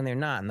extremists, when they're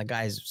not, and the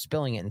guy's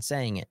spilling it and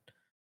saying it.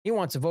 He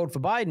wants to vote for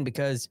Biden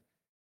because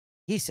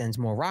he sends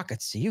more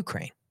rockets to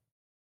Ukraine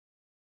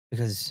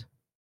because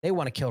they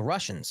want to kill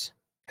Russians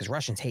because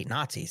Russians hate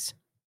Nazis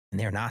and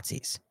they're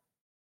Nazis.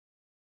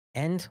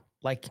 And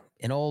like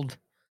in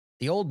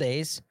the old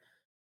days,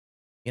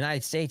 the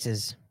United States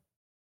is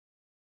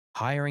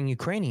hiring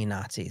Ukrainian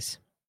Nazis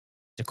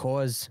to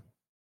cause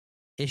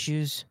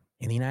issues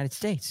in the United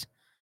States.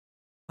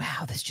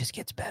 Wow, this just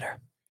gets better.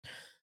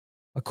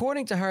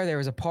 According to her, there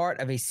was a part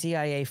of a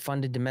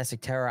CIA-funded domestic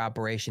terror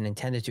operation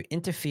intended to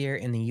interfere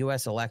in the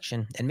U.S.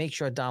 election and make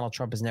sure Donald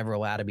Trump is never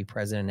allowed to be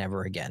president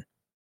ever again.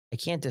 I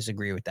can't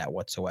disagree with that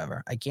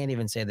whatsoever. I can't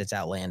even say that's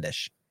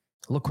outlandish.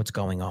 Look what's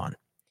going on.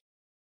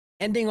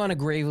 Ending on a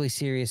gravely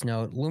serious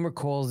note, Loomer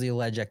calls the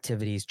alleged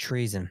activities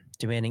treason,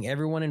 demanding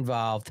everyone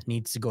involved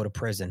needs to go to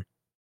prison.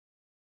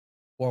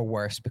 Or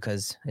worse,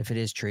 because if it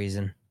is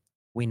treason,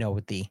 we know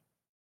what the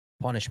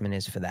punishment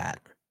is for that.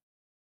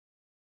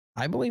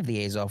 I believe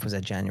the Azov was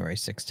at January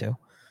 6th, too.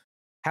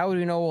 How would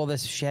we know all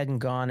this if she hadn't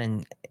gone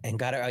and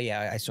got her? Oh,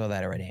 yeah, I saw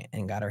that already.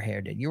 And got her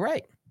hair did. You're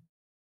right.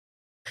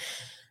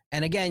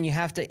 And again, you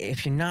have to,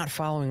 if you're not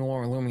following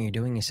Laura Loomer, you're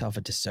doing yourself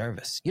a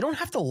disservice. You don't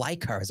have to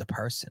like her as a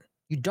person.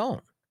 You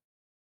don't.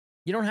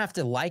 You don't have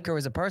to like her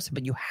as a person,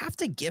 but you have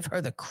to give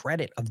her the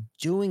credit of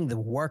doing the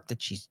work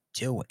that she's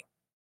doing.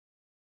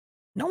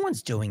 No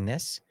one's doing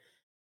this.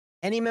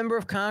 Any member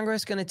of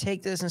Congress going to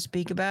take this and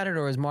speak about it,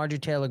 or is Marjorie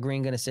Taylor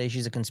Greene going to say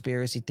she's a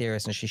conspiracy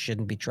theorist and she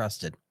shouldn't be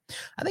trusted?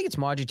 I think it's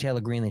Marjorie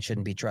Taylor Greene that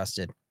shouldn't be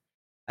trusted.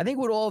 I think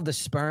with all of the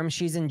sperm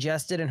she's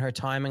ingested in her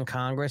time in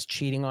Congress,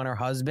 cheating on her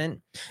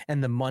husband,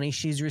 and the money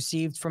she's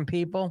received from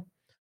people,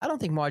 I don't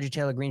think Marjorie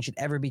Taylor Greene should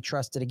ever be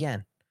trusted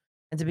again.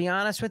 And to be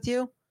honest with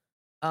you,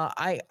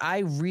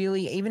 I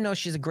really, even though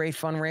she's a great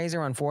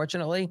fundraiser,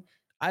 unfortunately,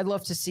 I'd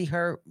love to see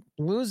her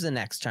lose the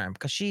next term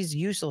because she's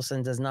useless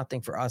and does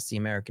nothing for us, the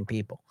American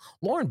people.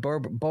 Lauren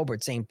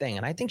Boebert, same thing.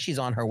 And I think she's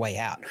on her way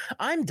out.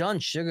 I'm done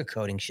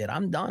sugarcoating shit.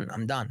 I'm done.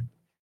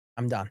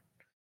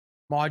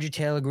 Marjorie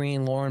Taylor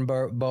Greene, Lauren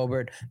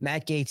Boebert,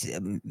 Matt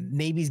Gaetz,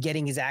 maybe he's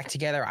getting his act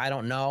together. I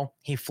don't know.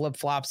 He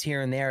flip-flops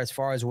here and there as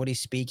far as what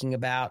he's speaking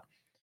about.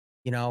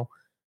 You know,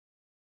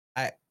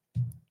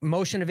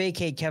 motion to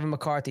vacate Kevin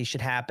McCarthy should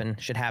happen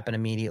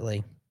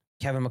immediately.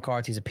 Kevin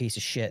McCarthy's a piece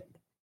of shit.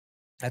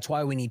 That's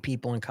why we need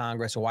people in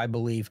Congress who I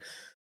believe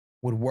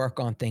would work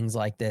on things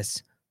like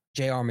this.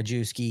 J.R.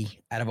 Majewski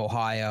out of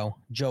Ohio,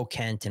 Joe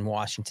Kent in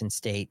Washington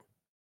State.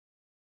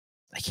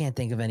 I can't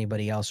think of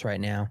anybody else right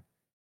now.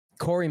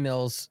 Corey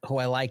Mills, who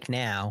I like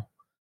now,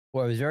 who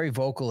I was very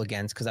vocal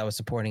against because I was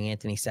supporting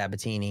Anthony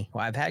Sabatini.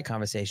 Well, I've had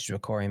conversations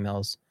with Corey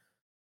Mills.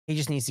 He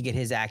just needs to get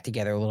his act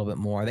together a little bit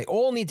more. They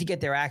all need to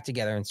get their act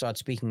together and start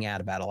speaking out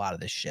about a lot of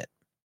this shit.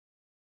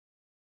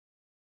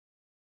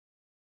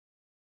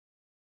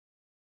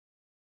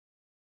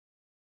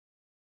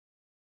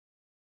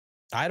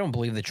 I don't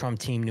believe the Trump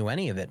team knew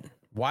any of it.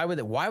 Why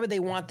would they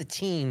want the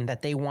team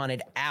that they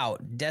wanted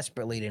out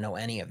desperately to know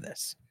any of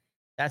this?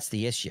 That's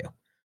the issue.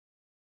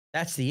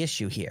 That's the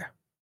issue here.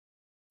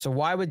 So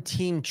why would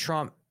Team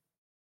Trump,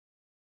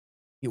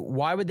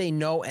 why would they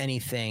know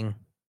anything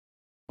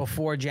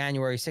before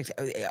January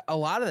 6th? A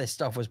lot of this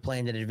stuff was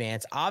planned in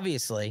advance,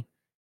 obviously.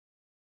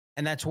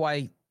 And that's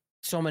why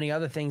so many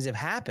other things have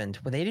happened,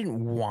 but they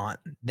didn't want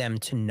them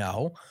to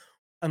know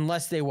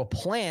unless they were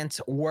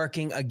plants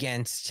working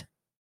against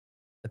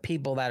the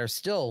people that are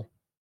still,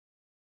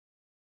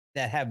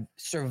 that have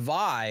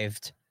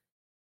survived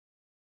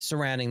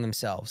surrounding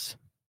themselves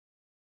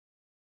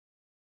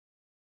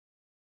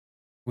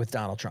with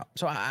Donald Trump.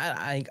 So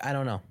I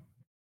don't know.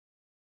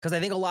 Because I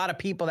think a lot of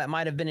people that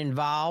might have been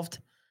involved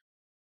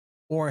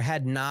or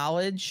had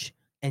knowledge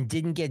and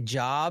didn't get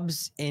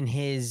jobs in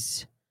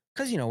his,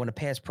 because, you know, when a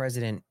past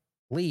president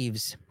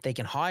leaves, they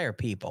can hire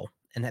people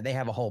and that they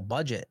have a whole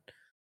budget.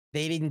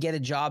 They didn't get a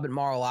job at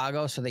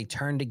Mar-a-Lago, so they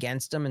turned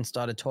against him and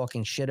started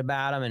talking shit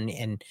about him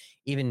and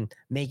even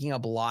making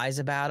up lies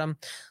about him.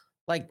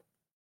 Like,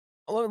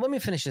 let me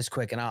finish this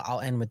quick and I'll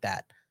end with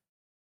that.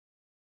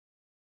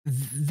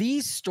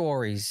 These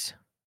stories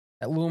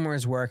that Loomer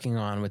is working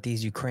on with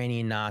these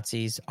Ukrainian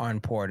Nazis are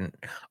important.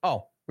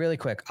 Oh, really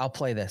quick, I'll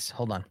play this.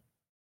 Hold on.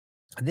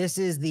 This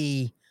is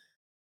the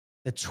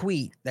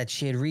tweet that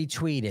she had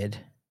retweeted.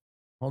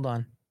 Hold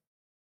on.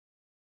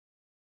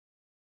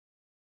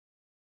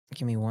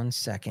 Give me 1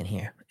 second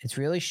here. It's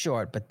really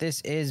short, but this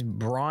is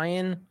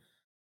Brian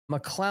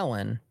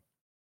McClellan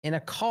in a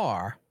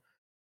car.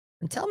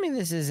 And tell me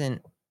this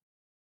isn't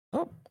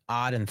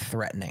odd and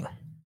threatening.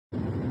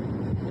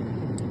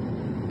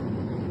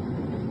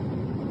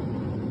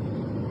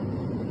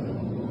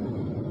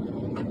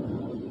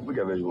 We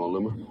got visual on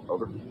Loomer.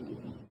 Over.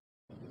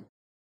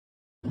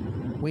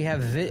 We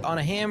have on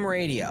a ham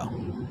radio.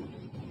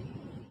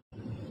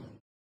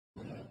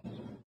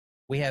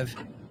 We got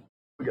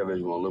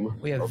visual on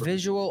Loomer. We have over.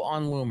 Visual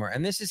on Loomer.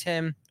 And this is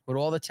him with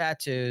all the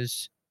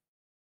tattoos.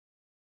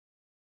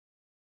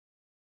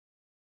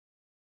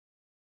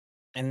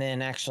 And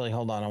then actually,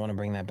 hold on. I want to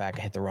bring that back.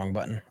 I hit the wrong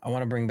button. I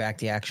want to bring back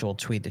the actual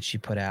tweet that she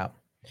put out.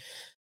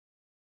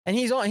 And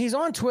he's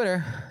on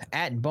Twitter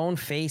at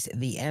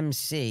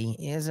BonefaceTheMC.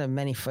 He has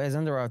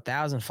under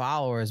 1,000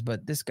 followers,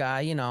 but this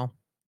guy, you know,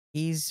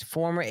 he's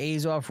former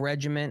Azov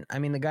regiment. I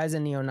mean, the guy's a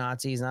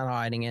neo-Nazi. He's not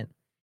hiding it.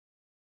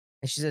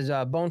 And she says,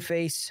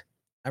 Boneface,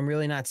 I'm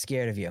really not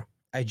scared of you.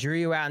 I drew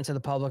you out into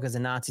the public as a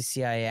Nazi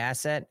CIA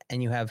asset,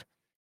 and you have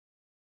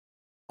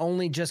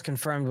only just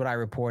confirmed what I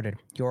reported.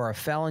 You are a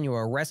felon. You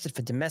were arrested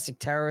for domestic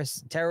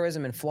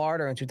terrorism in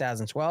Florida in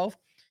 2012,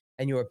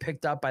 and you were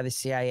picked up by the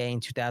CIA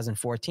in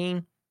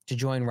 2014 to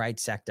join Right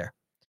Sector.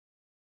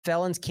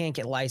 Felons can't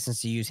get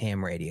licensed to use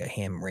ham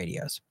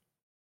radios.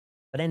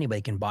 But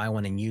anybody can buy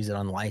one and use it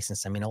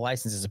unlicensed. I mean, a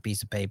license is a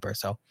piece of paper.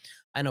 So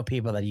I know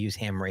people that use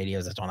ham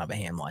radios that don't have a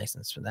ham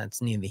license. But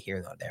that's neither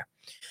here nor there.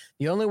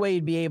 The only way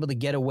you'd be able to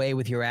get away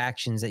with your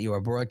actions that you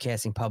are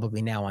broadcasting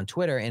publicly now on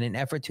Twitter in an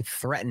effort to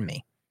threaten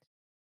me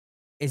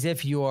is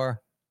if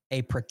you're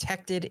a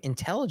protected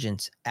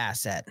intelligence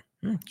asset.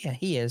 Yeah,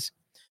 he is.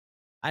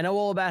 I know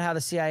all about how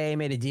the CIA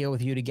made a deal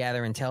with you to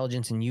gather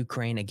intelligence in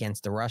Ukraine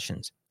against the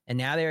Russians. And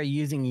now they are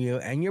using you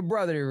and your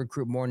brother to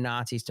recruit more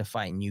Nazis to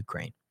fight in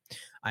Ukraine.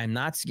 I am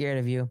not scared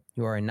of you.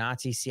 You are a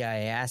Nazi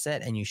CIA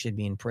asset and you should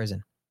be in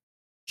prison.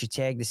 She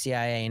tagged the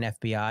CIA and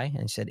FBI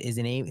and said,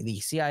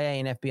 the CIA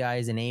and FBI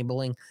is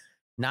enabling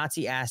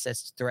Nazi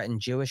assets to threaten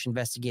Jewish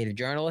investigative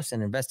journalists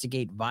and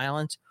investigate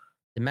violence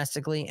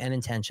domestically and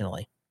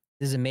intentionally.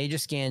 This is a major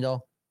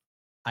scandal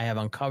I have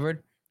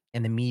uncovered,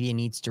 and the media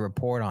needs to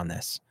report on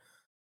this.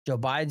 Joe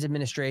Biden's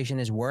administration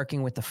is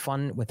working with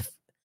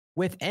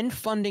and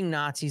funding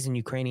Nazis and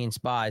Ukrainian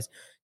spies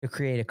to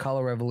create a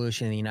color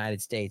revolution in the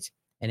United States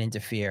and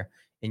interfere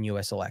in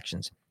U.S.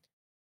 elections.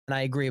 And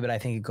I agree, but I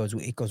think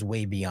it goes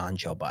way beyond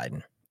Joe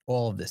Biden.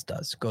 All of this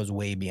goes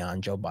way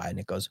beyond Joe Biden.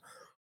 It goes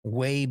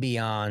way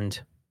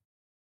beyond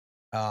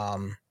I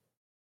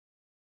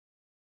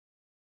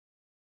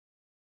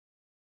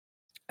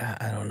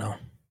don't know.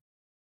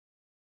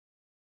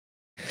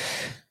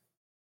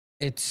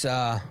 It's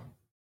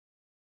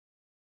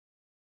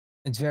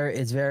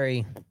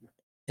very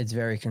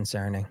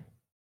concerning,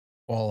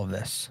 all of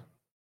this.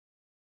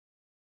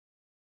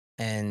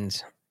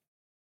 And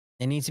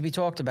it needs to be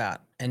talked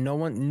about. And no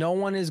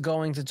one is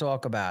going to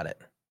talk about it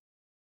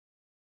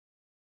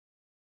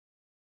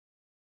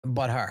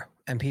but her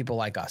and people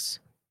like us.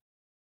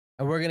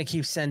 And we're going to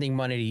keep sending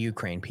money to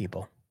Ukraine,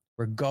 people.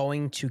 We're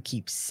going to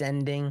keep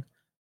sending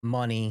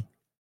money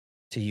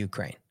to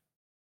Ukraine.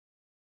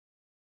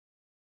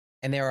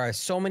 And there are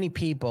so many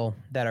people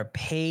that are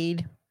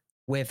paid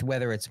with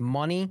whether it's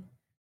money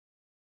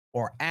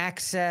or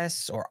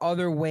access or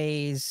other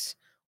ways,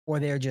 or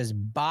they're just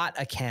bot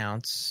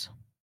accounts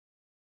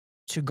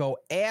to go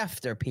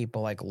after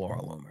people like Laura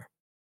Loomer.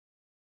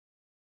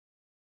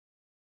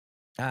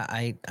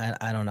 I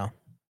don't know.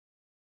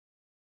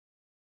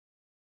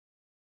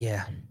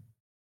 Yeah.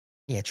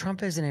 Yeah,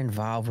 Trump isn't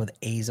involved with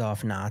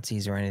Azov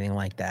Nazis or anything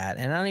like that.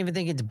 And I don't even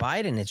think it's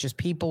Biden. It's just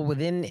people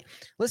within.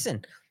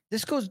 Listen,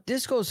 this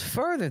goes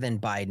further than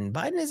Biden.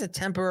 Biden is a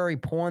temporary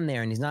pawn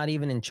there, and he's not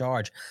even in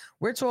charge.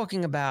 We're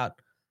talking about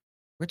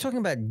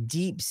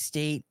deep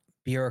state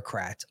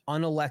bureaucrats,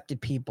 unelected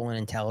people in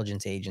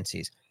intelligence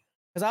agencies.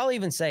 Because I'll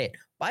even say it,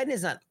 Biden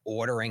is not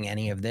ordering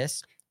any of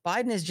this.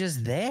 Biden is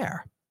just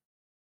there.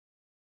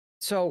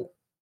 So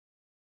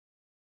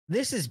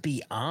this is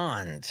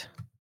beyond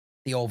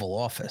the Oval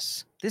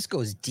Office. This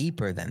goes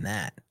deeper than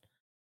that.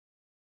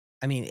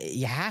 I mean,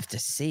 you have to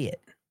see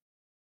it.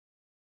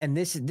 And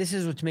this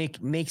is what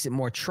makes it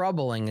more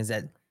troubling, is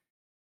that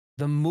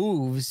the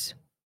moves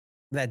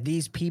that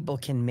these people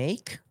can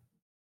make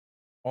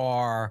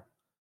are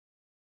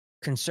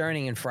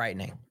concerning and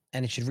frightening.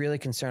 And it should really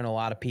concern a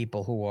lot of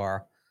people who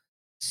are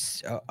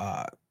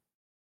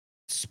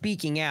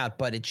speaking out,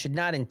 but it should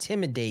not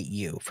intimidate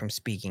you from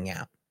speaking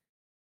out.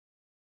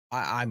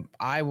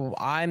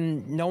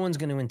 No one's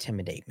going to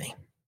intimidate me.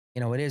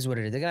 You know, it is what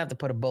it is. They're going to have to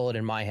put a bullet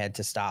in my head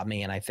to stop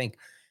me. And I think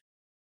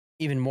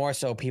even more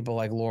so, people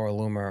like Laura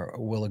Loomer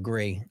will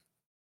agree.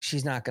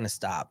 She's not going to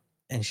stop.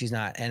 And she's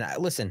not. And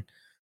listen,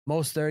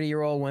 most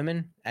 30-year-old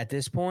women at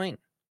this point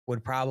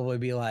would probably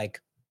be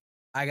like,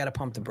 I got to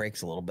pump the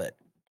brakes a little bit.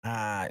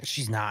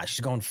 She's not.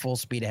 She's going full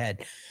speed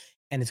ahead.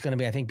 And it's going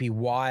to be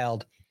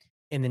wild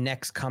in the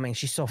next coming.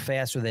 She's so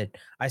fast with it.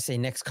 I say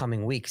next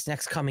coming weeks,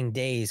 next coming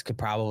days could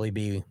probably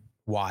be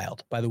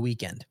wild by the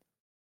weekend.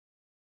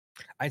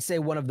 I'd say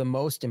one of the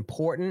most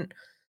important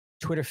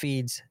Twitter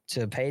feeds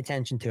to pay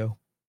attention to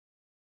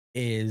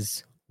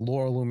is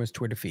Laura Loomer's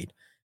Twitter feed.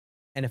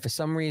 And if for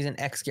some reason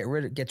X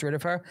gets rid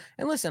of her,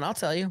 and listen, I'll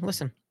tell you,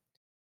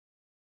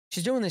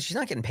 she's doing this. She's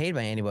not getting paid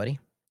by anybody.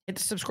 Hit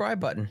the subscribe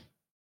button.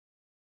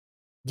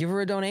 Give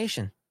her a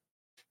donation.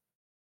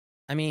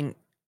 I mean,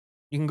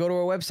 you can go to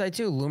her website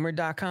too,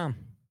 loomer.com.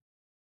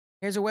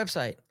 Here's her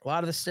website. A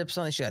lot of the tips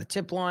on there. She got a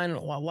tip line, a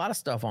lot of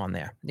stuff on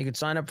there. You could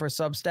sign up for a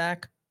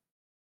Substack.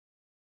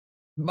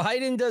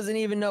 Biden doesn't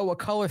even know what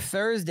color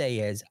Thursday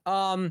is.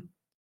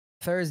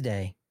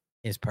 Thursday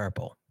is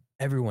purple.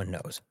 Everyone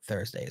knows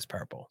Thursday is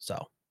purple.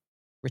 So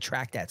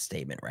retract that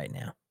statement right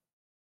now.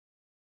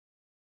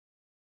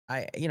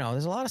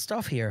 There's a lot of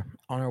stuff here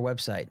on our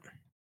website,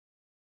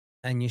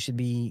 and you should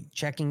be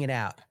checking it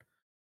out.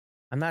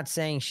 I'm not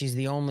saying she's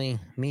the only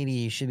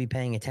media you should be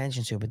paying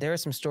attention to, but there are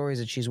some stories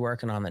that she's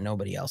working on that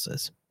nobody else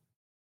is.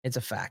 It's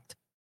a fact.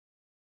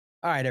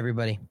 All right,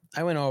 everybody.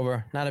 I went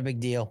over. Not a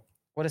big deal.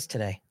 What is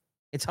today?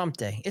 It's hump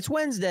day. It's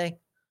Wednesday.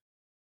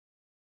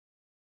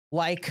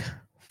 Like,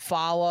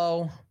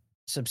 follow,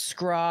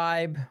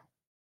 subscribe.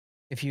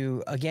 If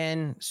you,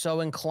 again, so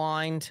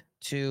inclined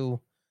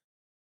to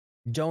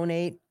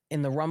donate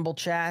in the Rumble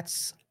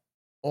chats,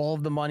 all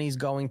of the money's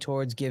going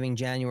towards giving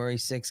January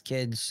 6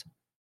 kids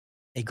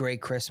a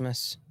great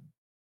Christmas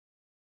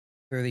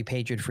through the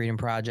Patriot Freedom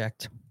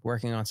Project,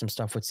 working on some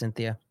stuff with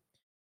Cynthia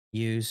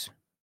Hughes,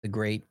 the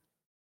great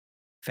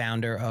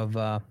founder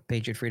of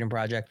Patriot Freedom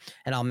Project,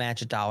 and I'll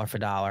match it dollar for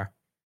dollar.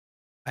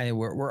 I think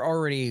we're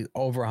already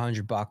over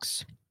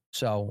 $100,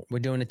 so we're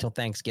doing it till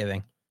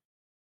Thanksgiving,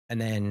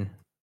 and then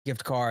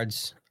gift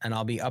cards, and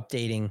I'll be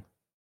updating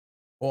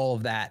all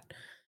of that,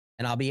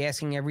 and I'll be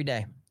asking every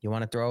day. You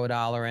want to throw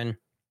 $1 in?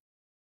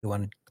 You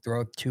want to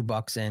throw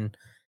 $2 in?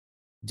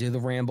 Do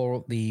the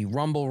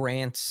Rumble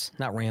rants,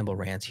 not Ramble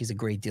rants. He's a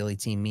great Daily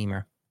Team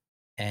memer,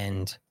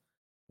 and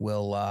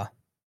we'll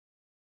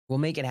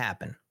make it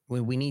happen.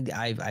 We need.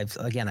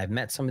 I've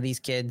met some of these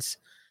kids.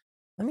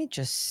 Let me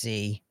just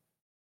see,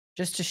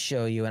 just to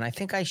show you. And I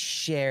think I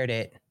shared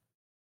it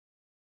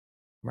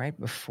right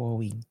before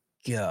we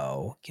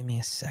go. Give me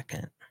a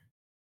second.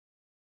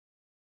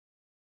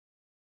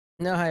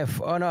 No, I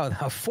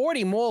have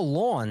 40 more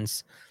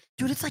lawns.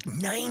 Dude, it's like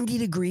 90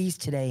 degrees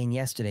today, and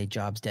yesterday,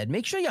 job's dead.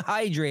 Make sure you're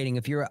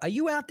hydrating. Are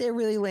you out there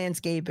really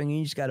landscaping and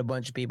you just got a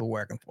bunch of people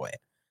working for you?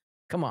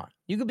 Come on,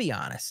 you could be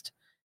honest.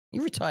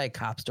 You retired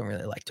cops don't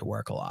really like to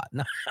work a lot.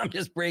 No, I'm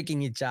just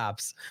breaking your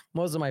chops.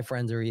 Most of my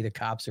friends are either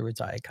cops or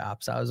retired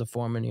cops. I was a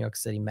former New York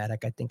City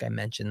medic. I think I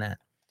mentioned that.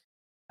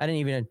 I didn't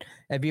even,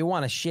 if you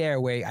want to share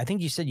where, I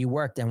think you said you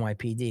worked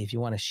NYPD. If you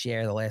want to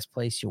share the last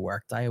place you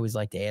worked, I always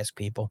like to ask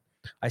people.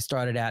 I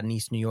started out in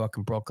East New York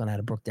and Brooklyn at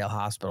a Brookdale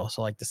Hospital.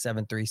 So like the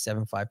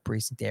 7375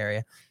 precinct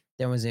area.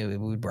 Then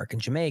we'd work in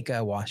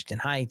Jamaica, Washington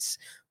Heights.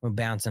 We're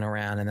bouncing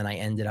around. And then I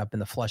ended up in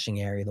the Flushing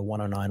area, the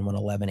 109,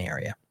 111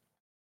 area.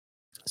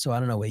 So I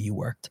don't know where you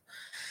worked.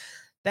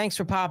 Thanks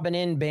for popping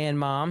in, Band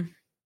Mom.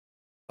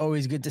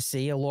 Always good to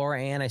see you. Laura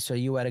Ann, I saw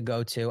you had a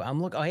go-to.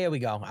 Oh, here we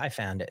go. I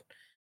found it.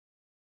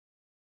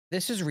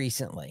 This is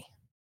recently.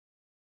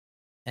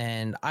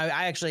 And I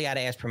actually got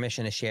to ask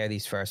permission to share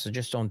these first. So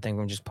just don't think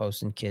I'm just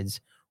posting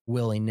kids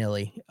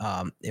willy-nilly.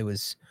 But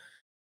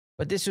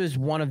this was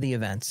one of the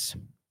events.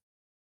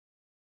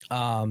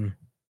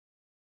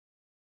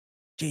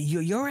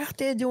 You're out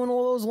there doing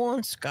all those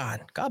lawns?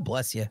 God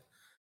bless you.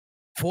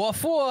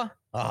 4-4.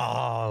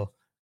 Oh,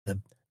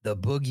 the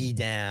boogie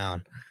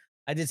down.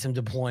 I did some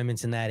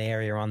deployments in that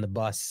area on the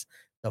bus.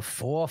 The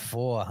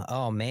 4-4.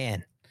 Oh,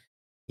 man.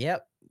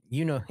 Yep.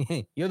 You know,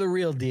 you're the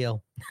real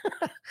deal.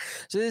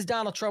 So this is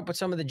Donald Trump with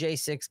some of the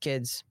J6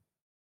 kids.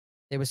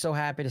 They were so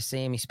happy to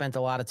see him. He spent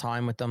a lot of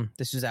time with them.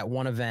 This was at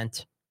one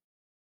event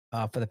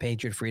for the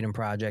Patriot Freedom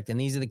Project. And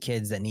these are the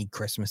kids that need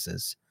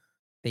Christmases.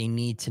 They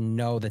need to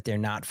know that they're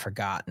not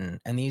forgotten.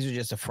 And these are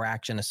just a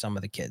fraction of some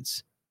of the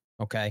kids.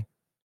 Okay?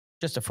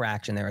 Just a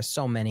fraction. There are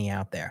so many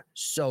out there.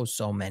 So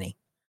many.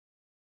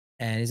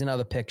 And here's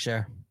another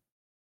picture.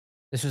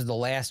 This was the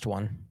last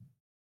one.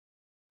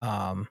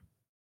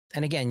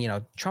 And again, you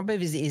know, Trump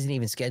isn't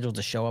even scheduled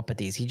to show up at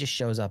these. He just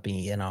shows up,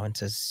 and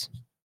says,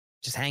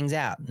 just hangs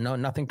out. No,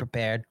 nothing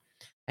prepared.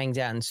 Hangs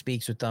out and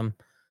speaks with them.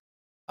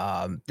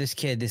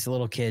 This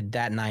little kid,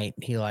 that night,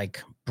 he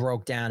like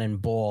broke down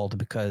and bawled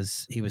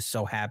because he was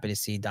so happy to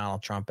see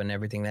Donald Trump and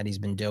everything that he's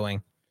been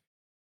doing.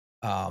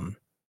 And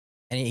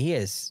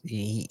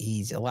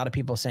he's a lot of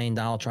people saying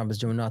Donald Trump is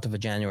doing nothing for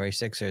January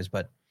 6ers,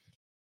 but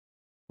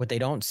what they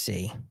don't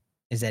see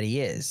is that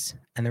he is.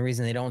 And the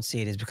reason they don't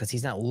see it is because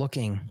he's not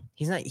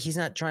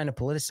trying to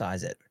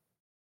politicize it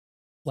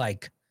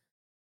like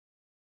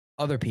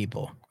other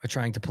people are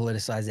trying to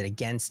politicize it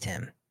against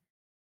him.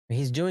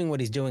 He's doing what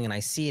he's doing, and I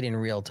see it in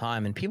real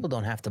time, and people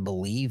don't have to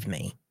believe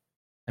me.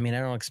 I mean, I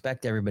don't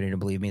expect everybody to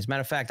believe me. As a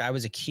matter of fact, I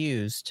was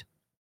accused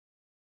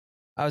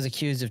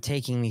of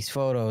taking these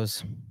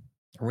photos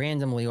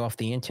randomly off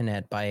the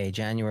internet by a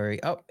January.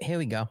 Oh, here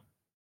we go.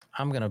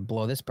 I'm going to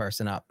blow this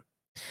person up.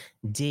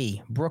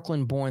 D,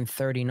 Brooklyn born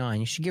 39.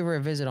 You should give her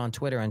a visit on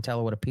Twitter and tell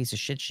her what a piece of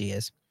shit she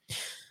is.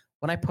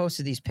 When I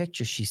posted these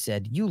pictures, she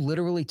said, "You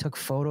literally took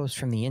photos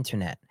from the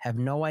internet, have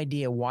no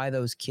idea why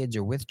those kids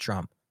are with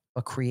Trump,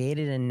 but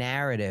created a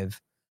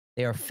narrative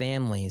they are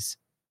families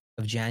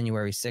of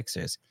January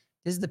 6ers.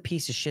 This is the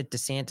piece of shit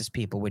DeSantis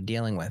people we're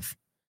dealing with."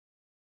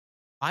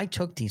 I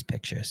took these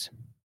pictures.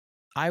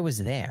 I was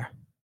there.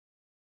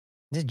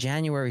 This is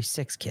January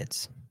 6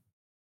 kids.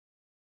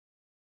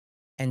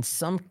 And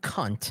some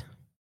cunt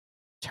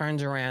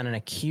turns around and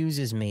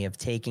accuses me of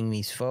taking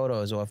these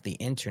photos off the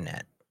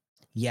internet.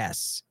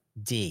 Yes,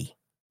 D,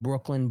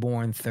 Brooklyn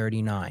born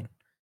 39.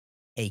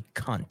 A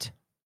cunt.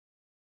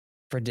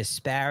 For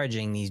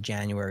disparaging these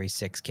January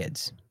 6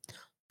 kids.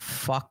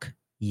 Fuck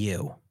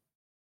you.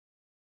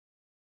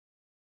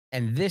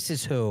 And this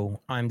is who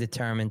I'm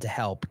determined to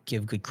help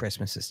give good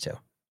Christmases to.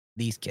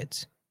 These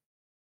kids.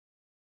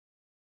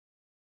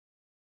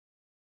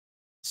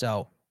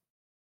 So,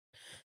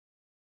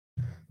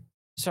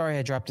 sorry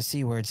I dropped a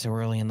C word so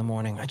early in the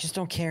morning. I just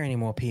don't care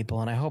anymore,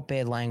 people, and I hope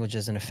bad language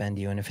doesn't offend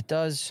you. And if it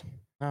does,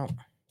 well,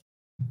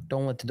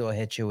 don't let the door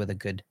hit you with a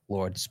good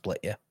Lord split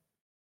you.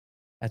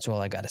 That's all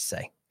I got to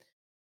say.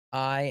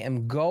 I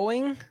am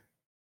going.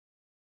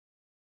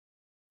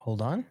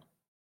 Hold on.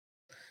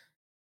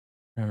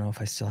 I don't know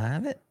if I still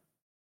have it.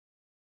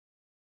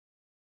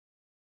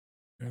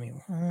 Give me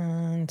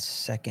 1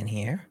 second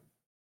here.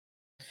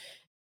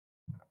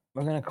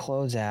 We're going to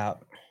close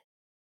out.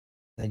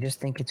 I just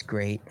think it's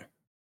great.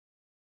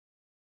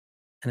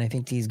 And I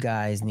think these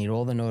guys need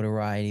all the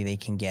notoriety they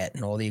can get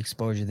and all the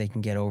exposure they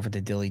can get over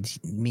the Dilly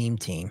meme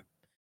team.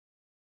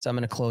 So I'm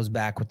going to close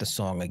back with the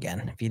song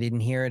again. If you didn't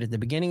hear it at the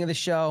beginning of the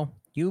show,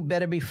 you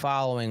better be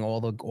following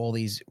all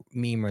these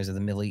memers of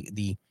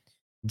the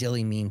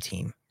Dilly meme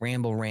team.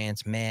 Ramble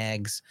Rants,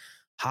 Mags,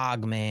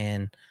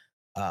 Hogman,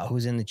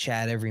 who's in the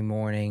chat every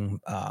morning.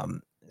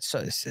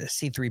 So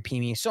C3P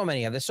meme, so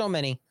many of them. There's so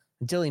many.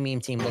 Dilly meme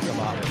team, look them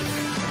up.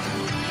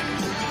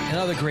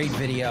 Another great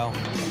video.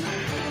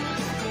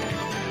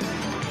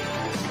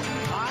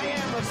 I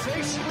am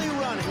officially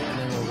running. And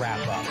then we'll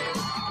wrap up.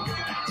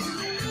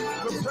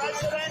 For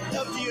President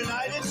of the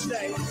United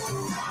States.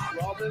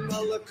 Robin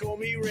Mueller,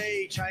 Comey,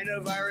 Ray, China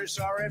virus,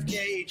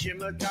 RFK,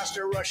 Jim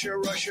Acosta, Russia,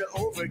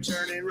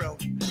 overturning Roe.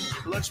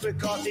 Lunch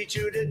McCarthy,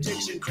 Tudor,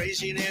 Dixon,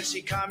 crazy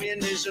Nancy,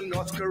 communism,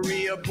 North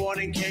Korea,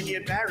 born in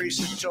Kenya, Barry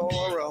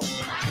Santoro.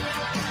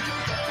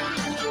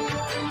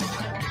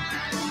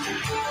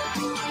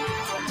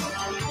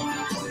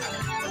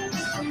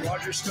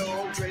 Roger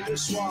Stone, drain the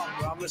swamp,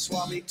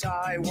 Ramaswamy,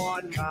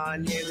 Taiwan,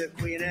 Kanye, the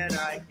Queen and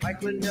I,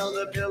 Mike Lindell,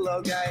 the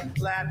pillow guy,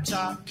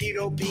 laptop,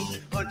 keto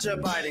beat, Hunter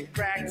Biden,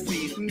 crack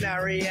feet,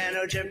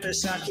 Mariano, Jim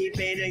Psaki,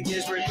 Beta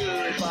Gisbert,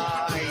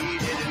 goodbye. He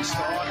didn't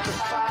start the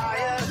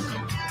fire,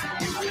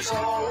 it was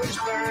always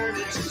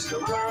burning since the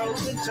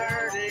world's been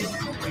turning.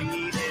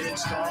 We didn't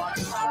start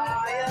the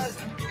fire,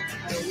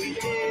 no we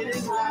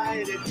didn't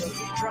light it, but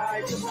we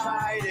tried to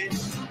fight it.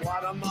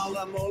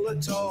 Guatemala,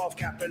 Molotov,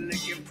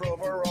 Kaepernick and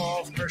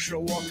Provorov,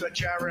 Herschel Walker,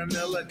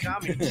 Jaramillo,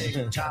 Kami,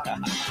 Big Top,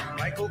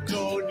 Michael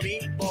Code,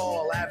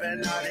 Meatball,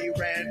 Avenatti,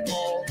 Rand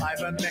Paul,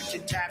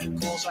 Ivermectin,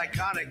 Tacticals,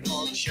 iconic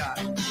mugshot,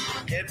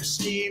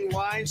 Epstein,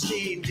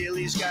 Weinstein,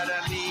 Dilly's got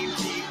a mean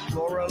team,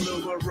 Laura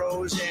Loomer,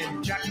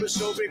 Rosen, Jack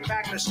Posobiec,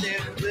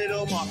 Pakistan,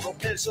 Little Marco,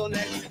 Pencil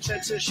Neck,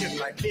 censorship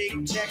like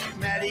Big Tech,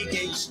 Maddie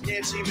Gates,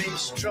 Nancy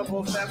Mace,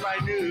 Trouble Fed by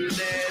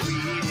Newsnet.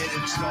 We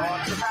didn't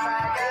start the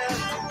fire.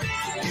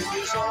 It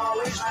was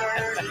always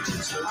burning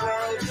since the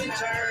world's been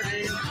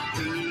turning.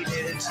 We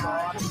didn't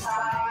start the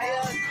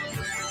fire.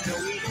 No,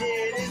 we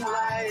didn't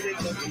light it,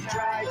 but we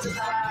tried to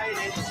fight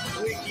it.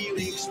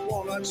 WikiLeaks,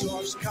 walnut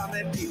sauce,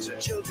 comment pizza,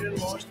 children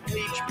lost,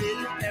 bleach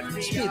bin,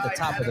 FBI. Should be at the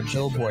top of the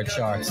Billboard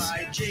charts.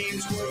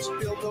 James Woods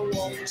built the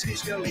wall, Steve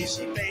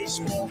Scalise,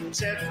 baseball,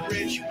 Seth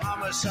Rich,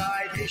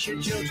 homicide,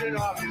 Haitian children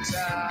off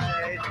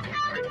inside.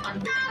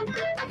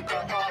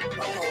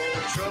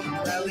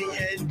 Trump rally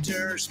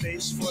enter,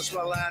 Space Force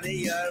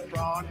Melania,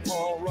 Ron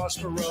Paul, Ross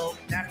Perot,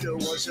 NAFTA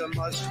was a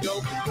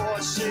must-go,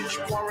 Gorsuch,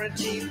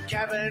 quarantine,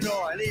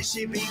 Kavanaugh, and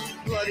ECB,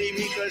 Bloody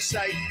Mika,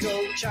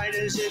 Psycho,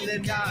 China's in the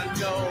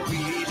Congo.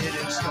 We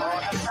didn't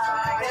start the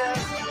fire.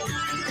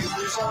 It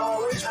was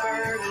always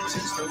burning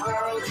since the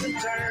world's been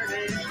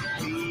turning.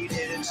 We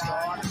didn't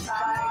start the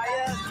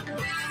fire.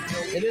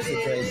 It is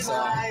a great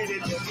song. We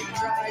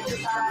tried to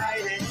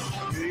fight it.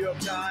 New York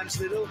Times,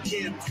 Little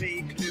Kim,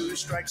 fake news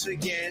strikes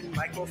again.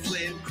 Michael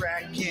Flynn,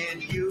 crack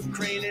can,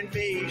 Ukraine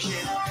invasion.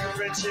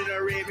 Prince in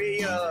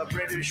Arabia,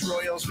 British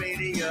Royals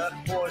mania.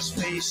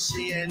 Horseface,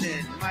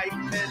 CNN,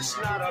 Mike Pence,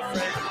 not a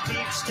friend.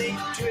 Deep State,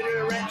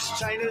 Twitter, X,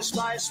 China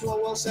spy,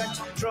 swole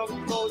sex. Trump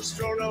votes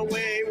thrown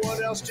away.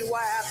 What else do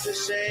I have to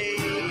say?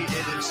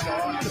 Didn't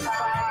start the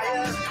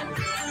fire.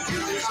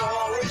 It was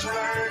always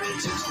burning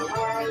since the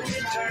world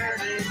been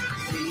turning.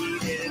 We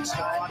didn't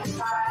start the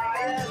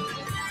fire.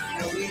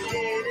 No, we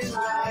didn't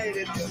light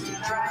it, but we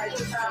tried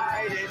to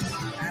fight it.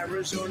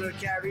 Arizona,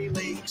 Carrie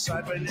Lake,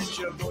 Cyber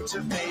Ninja, votes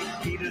of fate.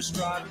 Peter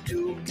Strzok,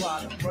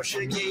 Dublock,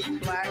 Russia Gate,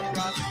 Black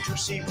Rock,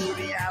 Juicy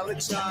Booty,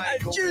 Alex Stein,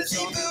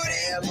 Juicy Booty,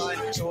 Airline,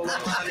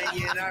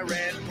 Soleimani in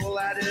Iran, pull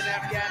out in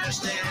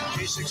Afghanistan,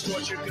 J6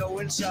 torture, go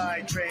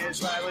inside, trans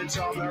violence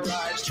on the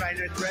rise,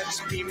 China threats,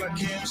 FEMA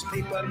camps,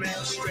 paper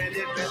maps,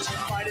 stranded vets,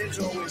 Biden's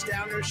always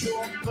down her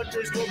shore, but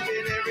there's broken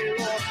every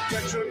law,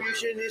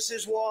 retribution, this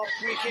is war,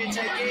 we can't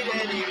take it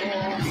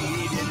anymore,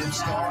 we didn't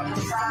start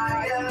the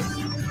fire.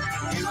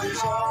 It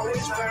was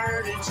always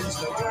burning since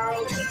the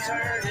world's been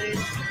turning.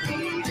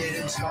 We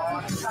didn't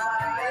start the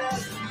fire.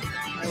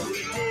 No,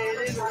 we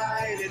didn't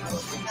light it,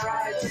 but we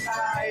tried to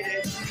fight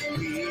it.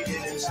 We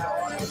didn't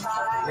start the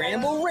fire.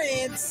 Ramble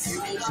Rants,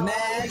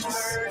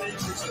 Mags,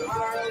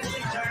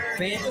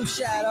 Phantom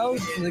Shadow,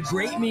 the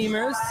great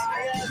memers,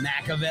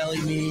 Machiavelli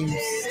memes,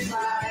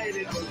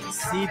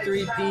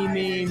 C3P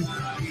meme,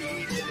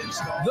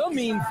 the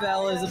meme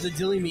fellas of the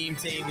Dilly meme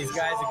team. These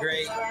guys are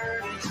great.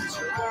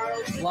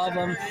 Love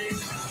them.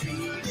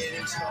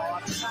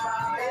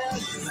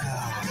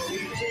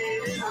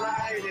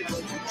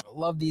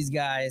 Love these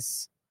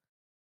guys.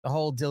 The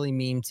whole Dilly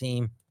meme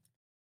team.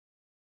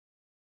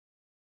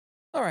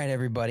 All right,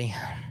 everybody.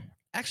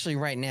 Actually,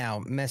 right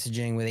now,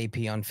 messaging with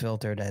AP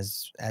Unfiltered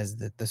as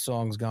the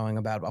song's going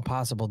about a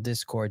possible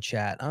Discord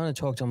chat. I'm going to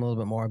talk to him a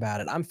little bit more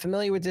about it. I'm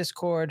familiar with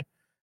Discord.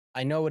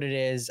 I know what it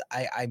is.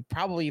 I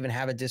probably even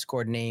have a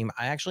Discord name.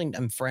 I actually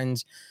am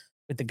friends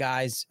with the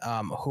guys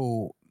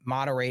who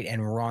moderate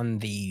and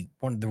run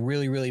one of the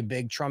really, really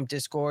big Trump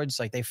Discords.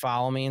 Like, they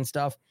follow me and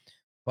stuff.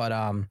 But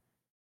I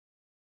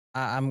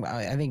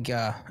think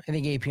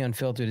AP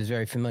Unfiltered is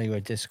very familiar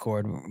with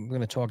Discord. We're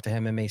going to talk to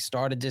him and may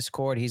start a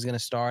Discord. He's going to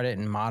start it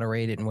and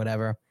moderate it and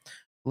whatever.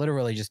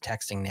 Literally just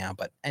texting now.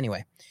 But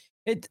anyway,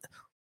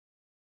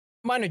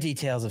 minor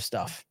details of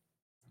stuff.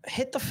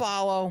 Hit the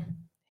follow,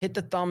 hit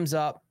the thumbs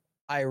up.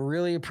 I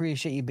really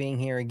appreciate you being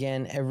here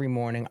again every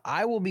morning.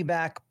 I will be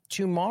back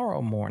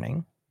tomorrow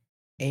morning,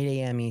 8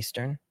 a.m.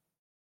 Eastern.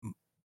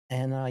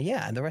 And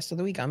the rest of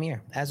the week I'm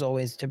here. As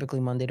always, typically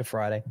Monday to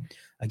Friday.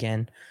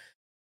 Again,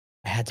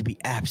 I had to be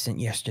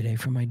absent yesterday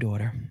for my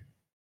daughter.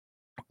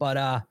 But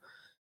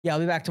I'll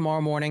be back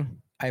tomorrow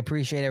morning. I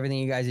appreciate everything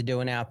you guys are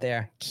doing out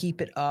there. Keep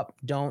it up.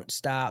 Don't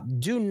stop.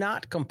 Do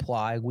not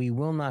comply. We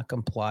will not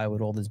comply with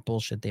all this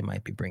bullshit they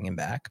might be bringing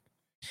back.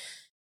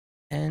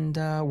 And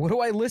what do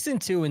I listen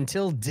to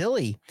until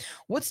Dilly?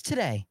 What's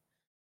today?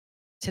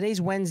 Today's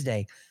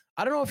Wednesday.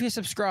 I don't know if you're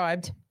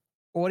subscribed.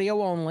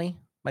 Audio only.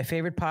 My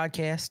favorite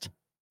podcast,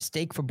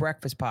 Steak for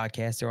Breakfast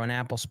podcast. They're on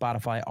Apple,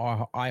 Spotify,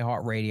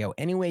 iHeartRadio.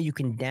 Anyway, you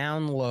can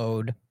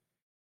download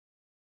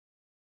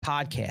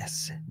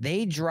podcasts.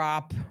 They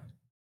drop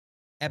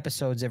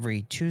episodes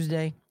every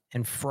Tuesday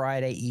and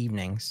Friday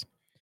evenings.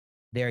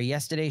 Their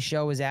yesterday's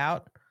show is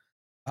out.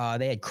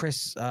 They had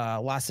Chris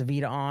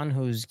Lasavita on,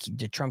 who's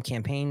the Trump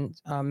campaign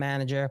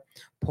manager,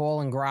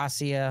 Paul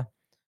Ingracia.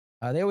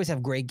 They always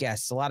have great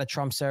guests. A lot of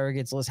Trump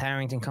surrogates. Liz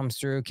Harrington comes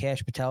through.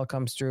 Kash Patel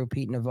comes through.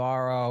 Pete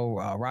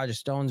Navarro. Roger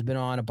Stone's been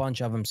on. A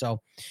bunch of them.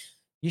 So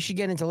you should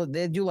get into.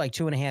 They do like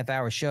 2.5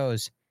 hour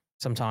shows.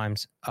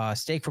 sometimes.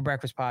 Steak for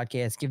Breakfast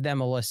podcast. Give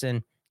them a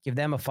listen. Give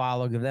them a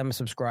follow. Give them a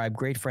subscribe.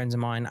 Great friends of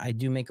mine. I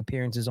do make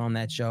appearances on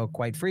that show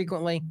quite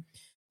frequently.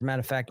 As a matter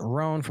of fact,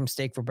 Roan from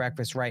Steak for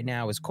Breakfast right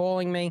now is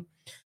calling me,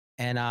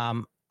 and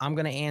I'm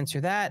going to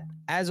answer that.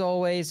 As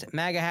always,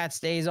 MAGA hat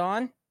stays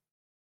on.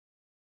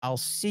 I'll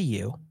see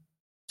you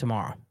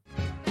tomorrow.